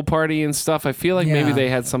with the pool party and stuff, I feel like maybe Yeah. they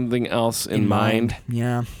had something else in mind.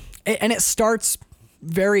 Yeah, and it starts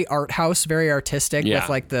very art house, very artistic Yeah. with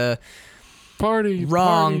like the Party,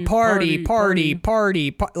 party,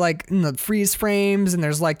 like the freeze frames, and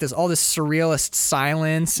there's like all this surrealist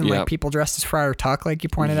silence and like Yep. people dressed as Friar Tuck, like you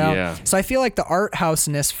pointed Yeah. out. So I feel like the art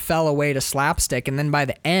houseness fell away to slapstick, and then by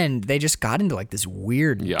the end they just got into like this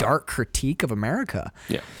weird Yeah. dark critique of America.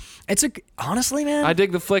 Yeah. It's honestly, man, I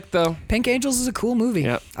dig the flick though. Pink Angels is a cool movie.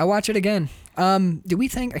 Yep. I watch it again. Did we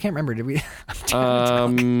thank? I can't remember. Did we?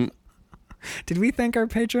 I'm drunk. Did we thank our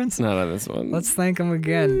patrons? Not on this one. Let's thank them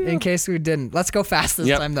again in case we didn't. Let's go fast this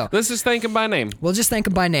time though. Let's just thank him by name. We'll just thank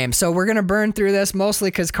them by name. So we're gonna burn through this mostly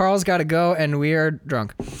because Carl's got to go and we are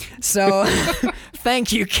drunk. So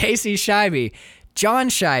thank you, Casey Scheibe, John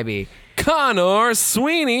Scheibe, Connor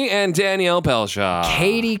Sweeney and Danielle Pelshaw.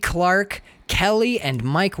 Katie Clark, Kelly and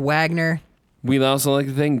Mike Wagner. We'd also like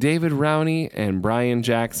to thank David Rowney and Brian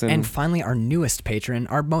Jackson. And finally, our newest patron,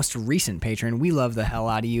 our most recent patron. We love the hell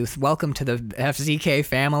out of you. Welcome to the FZK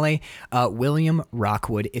family, William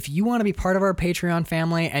Rockwood. If you want to be part of our Patreon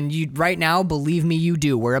family, and you right now, believe me, you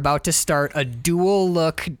do. We're about to start a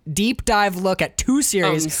deep dive look at 2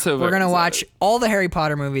 series. I'm so We're very gonna excited. watch all the Harry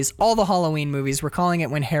Potter movies, all the Halloween movies. We're calling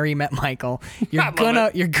it When Harry Met Michael. You're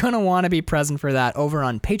gonna want to be present for that over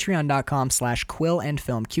on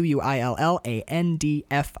patreon.com/quillandfilm, QUILLANDFILM. If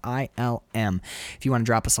you want to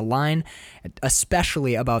drop us a line,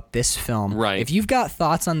 especially about this film. Right. If you've got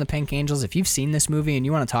thoughts on the Pink Angels, if you've seen this movie and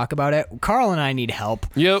you want to talk about it, Carl and I need help.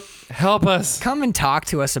 Yep. Help us. Come and talk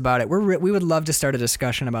to us about it. We would love to start a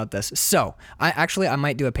discussion about this. So I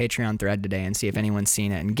might do a Patreon thread today and see if anyone's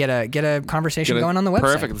seen it and get a conversation going on the website.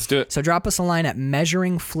 Perfect. Let's do it. So drop us a line at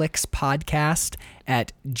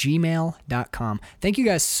measuringflixpodcast@gmail.com. Thank you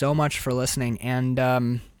guys so much for listening. And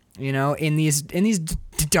in these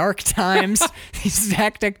dark times, these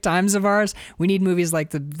hectic times of ours, we need movies like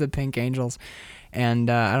the Pink Angels. And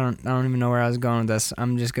I don't even know where I was going with this.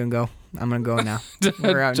 I'm just gonna go. I'm gonna go now.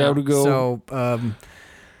 We're out now. Time to go. So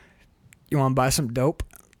you want to buy some dope?